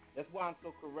 That's why I'm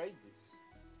so courageous.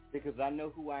 Because I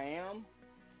know who I am,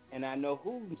 and I know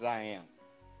whose I am.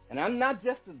 And I'm not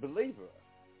just a believer.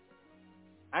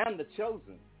 I am the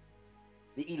chosen,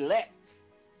 the elect.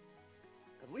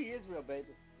 Because we Israel, baby,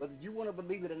 whether you want to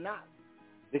believe it or not.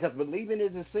 Because believing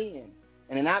is a sin.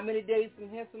 And in not many days from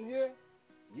here,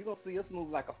 you're going to see us move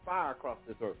like a fire across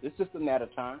this earth. It's just a matter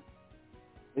of time.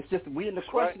 It's just we in the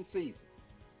crushing season.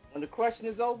 When the crushing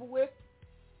is over with,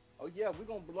 oh, yeah, we're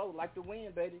going to blow like the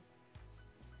wind, baby.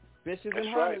 Fishers and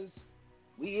hunters,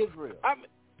 we Israel.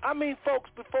 I mean, folks,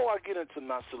 before I get into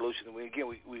my solution, we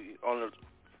on the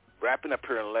wrapping up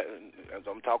here, and I'm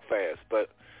going to talk fast, but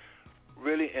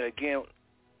really, and again,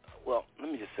 well,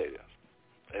 let me just say this.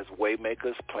 As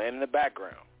waymakers playing in the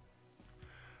background,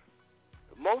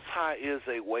 the Most High is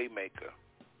a waymaker.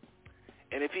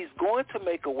 And if he's going to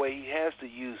make a way, he has to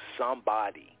use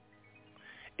somebody.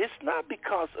 It's not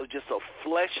because of just a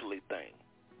fleshly thing.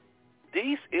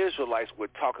 These Israelites we're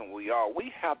talking we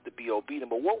have to be obedient.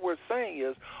 But what we're saying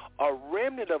is a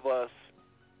remnant of us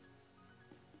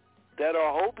that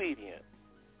are obedient,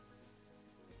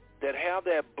 that have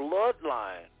that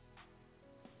bloodline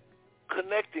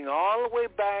connecting all the way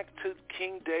back to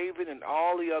King David and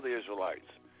all the other Israelites.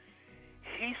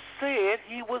 He said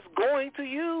he was going to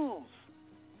use.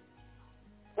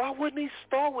 Why wouldn't he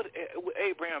start with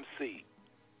Abraham's seed?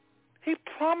 He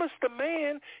promised the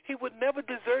man he would never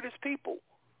desert his people.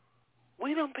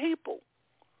 We them people.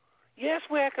 Yes,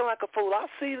 we're acting like a fool. I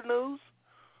see the news.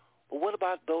 But what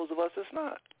about those of us that's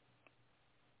not?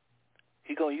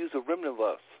 He's going to use a remnant of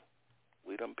us.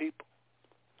 We them people.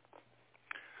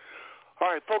 All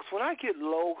right, folks, when I get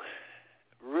low,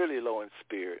 really low in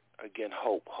spirit, again,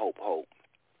 hope. I'm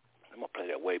going to play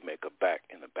that Waymaker back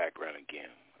in the background again.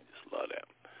 I just love that.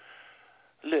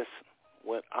 Listen,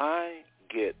 when I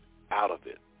get out of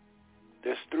it,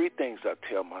 there's three things I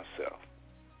tell myself.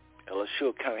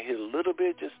 Elishua kind of hit a little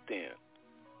bit just then.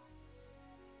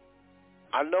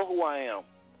 I know who I am.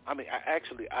 I mean,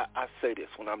 I say this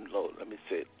when I'm low. Let me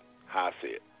say it how I say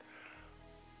it.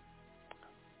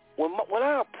 When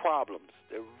I have problems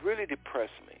that really depress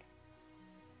me,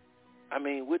 I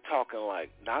mean, we're talking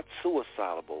like not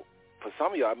suicidal. For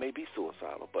some of y'all, I may be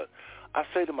suicidal, but I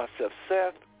say to myself,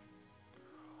 Seth,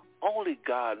 only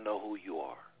God know who you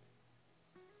are.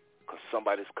 Because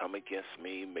somebody's come against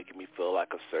me, making me feel like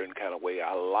a certain kind of way.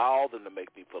 I allow them to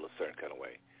make me feel a certain kind of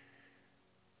way.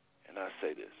 And I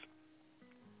say this,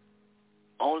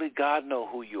 only God know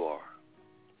who you are.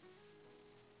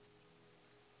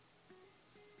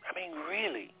 I mean,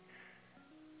 really,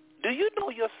 do you know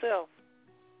yourself?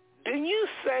 Didn't you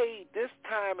say this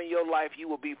time in your life you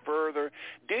will be further?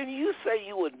 Didn't you say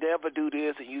you would never do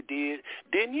this and you did?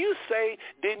 Didn't you say,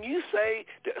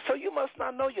 so you must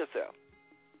not know yourself.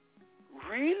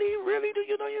 Really, do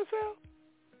you know yourself?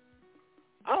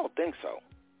 I don't think so.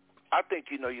 I think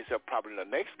you know yourself probably the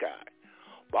next guy.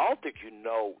 But I don't think you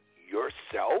know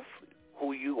yourself,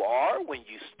 who you are when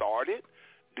you started.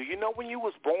 Do you know when you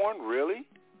was born, really?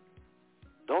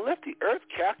 Don't let the earth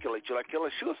calculate you. Like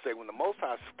Elishua said, when the Most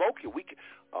High spoke you, we can...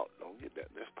 Oh, don't get that.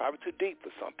 That's probably too deep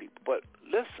for some people. But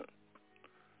listen,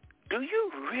 do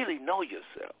you really know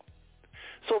yourself?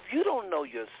 So if you don't know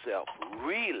yourself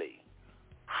really,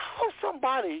 how is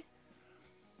somebody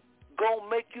going to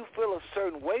make you feel a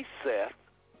certain way, Seth?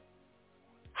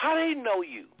 How they know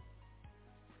you?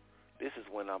 This is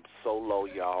when I'm so low,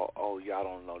 y'all. Oh, y'all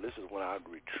don't know. This is when I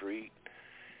retreat.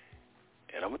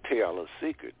 And I'm going to tell y'all a little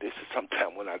secret. This is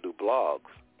sometime when I do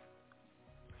blogs.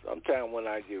 Sometime when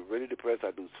I get really depressed,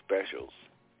 I do specials.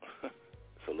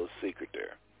 It's a little secret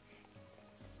there.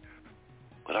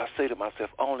 But I say to myself,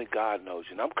 only God knows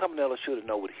you. And I'm coming to Elishua to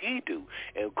know what he do.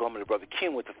 And coming to Brother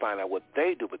Kenwood to find out what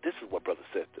they do. But this is what Brother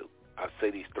Seth do. I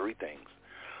say these three things.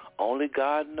 Only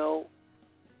God knows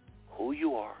who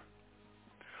you are.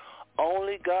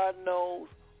 Only God knows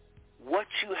what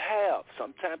you have.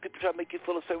 Sometimes people try to make you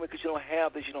feel the same way because you don't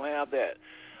have this, you don't have that.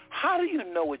 How do you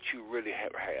know what you really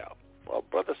have? Well,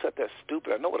 Brother said that's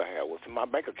stupid. I know what I have. What's in my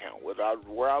bank account, where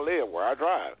I live, where I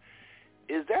drive.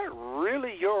 Is that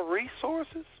really your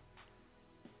resources?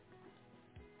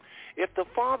 If the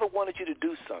Father wanted you to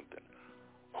do something,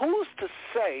 who's to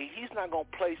say he's not going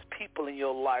to place people in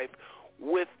your life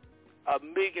with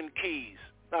 1 million keys?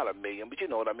 Not 1 million, but you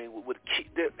know what I mean,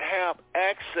 that have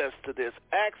access to this,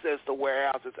 access to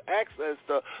warehouses, access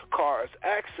to cars,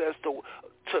 access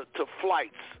to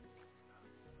flights.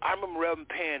 I remember Reverend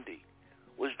Pandy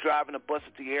was driving a bus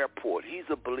at the airport. He's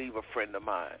a believer friend of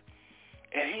mine.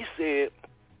 And he said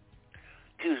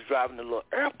he was driving a little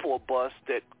airport bus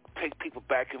that take people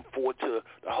back and forth to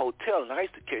the hotel. And I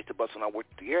used to catch the bus when I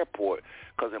worked at the airport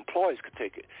because employees could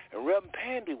take it. And Reverend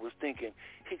Pandy was thinking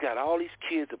he got all these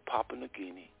kids at Papua New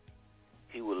Guinea.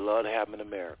 He would love to have them in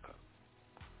America.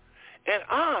 And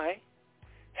I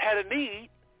had a need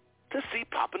to see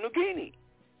Papua New Guinea.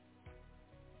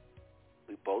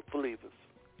 We both believers.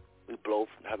 We both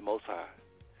have the Most High.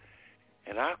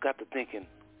 And I got to thinking,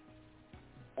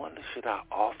 wonder should I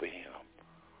offer him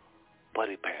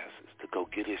buddy passes to go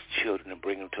get his children and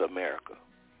bring them to America?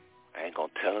 I ain't going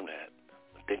to tell him that.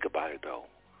 Think about it, though.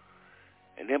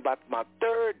 And then by my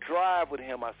third drive with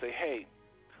him, I say, hey,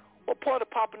 what part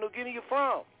of Papua New Guinea you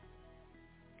from?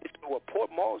 He said, well, Port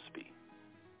Moresby.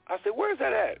 I said, where's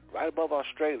that at? Right above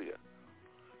Australia.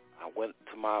 I went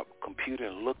to my computer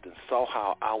and looked and saw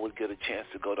how I would get a chance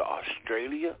to go to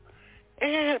Australia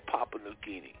and Papua New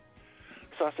Guinea.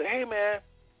 So I said, hey, man,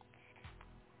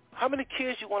 how many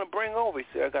kids you want to bring over? He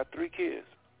said, I got 3 kids.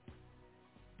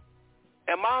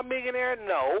 Am I a millionaire?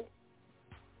 No.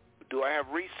 Do I have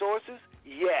resources?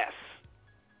 Yes.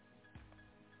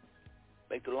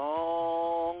 Make the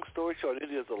long story short,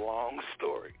 it is a long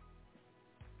story.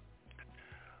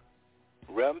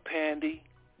 Reverend Pandy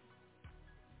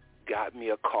got me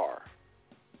a car.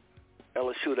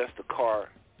 LSU, that's the car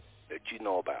that you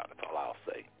know about. That's all I'll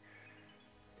say.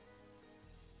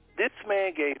 This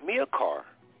man gave me a car.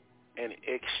 In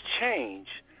exchange,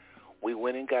 we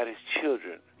went and got his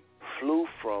children, flew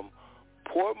from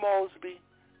Port Moresby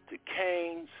to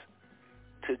Cairns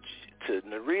to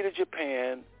Narita,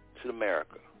 Japan, to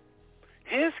America.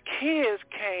 His kids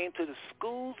came to the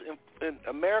schools in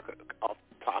America. Off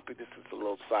topic, this is a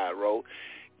little side road.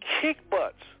 Kick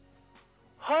butts.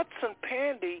 Hudson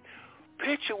Pandy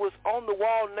picture was on the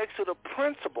wall next to the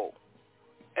principal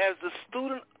as the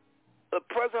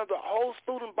president of the whole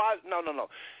student body. No.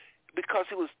 Because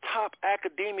he was top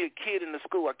academia kid in the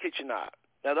school. I kid you not.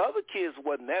 Now, the other kids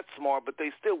wasn't that smart, but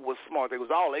they still was smart. They was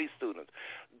all A students.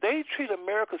 They treat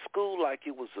America school like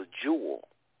it was a jewel.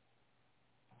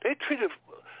 They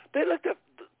looked at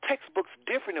the textbooks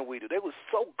different than we do. They were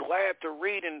so glad to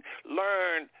read and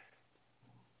learn.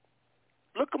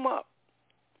 Look them up.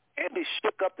 And they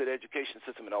shook up the education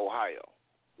system in Ohio,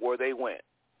 where they went.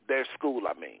 Their school,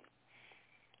 I mean.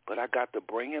 But I got to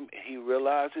bring him. He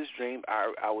realized his dream.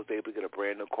 I was able to get a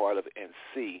brand new car and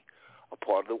see a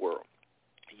part of the world.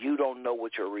 You don't know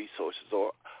what your resources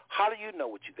are. How do you know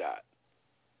what you got?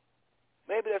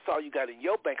 Maybe that's all you got in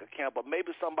your bank account, but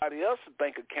maybe somebody else's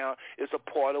bank account is a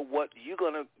part of what you're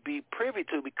going to be privy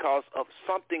to because of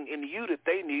something in you that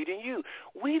they need in you.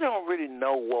 We don't really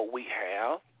know what we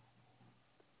have.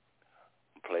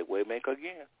 Play Waymaker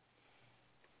again.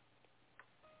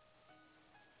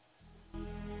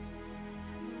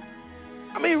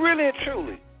 I mean, really and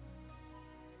truly.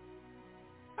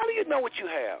 How do you know what you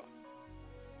have?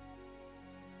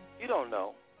 You don't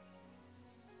know.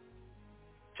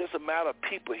 Just a matter of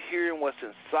people hearing what's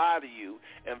inside of you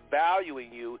and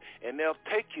valuing you, and they'll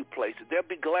take you places. They'll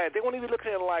be glad. They won't even look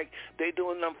at it like they're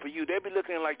doing something for you. They'll be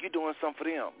looking at it like you're doing something for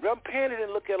them. Reverend Pandy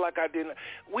didn't look at it like I didn't.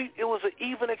 It was an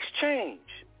even exchange.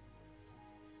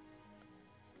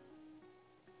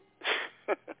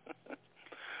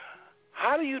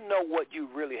 How do you know what you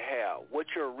really have, what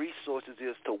your resources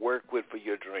is to work with for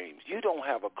your dreams? You don't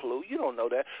have a clue. You don't know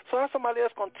that. So how's somebody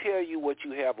else going to tell you what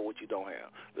you have or what you don't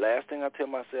have? Last thing I tell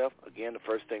myself, again, the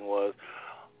first thing was,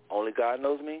 only God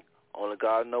knows me. Only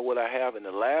God knows what I have. And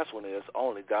the last one is,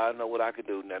 only God knows what I can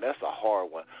do. Now, that's a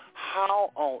hard one.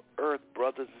 How on earth,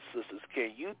 brothers and sisters,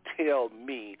 can you tell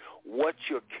me what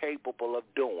you're capable of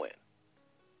doing,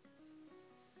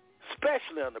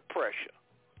 especially under pressure?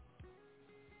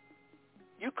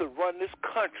 You could run this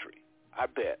country, I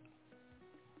bet.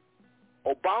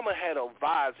 Obama had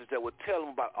advisors that would tell him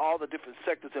about all the different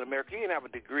sectors in America. He didn't have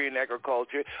a degree in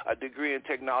agriculture, a degree in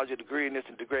technology, a degree in this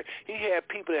and degree. He had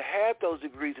people that had those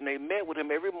degrees, and they met with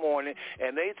him every morning,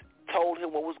 and they told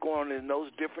him what was going on in those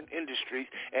different industries,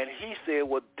 and he said,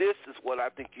 well, this is what I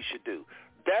think you should do.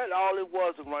 That all it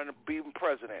was running, being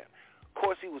president. Of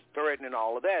course, he was threatening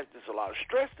all of that. There's a lot of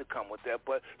stress to come with that,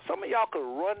 but some of y'all could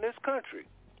run this country.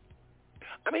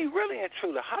 I mean, really and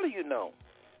truly, how do you know?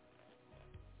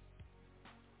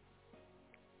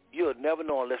 You'll never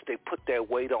know unless they put that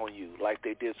weight on you like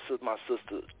they did with my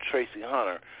sister, Tracy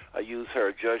Hunter. I use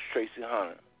her, Judge Tracy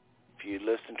Hunter. If you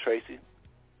listen, Tracy,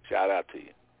 shout out to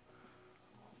you.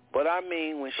 But I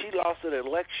mean, when she lost the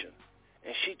election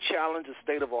and she challenged the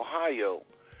state of Ohio,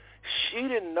 she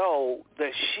didn't know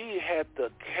that she had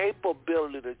the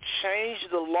capability to change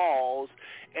the laws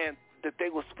and that they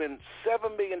would spend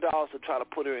 $7 million to try to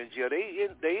put her in jail. They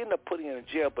ended up putting her in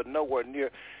jail, but nowhere near,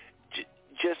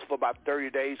 just for about 30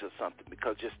 days or something,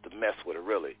 because just to mess with her,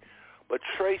 really. But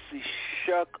Tracy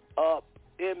shook up,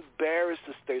 embarrassed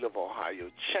the state of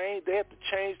Ohio. They had to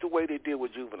change the way they deal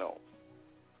with juveniles.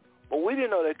 But we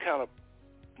didn't know that kind of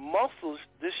muscles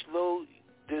this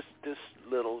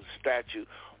little statue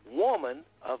woman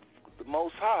of the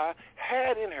Most High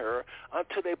had in her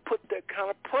until they put that kind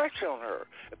of pressure on her.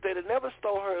 If they'd have never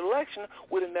stole her election,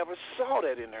 we'd have never saw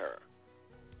that in her.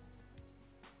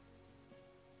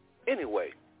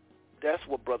 Anyway, that's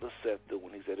what Brother Seth did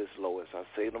when he's at his lowest. I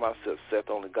say to myself, Seth,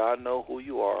 only God knows who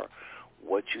you are,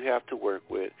 what you have to work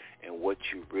with, and what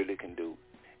you really can do.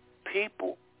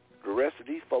 People, the rest of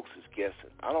these folks is guessing.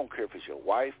 I don't care if it's your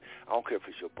wife. I don't care if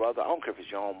it's your brother. I don't care if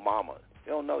it's your own mama.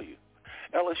 They don't know you.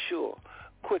 Ella, sure.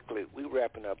 Quickly, we're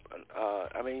wrapping up.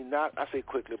 I say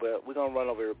quickly, but we're going to run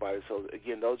over everybody. So,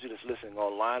 again, those of you that's listening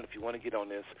online, if you want to get on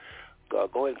this, go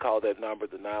ahead and call that number,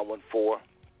 the 914,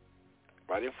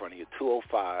 right in front of you,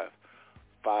 205-5590,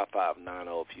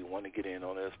 if you want to get in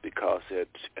on this, because at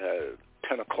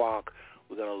 10 o'clock,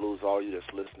 we're going to lose all you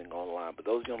that's listening online. But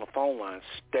those of you on the phone line,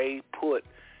 stay put.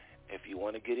 If you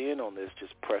want to get in on this,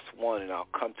 just press 1 and I'll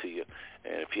come to you.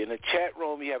 And if you're in the chat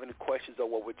room, you have any questions on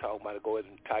what we're talking about, go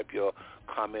ahead and type your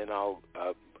comment. I'll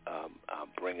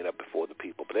bring it up before the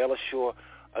people. But Ella Shore,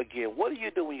 again, what do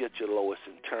you do when you're at your lowest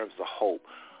in terms of hope?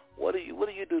 What do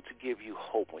you do to give you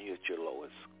hope when you're at your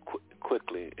lowest?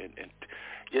 Quickly, and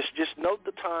just note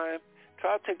the time.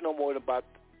 Try to take no more than about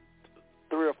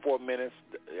 3 or 4 minutes.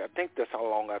 I think that's how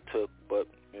long I took, but,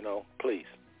 please.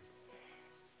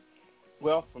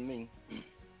 Well, for me,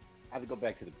 I have to go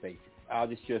back to the basics. I'll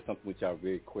just share something with y'all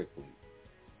very quickly.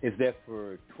 Is that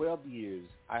for 12 years,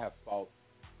 I have fought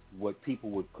what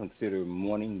people would consider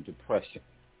morning depression.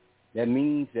 That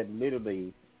means that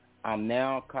literally I'm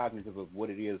now cognitive of what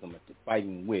it is I'm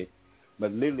fighting with,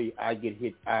 but literally I get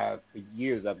hit, for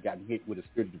years I've gotten hit with a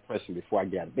spirit of depression before I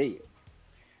get out of bed.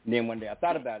 And then one day I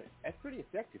thought about it, that's pretty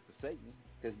effective for Satan,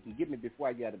 because you can get me before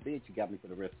I get out of bed, you got me for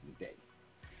the rest of the day.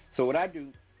 So what I do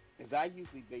is I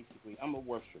usually I'm a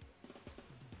worshiper,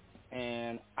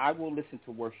 and I will listen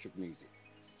to worship music.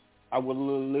 I will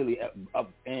literally,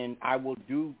 and I will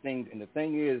do things, and the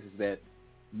thing is that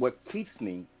what keeps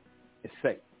me is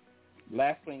faith.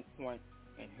 Last point,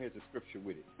 and here's a scripture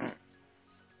with it.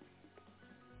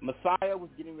 Messiah was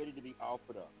getting ready to be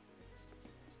offered up,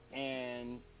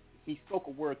 and he spoke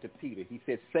a word to Peter. He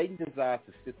said, Satan desires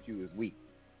to sift you as wheat,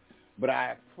 but I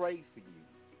have prayed for you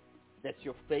that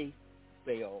your faith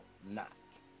fail not.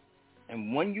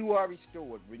 And when you are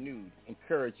restored, renewed,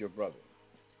 encourage your brother.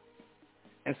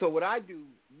 And so what I do,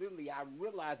 literally, I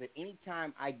realize that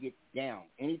anytime I get down,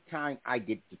 anytime I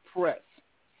get depressed,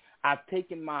 I've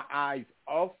taken my eyes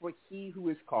off of he who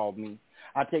has called me.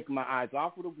 I've taken my eyes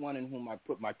off of the one in whom I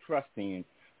put my trust in.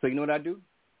 So you know what I do?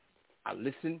 I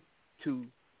listen to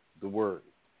the word.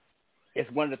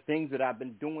 It's one of the things that I've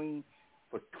been doing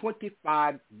for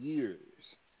 25 years.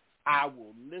 I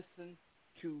will listen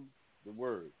to the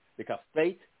word, because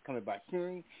faith cometh by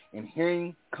hearing, and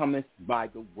hearing cometh by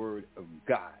the word of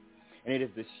God. And it is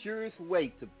the surest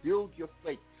way to build your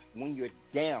faith when you're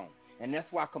down. And that's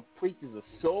why completeness is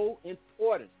so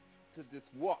important to this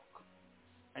walk.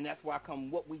 And that's why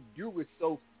what we do is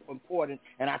so important,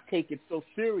 and I take it so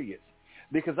serious.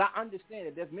 Because I understand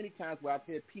that there's many times where I've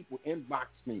had people inbox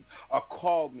me or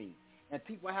call me, and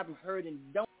people I haven't heard and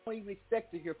don't even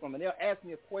expect to hear from, and they'll ask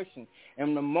me a question.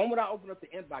 And the moment I open up the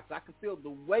inbox, I can feel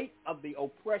the weight of the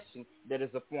oppression that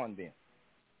is upon them.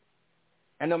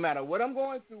 And no matter what I'm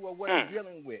going through or what I'm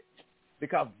dealing with,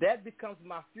 because that becomes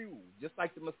my fuel. Just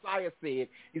like the Messiah said,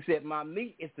 he said, my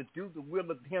meat is to do the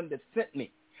will of him that sent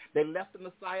me. They left the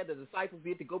Messiah, the disciples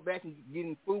did, to go back and get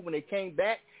him food. When they came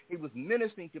back, he was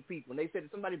ministering to people. And they said, did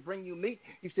somebody bring you meat?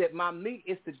 He said, my meat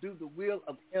is to do the will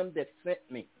of him that sent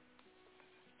me.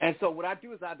 And so what I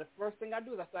do is the first thing I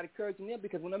do is I start encouraging them,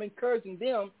 because when I'm encouraging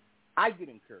them, I get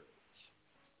encouraged.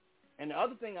 And the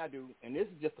other thing I do, and this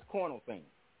is just a carnal thing,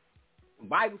 the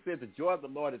Bible says the joy of the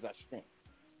Lord is our strength.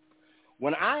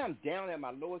 When I am down at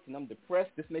my lowest and I'm depressed,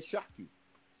 this may shock you.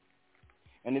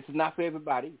 And this is not for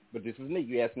everybody, but this is me.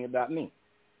 You ask me about me.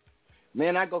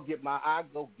 Man, I go get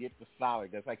the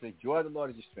solid. That's like the joy of the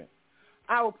Lord is your strength.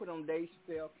 I will put on Dave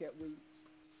Chappelle, Cat Williams.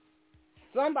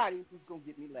 Somebody who's going to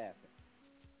get me laughing.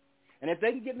 And if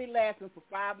they can get me laughing for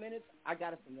 5 minutes, I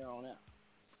got it from there on out.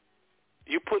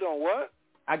 You put on what?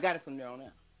 I got it from there on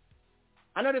out.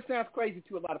 I know this sounds crazy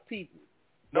to a lot of people.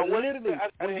 No, but literally,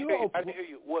 I didn't hear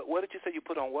you. What did you say you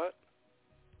put on what?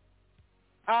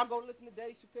 I'll go listen to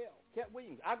Dave Chappelle, Cat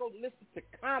Williams. I'll go listen to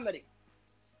comedy.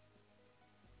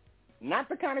 Not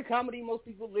the kind of comedy most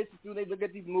people listen to. They look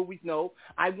at these movies. No,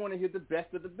 I want to hear the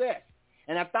best of the best.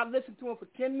 And if I listen to them for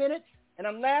 10 minutes and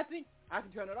I'm laughing, I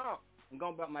can turn it off and go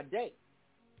about my day.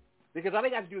 Because all they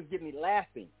got to do is get me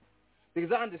laughing.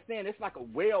 Because I understand it's like a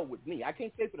well with me. I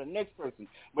can't say for the next person,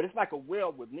 but it's like a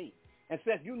well with me. And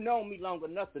Seth, you know me long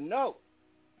enough to know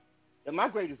that my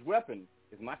greatest weapon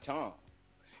is my tongue.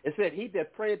 It said, he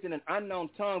that prayeth in an unknown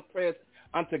tongue prayeth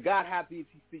unto God, how he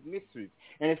speak mysteries.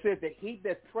 And it says that he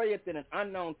that prayeth in an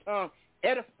unknown tongue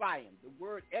edify him. The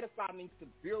word edify means to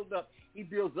build up. He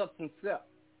builds up himself.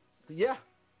 So yeah,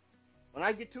 when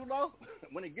I get too low,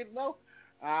 when it gets low,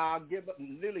 I'll give up.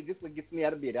 Literally, this is what gets me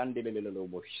out of bed. And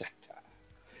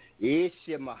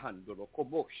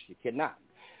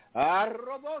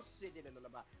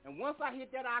once I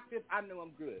hit that octave, I know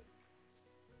I'm good.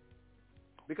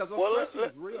 Because oppression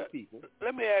is real, people.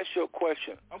 Let me ask you a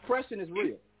question. Oppression is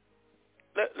real.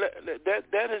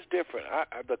 That is different.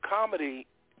 The comedy,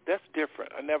 that's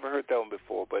different. I never heard that one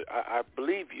before, but I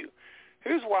believe you.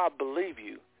 Here's why I believe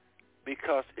you,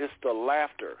 because it's the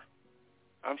laughter.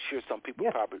 I'm sure some people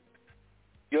probably,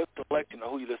 your selection of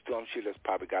who you listen to, I'm sure there's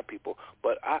probably got people.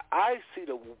 But I see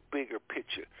the bigger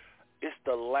picture. It's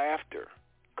the laughter.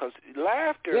 Because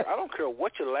laughter, I don't care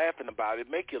what you're laughing about. It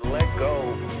make you let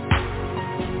go.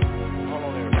 Hold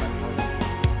on,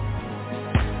 everybody.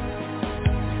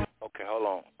 hold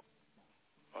on.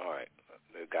 All right.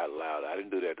 It got loud. I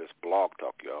didn't do that. That's blog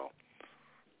talk, y'all.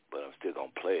 But I'm still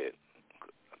going to play it.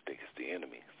 I think it's the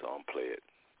enemy, so I'm going to play it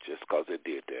just because it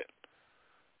did that.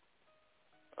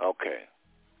 Okay.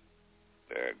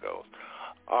 There it goes.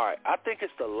 All right. I think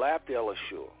it's the laughter,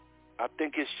 Elishua. I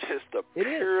think it's just the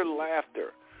pure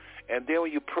laughter. And then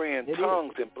when you pray in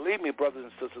tongues, and believe me, brothers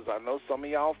and sisters, I know some of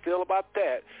y'all feel about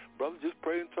that. Brother, just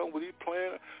pray in tongues. What are you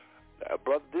praying?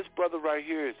 Brother, this brother right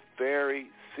here is very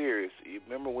serious. You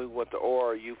remember we went to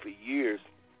ORU for years.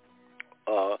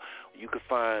 You could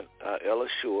find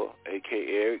Elishua,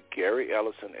 a.k.a. Gary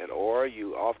Ellison, at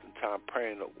ORU, oftentimes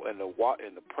praying in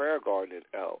the prayer garden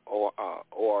at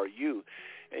ORU,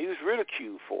 and he was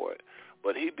ridiculed for it.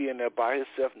 But he'd be in there by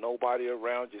himself, nobody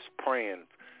around, just praying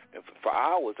and for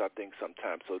hours, I think,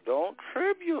 sometimes. So don't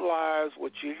trivialize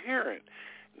what you're hearing.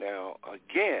 Now,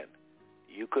 again,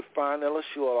 you could find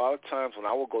Elishua a lot of times when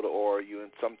I would go to ORU,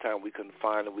 and sometimes we couldn't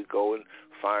find him. We go and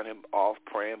find him off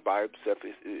praying by himself.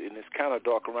 And it's kind of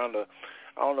dark around I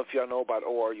don't know if y'all know about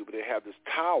ORU, but they have this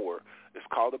tower. It's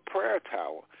called the Prayer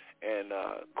Tower. And,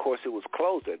 of course, it was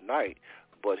closed at night.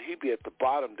 But he'd be at the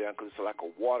bottom down because it's like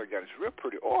a water garden. It's real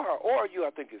pretty. ORU,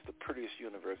 I think, is the prettiest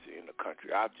university in the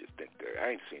country. I just think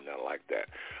I ain't seen nothing like that.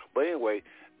 But anyway,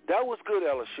 that was good,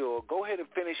 Elishua. Go ahead and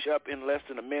finish up in less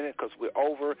than a minute because we're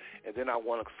over, and then I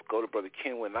want to go to Brother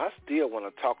Kenwin. I still want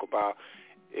to talk about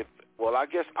I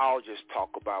guess I'll just talk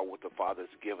about what the Father's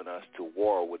given us to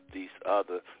war with these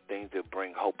other things that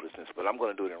bring hopelessness. But I'm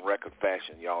going to do it in record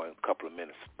fashion, y'all, in a couple of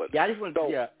minutes. But yeah, I just want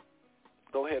to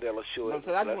go ahead, Elishua.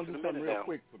 So I just want to do something real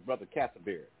quick for Brother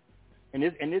Castleberry. And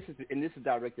this is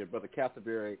directed at Brother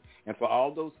Castleberry, and for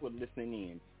all those who are listening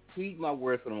in, heed my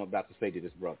words what I'm about to say to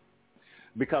this brother.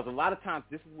 Because a lot of times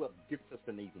this is what gets us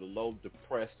in these low,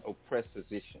 depressed, oppressed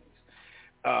positions.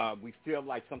 Sometimes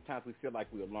we feel like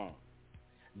we're alone.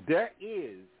 There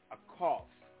is a cost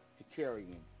to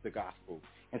carrying the gospel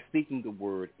and speaking the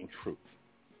word in truth.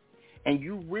 And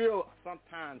you will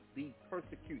sometimes be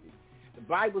persecuted. The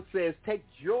Bible says, take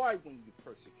joy when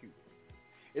you're persecuted.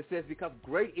 It says, because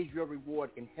great is your reward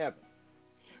in heaven.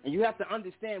 And you have to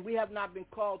understand, we have not been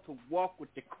called to walk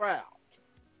with the crowd.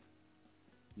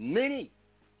 Many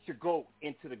should go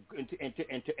into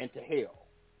hell.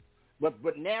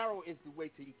 But narrow is the way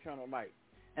to eternal life.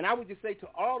 And I would just say to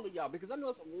all of y'all, because I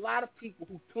know there's a lot of people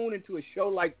who tune into a show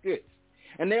like this,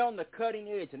 and they're on the cutting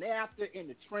edge, and they're out there in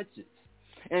the trenches.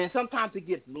 And sometimes it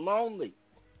gets lonely.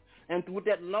 And with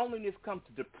that loneliness comes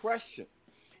depression.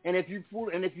 And if you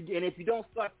don't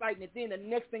start fighting it, then the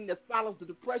next thing that follows the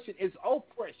depression is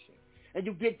oppression. And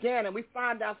you get down, and we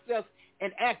find ourselves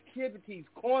in activities,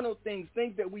 carnal things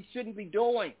that we shouldn't be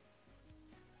doing.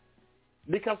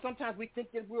 Because sometimes we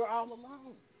think that we're all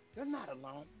alone. They're not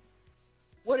alone.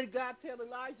 What did God tell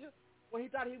Elijah when he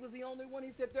thought he was the only one? He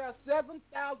said, there are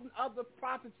 7,000 other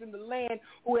prophets in the land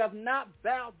who have not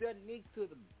bowed their knee to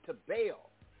Baal.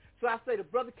 So I say to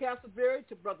Brother Castleberry,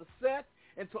 to Brother Seth,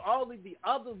 and to all of the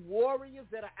other warriors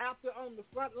that are out there on the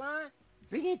front line,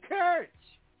 be encouraged.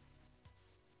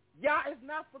 Yah has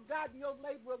not forgotten your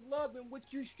labor of love in which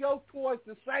you show towards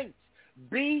the saints.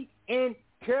 Be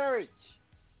encouraged.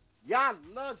 Yah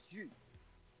loves you.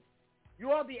 You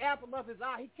are the apple of his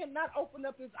eye. He cannot open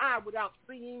up his eye without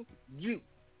seeing you.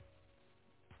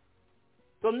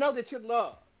 So know that you're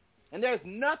loved. And there's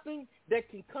nothing that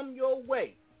can come your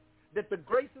way that the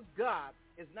grace of God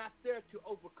is not there to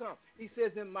overcome. He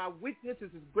says, in my weakness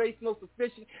is his grace most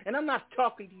sufficient. And I'm not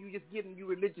talking to you just giving you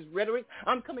religious rhetoric.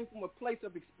 I'm coming from a place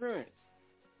of experience.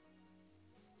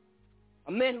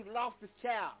 A man who lost his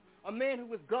child. A man who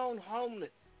was gone homeless.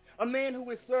 A man who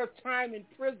has served time in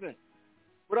prison.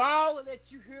 With all of that,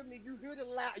 you hear me. You hear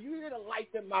the light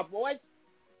in my voice.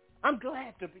 I'm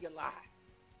glad to be alive.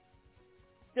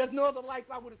 There's no other life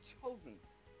I would have chosen.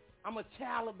 I'm a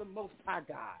child of the Most High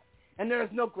God. And there is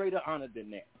no greater honor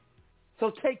than that.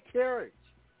 So take courage.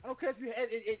 I don't care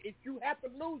if you have to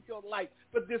lose your life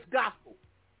for this gospel.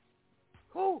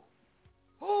 Who?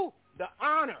 The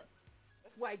honor.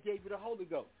 That's why he gave you the Holy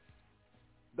Ghost.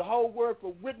 The whole word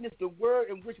for witness, the word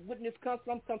in which witness comes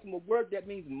from a word that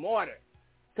means martyr.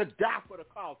 To die for the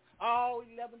cause. All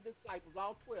 11 disciples,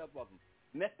 all 12 of them,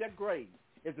 met their graves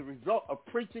as a result of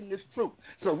preaching this truth.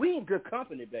 So we in good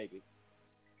company, baby.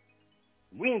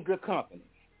 We in good company.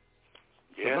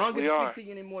 Yes, so I'm we gonna are. Speak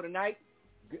to you anymore tonight.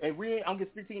 I'm going to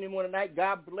speak to you anymore tonight.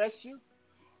 God bless you.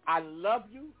 I love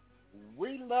you.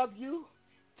 We love you.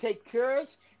 Take courage,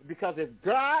 because if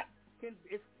God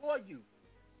is for you,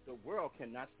 the world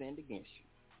cannot stand against you.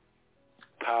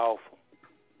 Powerful.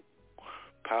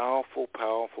 Powerful,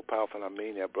 powerful, powerful. And I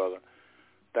mean that, brother.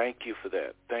 Thank you for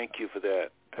that. Thank you for that.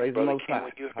 Praise the Most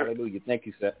High. Hallelujah. Thank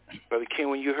you, sir. Brother Ken,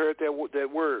 when you heard that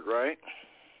word, right?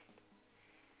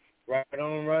 Right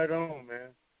on, man.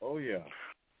 Oh, yeah.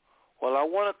 Well, I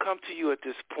want to come to you at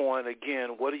this point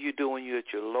again. What are you doing? You're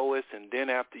at your lowest, and then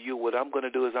after you, what I'm going to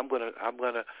do is I'm going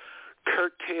to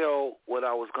curtail what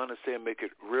I was going to say and make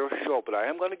it real short. But I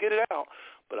am going to get it out.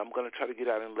 But I'm going to try to get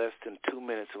out in less than 2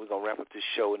 minutes, and we're going to wrap up this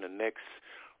show in the next,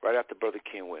 right after Brother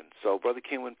Kenwin. So, Brother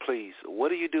Kenwin, please, what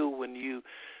do you do when you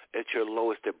at your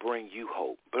lowest that bring you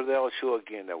hope? Brother Elishua,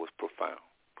 again, that was profound.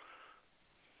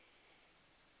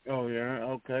 Oh, yeah,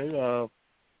 okay.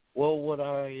 Well, what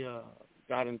I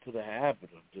got into the habit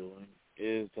of doing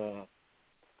is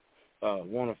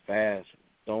want to fast.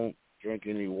 Don't drink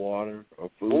any water or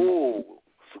food. Ooh,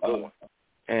 that's a good one.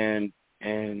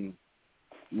 And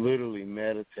literally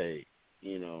meditate,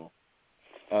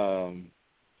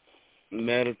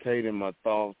 meditate in my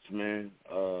thoughts, man.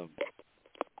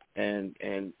 And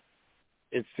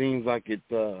it seems like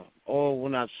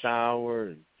when I shower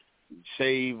and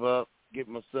shave up, get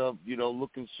myself,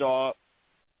 looking sharp,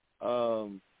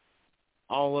 all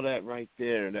of that right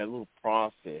there, that little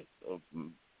process of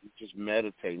just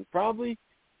meditating,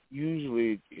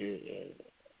 usually,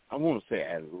 I want to say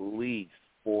at least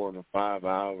 4 to 5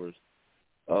 hours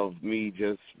of me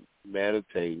just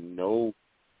meditating, no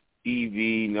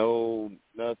TV, no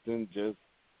nothing, just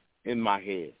in my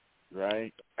head,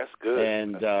 right? That's good.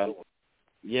 And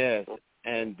yes,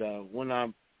 and when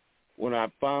I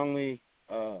finally,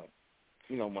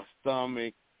 my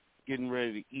stomach getting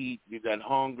ready to eat, you that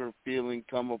hunger feeling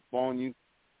come upon you.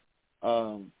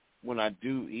 When I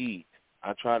do eat,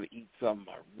 I try to eat something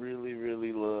I really,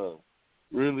 really love.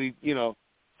 Really,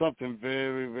 something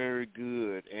very, very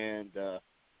good. And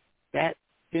that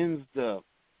tends to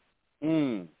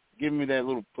give me that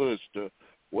little push to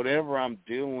whatever I'm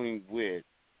dealing with.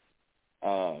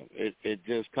 It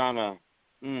just kind of,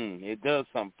 it does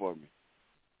something for me.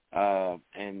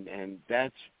 And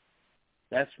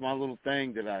that's my little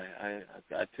thing that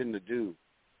I tend to do.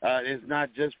 It's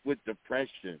not just with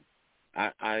depression.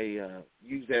 I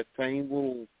use that same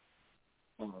little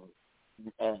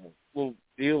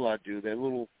deal I do, that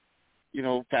little,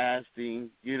 fasting,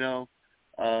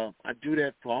 I do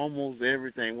that for almost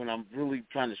everything. When I'm really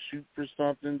trying to shoot for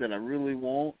something that I really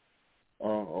want,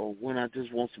 or when I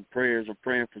just want some prayers or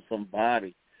praying for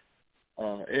somebody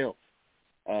else.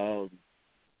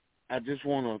 I just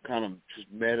want to kind of just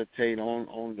meditate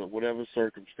on the whatever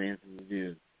circumstances it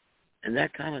is. And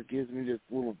that kind of gives me this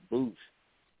little boost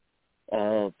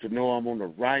to know I'm on the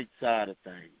right side of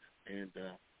things.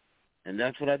 And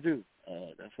that's what I do.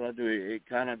 It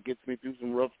kind of gets me through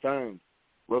some rough times,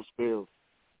 rough spells.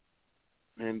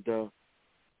 And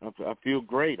I feel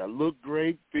great. I look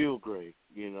great, feel great,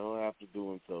 after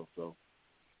doing so. So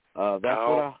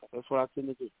that's what I tend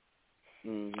to do.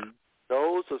 Mm-hmm.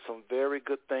 Those are some very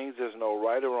good things. There's no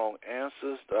right or wrong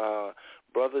answers.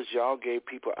 Brothers, y'all gave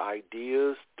people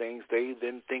ideas, things they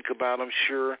didn't think about, I'm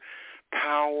sure.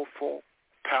 Powerful.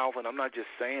 And I'm not just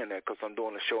saying that because I'm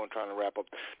doing a show and trying to wrap up.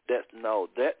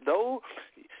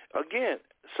 Again,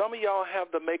 some of y'all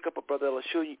have the makeup of Brother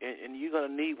Elishua, and you're going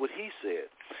to need what he said.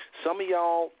 Some of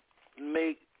y'all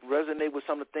may resonate with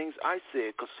some of the things I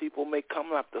said because people may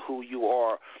come after who you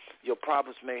are. Your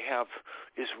problems may have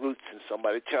its roots in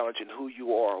somebody challenging who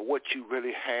you are, or what you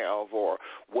really have, or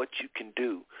what you can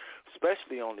do,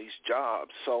 especially on these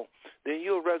jobs. So then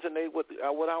you'll resonate with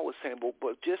what I was saying.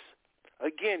 But just,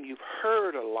 again, you've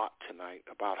heard a lot tonight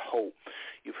about hope.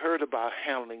 You've heard about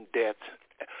handling death,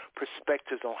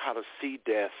 perspectives on how to see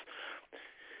death.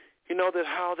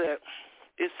 How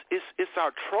it's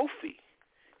our trophy.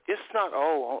 It's not,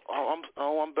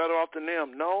 I'm better off than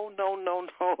them. No.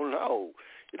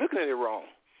 You're looking at it wrong.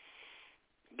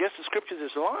 Guess the scriptures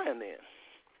is lying then.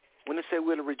 When they say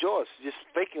we're to rejoice, just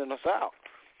faking us out.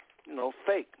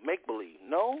 Fake, make-believe.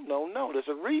 No. There's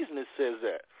a reason it says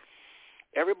that.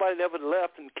 Everybody that ever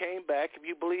left and came back, if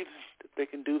you believe that they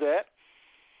can do that,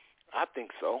 I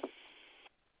think so.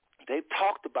 They've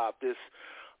talked about this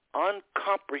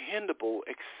uncomprehendable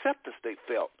acceptance they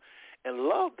felt and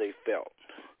love they felt.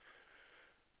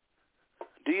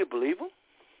 Do you believe them?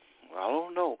 I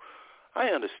don't know. I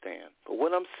understand. But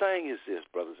what I'm saying is this,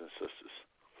 brothers and sisters.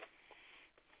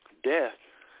 Death,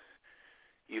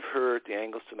 you've heard the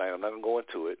angles tonight. I'm not going to go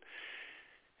into it.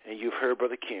 And you've heard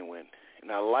Brother Kenwin.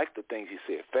 And I like the things he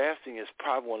said. Fasting is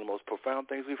probably one of the most profound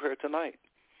things we've heard tonight.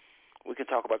 We can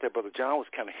talk about that. Brother John was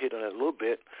kind of hit on it a little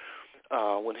bit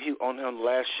when he on the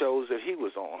last shows that he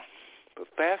was on. But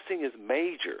fasting is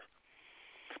major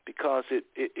because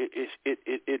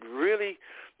it really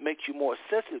makes you more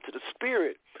sensitive to the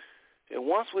spirit And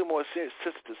once we're more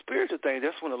sensitive to spiritual things,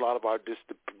 that's when a lot of our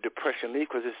depression leaves,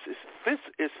 because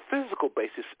it's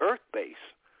physical-based, it's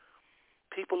earth-based.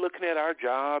 People looking at our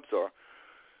jobs, or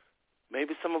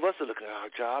maybe some of us are looking at our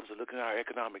jobs or looking at our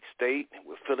economic state, and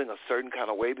we're feeling a certain kind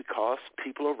of way because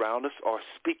people around us are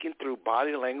speaking through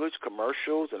body language,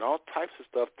 commercials, and all types of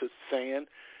stuff to saying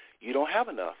you don't have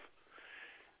enough.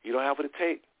 You don't have what it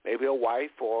takes. Maybe a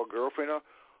wife or a girlfriend, or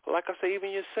like I say,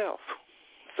 even yourself.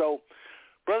 So,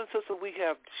 brothers and sisters, we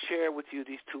have shared with you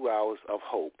these 2 hours of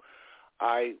hope.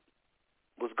 I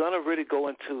was going to really go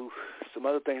into some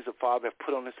other things the Father has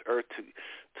put on this earth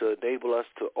to enable us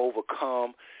to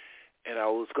overcome, and I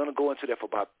was going to go into that for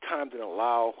about time didn't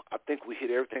allow. I think we hit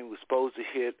everything we were supposed to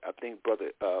hit. I think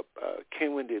Brother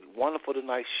Kenwin did wonderful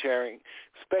tonight, sharing,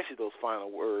 especially those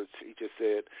final words he just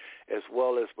said, as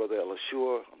well as Brother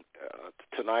Elishua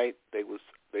tonight. They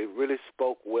really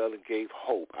spoke well and gave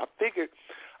hope. I figured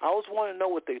I always want to know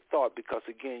what they thought, because,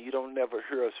 again, you don't never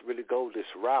hear us really go this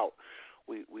route.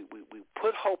 We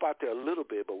put hope out there a little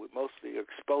bit, but we're mostly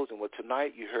exposing. Well,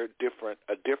 tonight you heard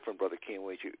a different Brother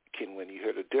Kenwin. You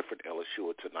heard a different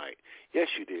Elishua tonight. Yes,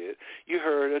 you did. You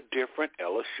heard a different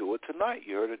Elishua tonight.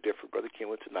 You heard a different Brother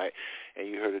Kenwin tonight, and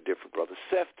you heard a different Brother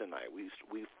Seth tonight.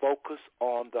 We focus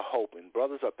on the hope. And,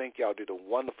 brothers, I think y'all did a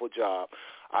wonderful job.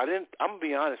 I'm going to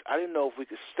be honest, I didn't know if we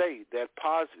could stay that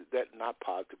positive, not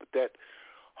positive, but that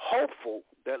hopeful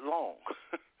that long.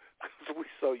 Because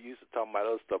we're so used to talking about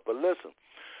other stuff. But listen,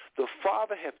 the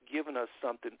Father has given us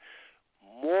something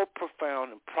more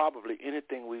profound than probably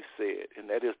anything we've said, and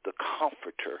that is the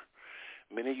Comforter.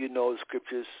 Many of you know the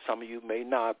scriptures. Some of you may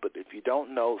not. But if you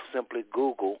don't know, simply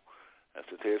Google. That's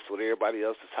what everybody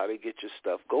else is, how they get your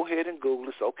stuff. Go ahead and Google.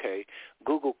 It's okay.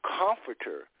 Google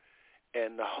Comforter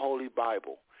and the Holy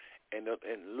Bible. And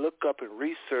look up and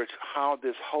research how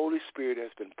this Holy Spirit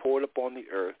has been poured upon the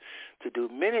earth to do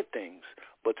many things,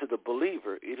 but to the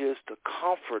believer, it is to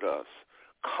comfort us.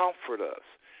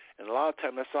 And a lot of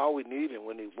times that's all we need. And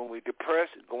when we're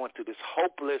depressed and going through this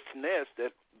hopelessness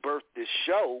that birthed this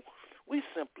show, we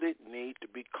simply need to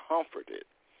be comforted.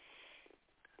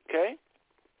 Okay?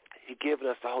 He given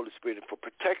us the Holy Spirit for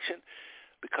protection,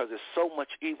 because there's so much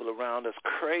evil around us,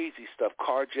 crazy stuff,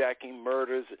 carjacking,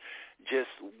 murders, just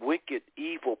wicked,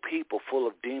 evil people full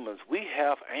of demons. We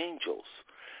have angels.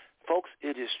 Folks,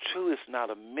 it is true. It's not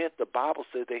a myth. The Bible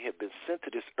says they have been sent to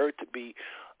this earth to be,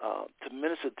 to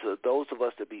minister to those of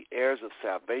us to be heirs of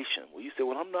salvation. Well, you say,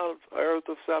 well, I'm not heir of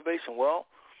salvation. Well,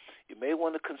 you may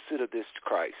want to consider this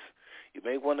Christ. You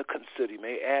may want to consider, you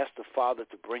may ask the Father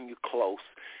to bring you close.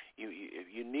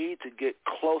 You need to get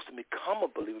close and become a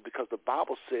believer, because the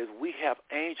Bible says we have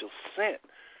angels sent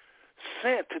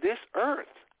to this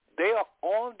earth. They are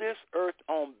on this earth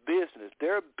on business.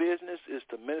 Their business is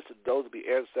to minister to those to be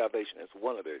heirs of salvation. It's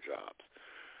one of their jobs.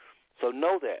 So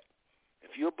know that.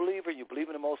 If you're a believer, you believe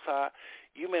in the Most High,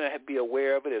 you may not be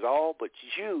aware of it at all, but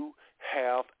you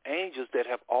have angels that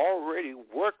have already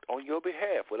worked on your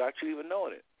behalf without you even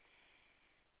knowing it.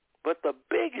 But the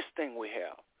biggest thing we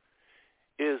have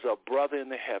is a brother in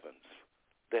the heavens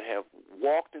that have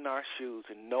walked in our shoes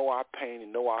and know our pain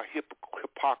and know our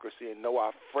hypocrisy and know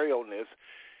our frailness,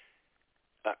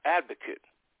 an advocate,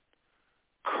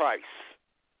 Christ,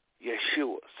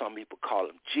 Yeshua, some people call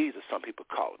him, Jesus, some people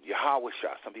call him, Yahweh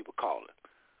Shah, some people call him,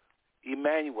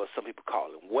 Emmanuel, some people call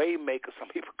him, Waymaker, some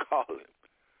people call him.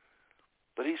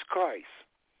 But he's Christ.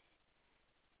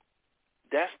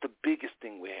 That's the biggest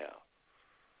thing we have.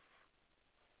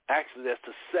 Actually, that's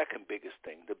the second biggest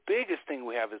thing. The biggest thing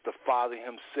we have is the Father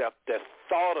himself that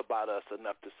thought about us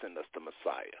enough to send us the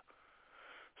Messiah.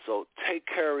 So take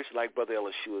courage, like Brother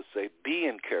Elishua say. Be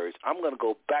encouraged. I'm going to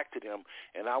go back to them,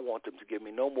 and I want them to give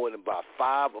me no more than about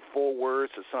 5 or 4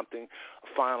 words or something,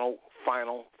 final.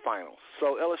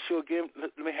 So Elishua,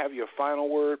 let me have your final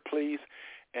word, please,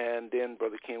 and then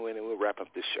Brother Kenwin, and we'll wrap up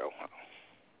this show.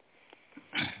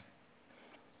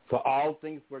 For all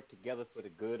things work together for the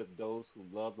good of those who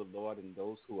love the Lord and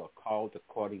those who are called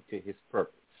according to his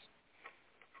purpose.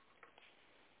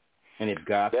 And if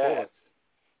God for us,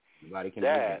 nobody can be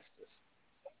against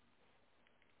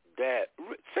us.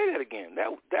 Say that again.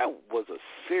 That was a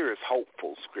serious,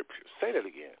 hopeful scripture. Say that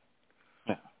again.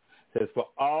 Yeah. It says, for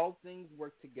all things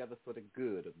work together for the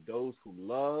good of those who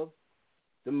love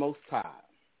the Most High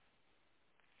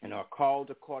and are called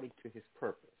according to his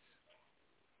purpose.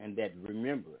 And that,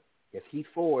 remember, if he's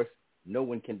for us, no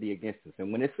one can be against us.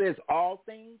 And when it says all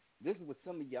things, this is what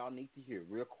some of y'all need to hear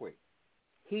real quick.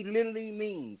 He literally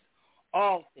means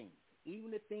all things.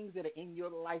 Even the things that are in your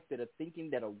life that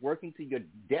are working to your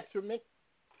detriment,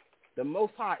 the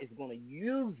Most High is going to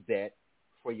use that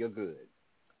for your good.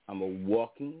 I'm a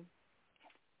walking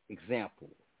example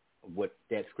of what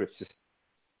that scripture says.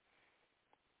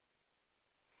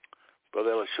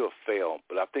 Brother Elishua failed,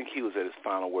 but I think he was at his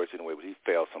final words anyway, but he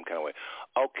failed some kind of way.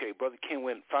 Okay, Brother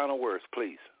Kenwin, final words,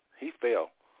 please. He failed.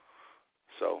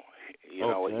 So, y'all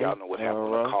know what happened when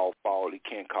a call followed. He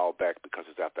can't call back because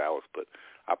it's after hours, but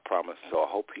I promise. So I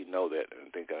hope he know that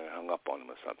and think I hung up on him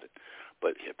or something.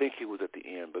 But I think he was at the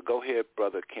end. But go ahead,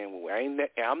 Brother Kenwin.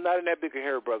 I'm not in that big a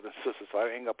hurry, brothers and sisters, so I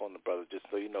didn't hang up on the brother just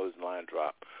so you know his line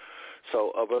dropped.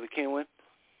 So, Brother Kenwin.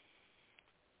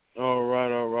 All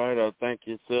right. Thank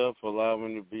yourself for allowing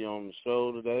me to be on the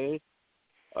show today.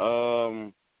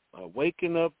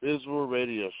 Waking Up Israel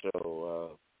radio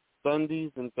show,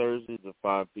 Sundays and Thursdays at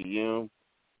 5 p.m.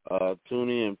 Tune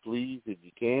in, please, if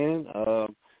you can.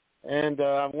 And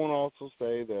I want to also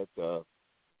say that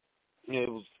it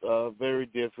was very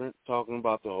different, talking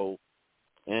about the hope.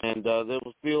 And there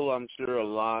was still, I'm sure, a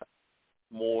lot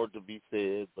more to be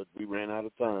said, but we ran out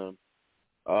of time.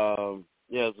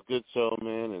 Yeah, it's a good show,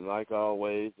 man, and like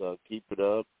always, keep it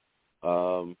up.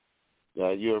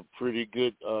 You're pretty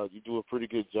good. You do a pretty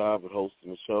good job at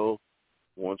hosting the show.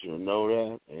 I want you to know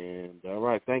that. And all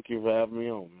right, thank you for having me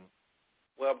on, man.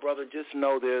 Well, brother, just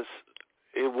know this.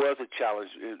 It was a challenge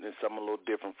and something a little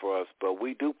different for us, but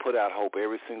we do put out hope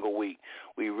every single week.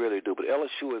 We really do. But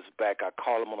Elishua is back. I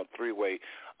call him on a three-way.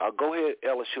 Go ahead,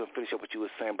 Elishua, and finish up what you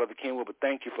were saying. Brother Kenwood, but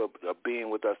thank you for being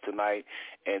with us tonight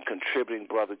and contributing,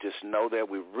 brother. Just know that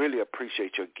we really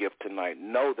appreciate your gift tonight.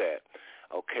 Know that,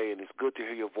 okay? And it's good to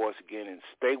hear your voice again. And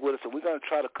stay with us. And we're going to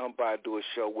try to come by and do a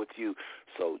show with you.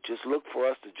 So just look for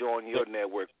us to join your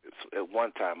network at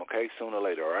one time, okay, sooner or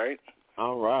later, all right?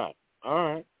 All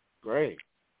right. Great.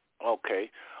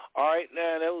 Okay. All right,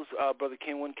 now that was Brother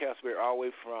Kenwin Casper all the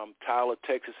way from Tyler,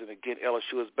 Texas. And again,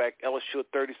 Elishua is back. Elishua,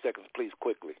 30 seconds, please,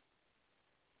 quickly.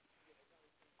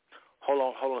 Hold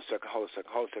on a second.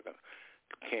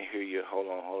 Can't hear you. Hold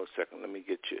on a second. Let me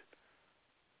get you.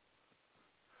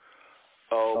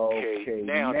 Okay,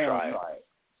 now try it.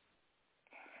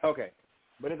 Okay.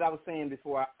 But as I was saying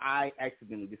before, I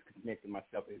accidentally disconnected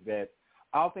myself, is that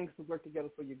all things will work together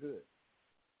for your good,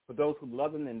 for those who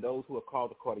love him and those who are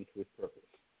called according to his purpose.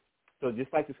 So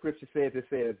just like the scripture says, it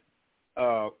says,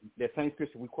 that same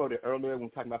scripture we quoted earlier when we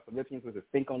were talking about Philippians was to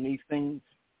think on these things,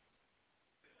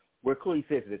 where clearly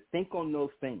says that think on those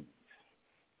things.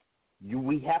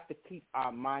 We have to keep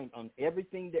our mind on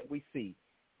everything that we see.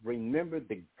 Remember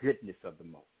the goodness of the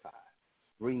Most High.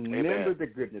 Remember the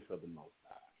goodness of the Most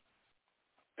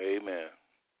High.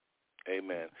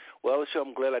 Amen. Well,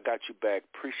 I'm glad I got you back.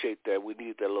 Appreciate that. We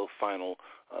need that little final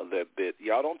that bit.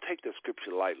 Y'all don't take the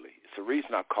scripture lightly. It's the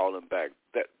reason I call him back.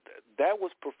 That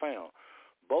was profound.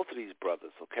 Both of these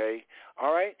brothers, okay?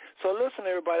 All right? So listen,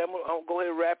 everybody, I'm going to go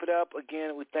ahead and wrap it up.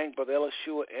 Again, we thank Brother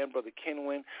Elishua and Brother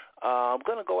Kenwin. I'm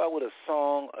going to go out with a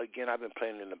song. Again, I've been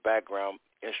playing it in the background,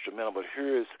 instrumental, but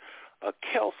here is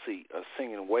Kelsey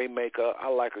singing Waymaker. I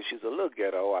like her. She's a little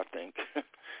ghetto, I think,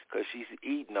 because she's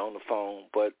eating on the phone.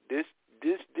 But this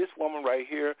woman right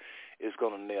here is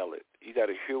going to nail it. You got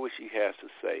to hear what she has to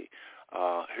say.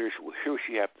 Hear what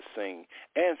she has to sing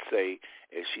and say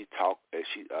as she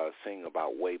sing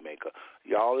about Waymaker.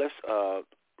 Y'all, let's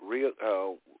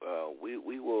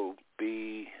we will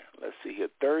be, let's see here,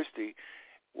 Thursday.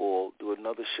 We'll do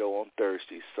another show on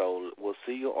Thursday. So we'll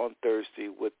see you on Thursday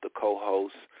with the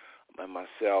co-host and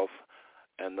myself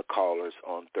and the callers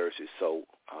on Thursday. So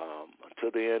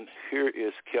until then, here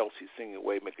is Kelsey singing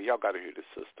Waymaker. Y'all got to hear this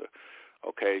sister.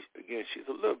 Okay? Again, she's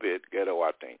a little bit ghetto,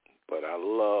 I think, but I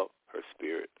love her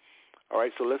spirit. All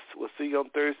right, so we'll see you on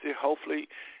Thursday. Hopefully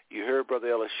you heard Brother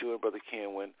Elishua and Brother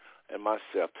Kenwin and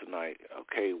myself tonight.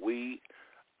 Okay,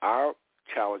 our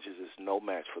challenges is no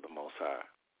match for the Most High.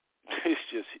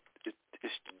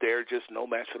 They're just no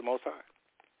match for the Most High.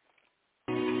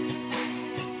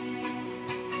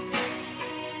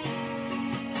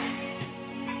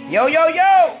 Yo!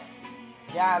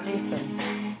 Y'all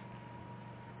listen.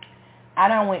 I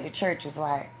done went to churches,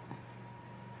 right?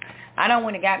 I done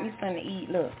went and got me something to eat.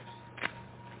 Look,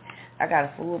 I got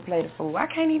a full plate of food. I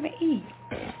can't even eat.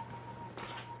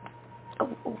 Oh.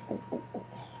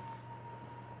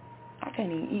 I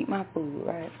can't even eat my food,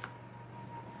 right?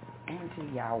 I'm gonna tell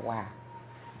y'all why.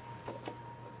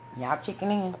 Y'all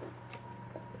checking in.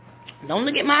 Don't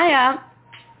look at my hair.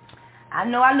 I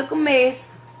know I look a mess.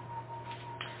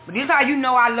 But this is how you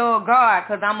know I love God,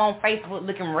 because I'm on Facebook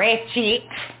looking ratchet.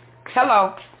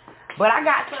 Hello. But I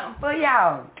got something for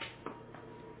y'all.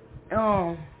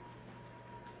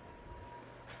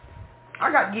 I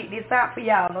got to get this out for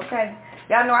y'all, okay?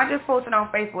 Y'all know I just posted on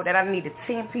Facebook that I needed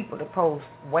 10 people to post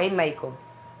Waymaker,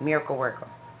 Miracle Worker.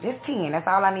 Just 10. That's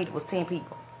all I needed was 10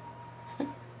 people.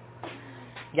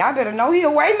 Y'all better know he a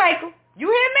way maker. You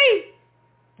hear me?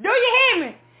 Do you hear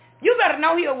me? You better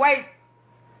know he a way.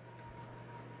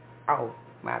 Oh,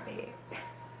 my bad.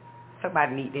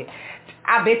 Somebody need that.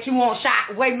 I bet you want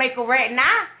shot way maker right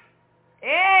now.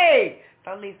 Hey,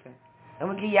 so listen. I'm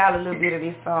gonna give y'all a little bit of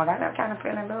this song. I kind of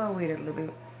fell in love with it a little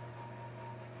bit.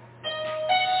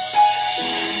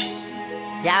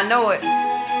 Y'all know it.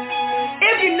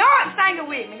 If you know it, sing it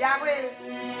with me. Y'all ready?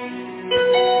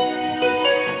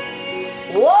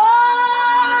 Whoa!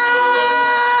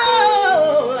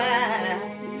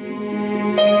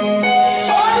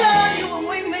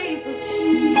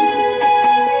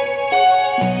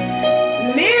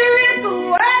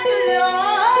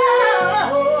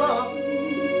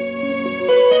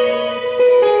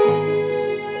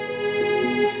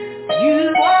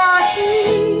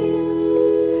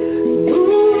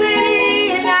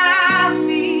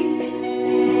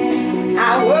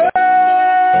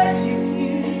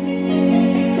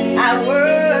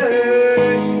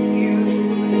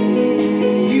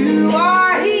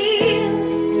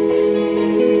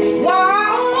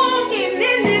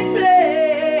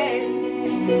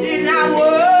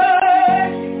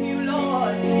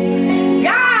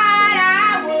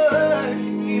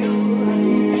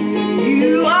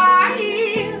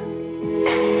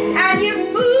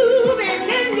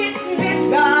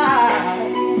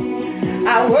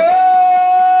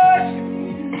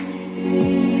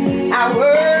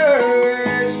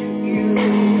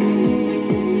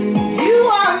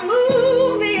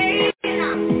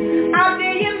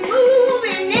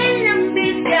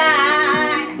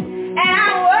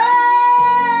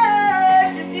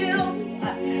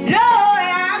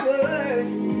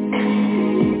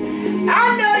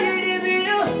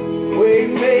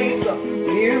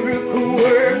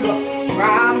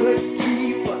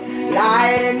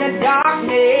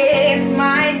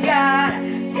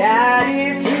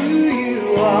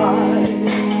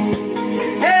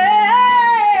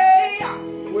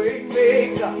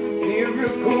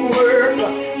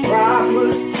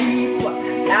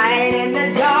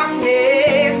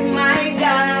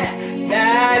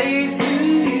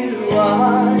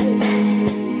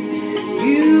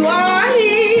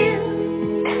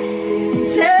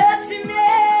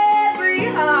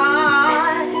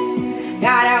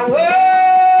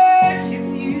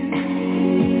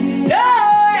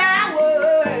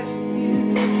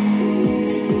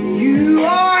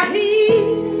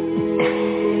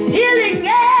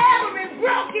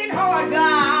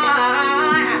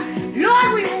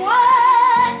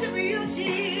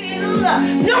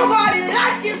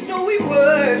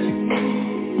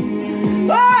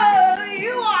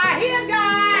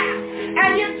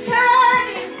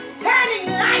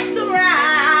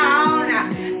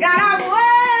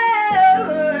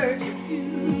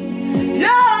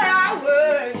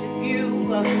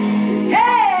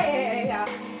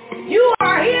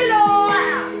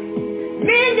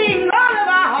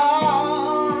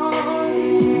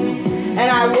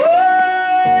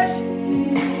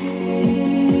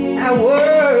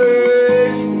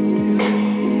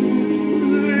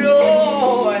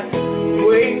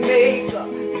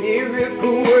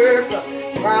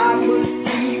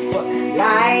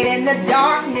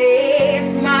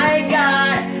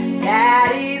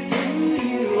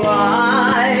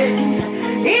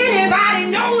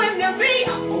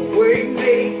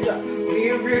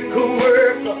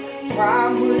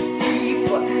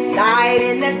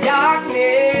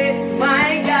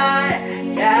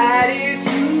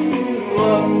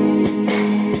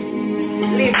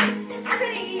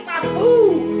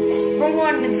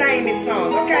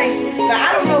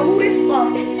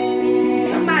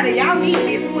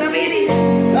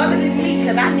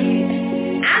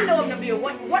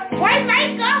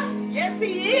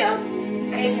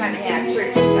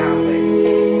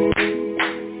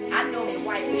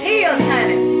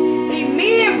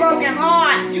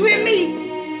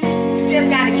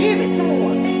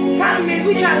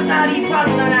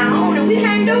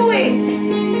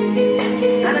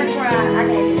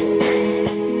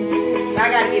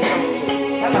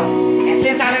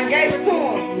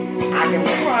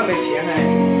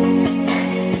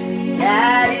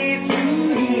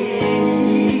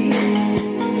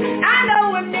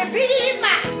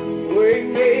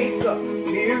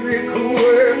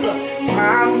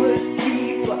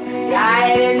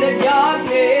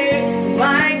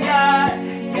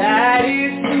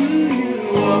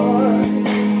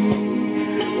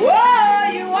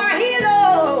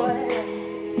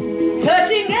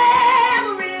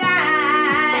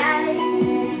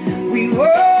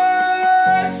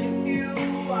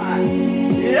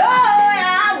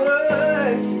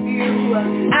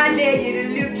 I dare you to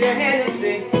lift your hand and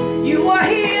say, you are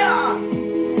here.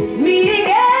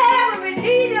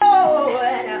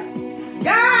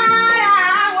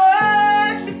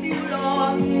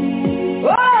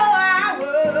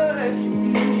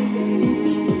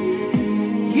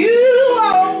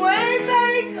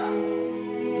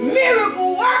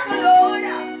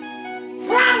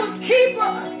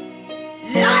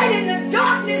 in the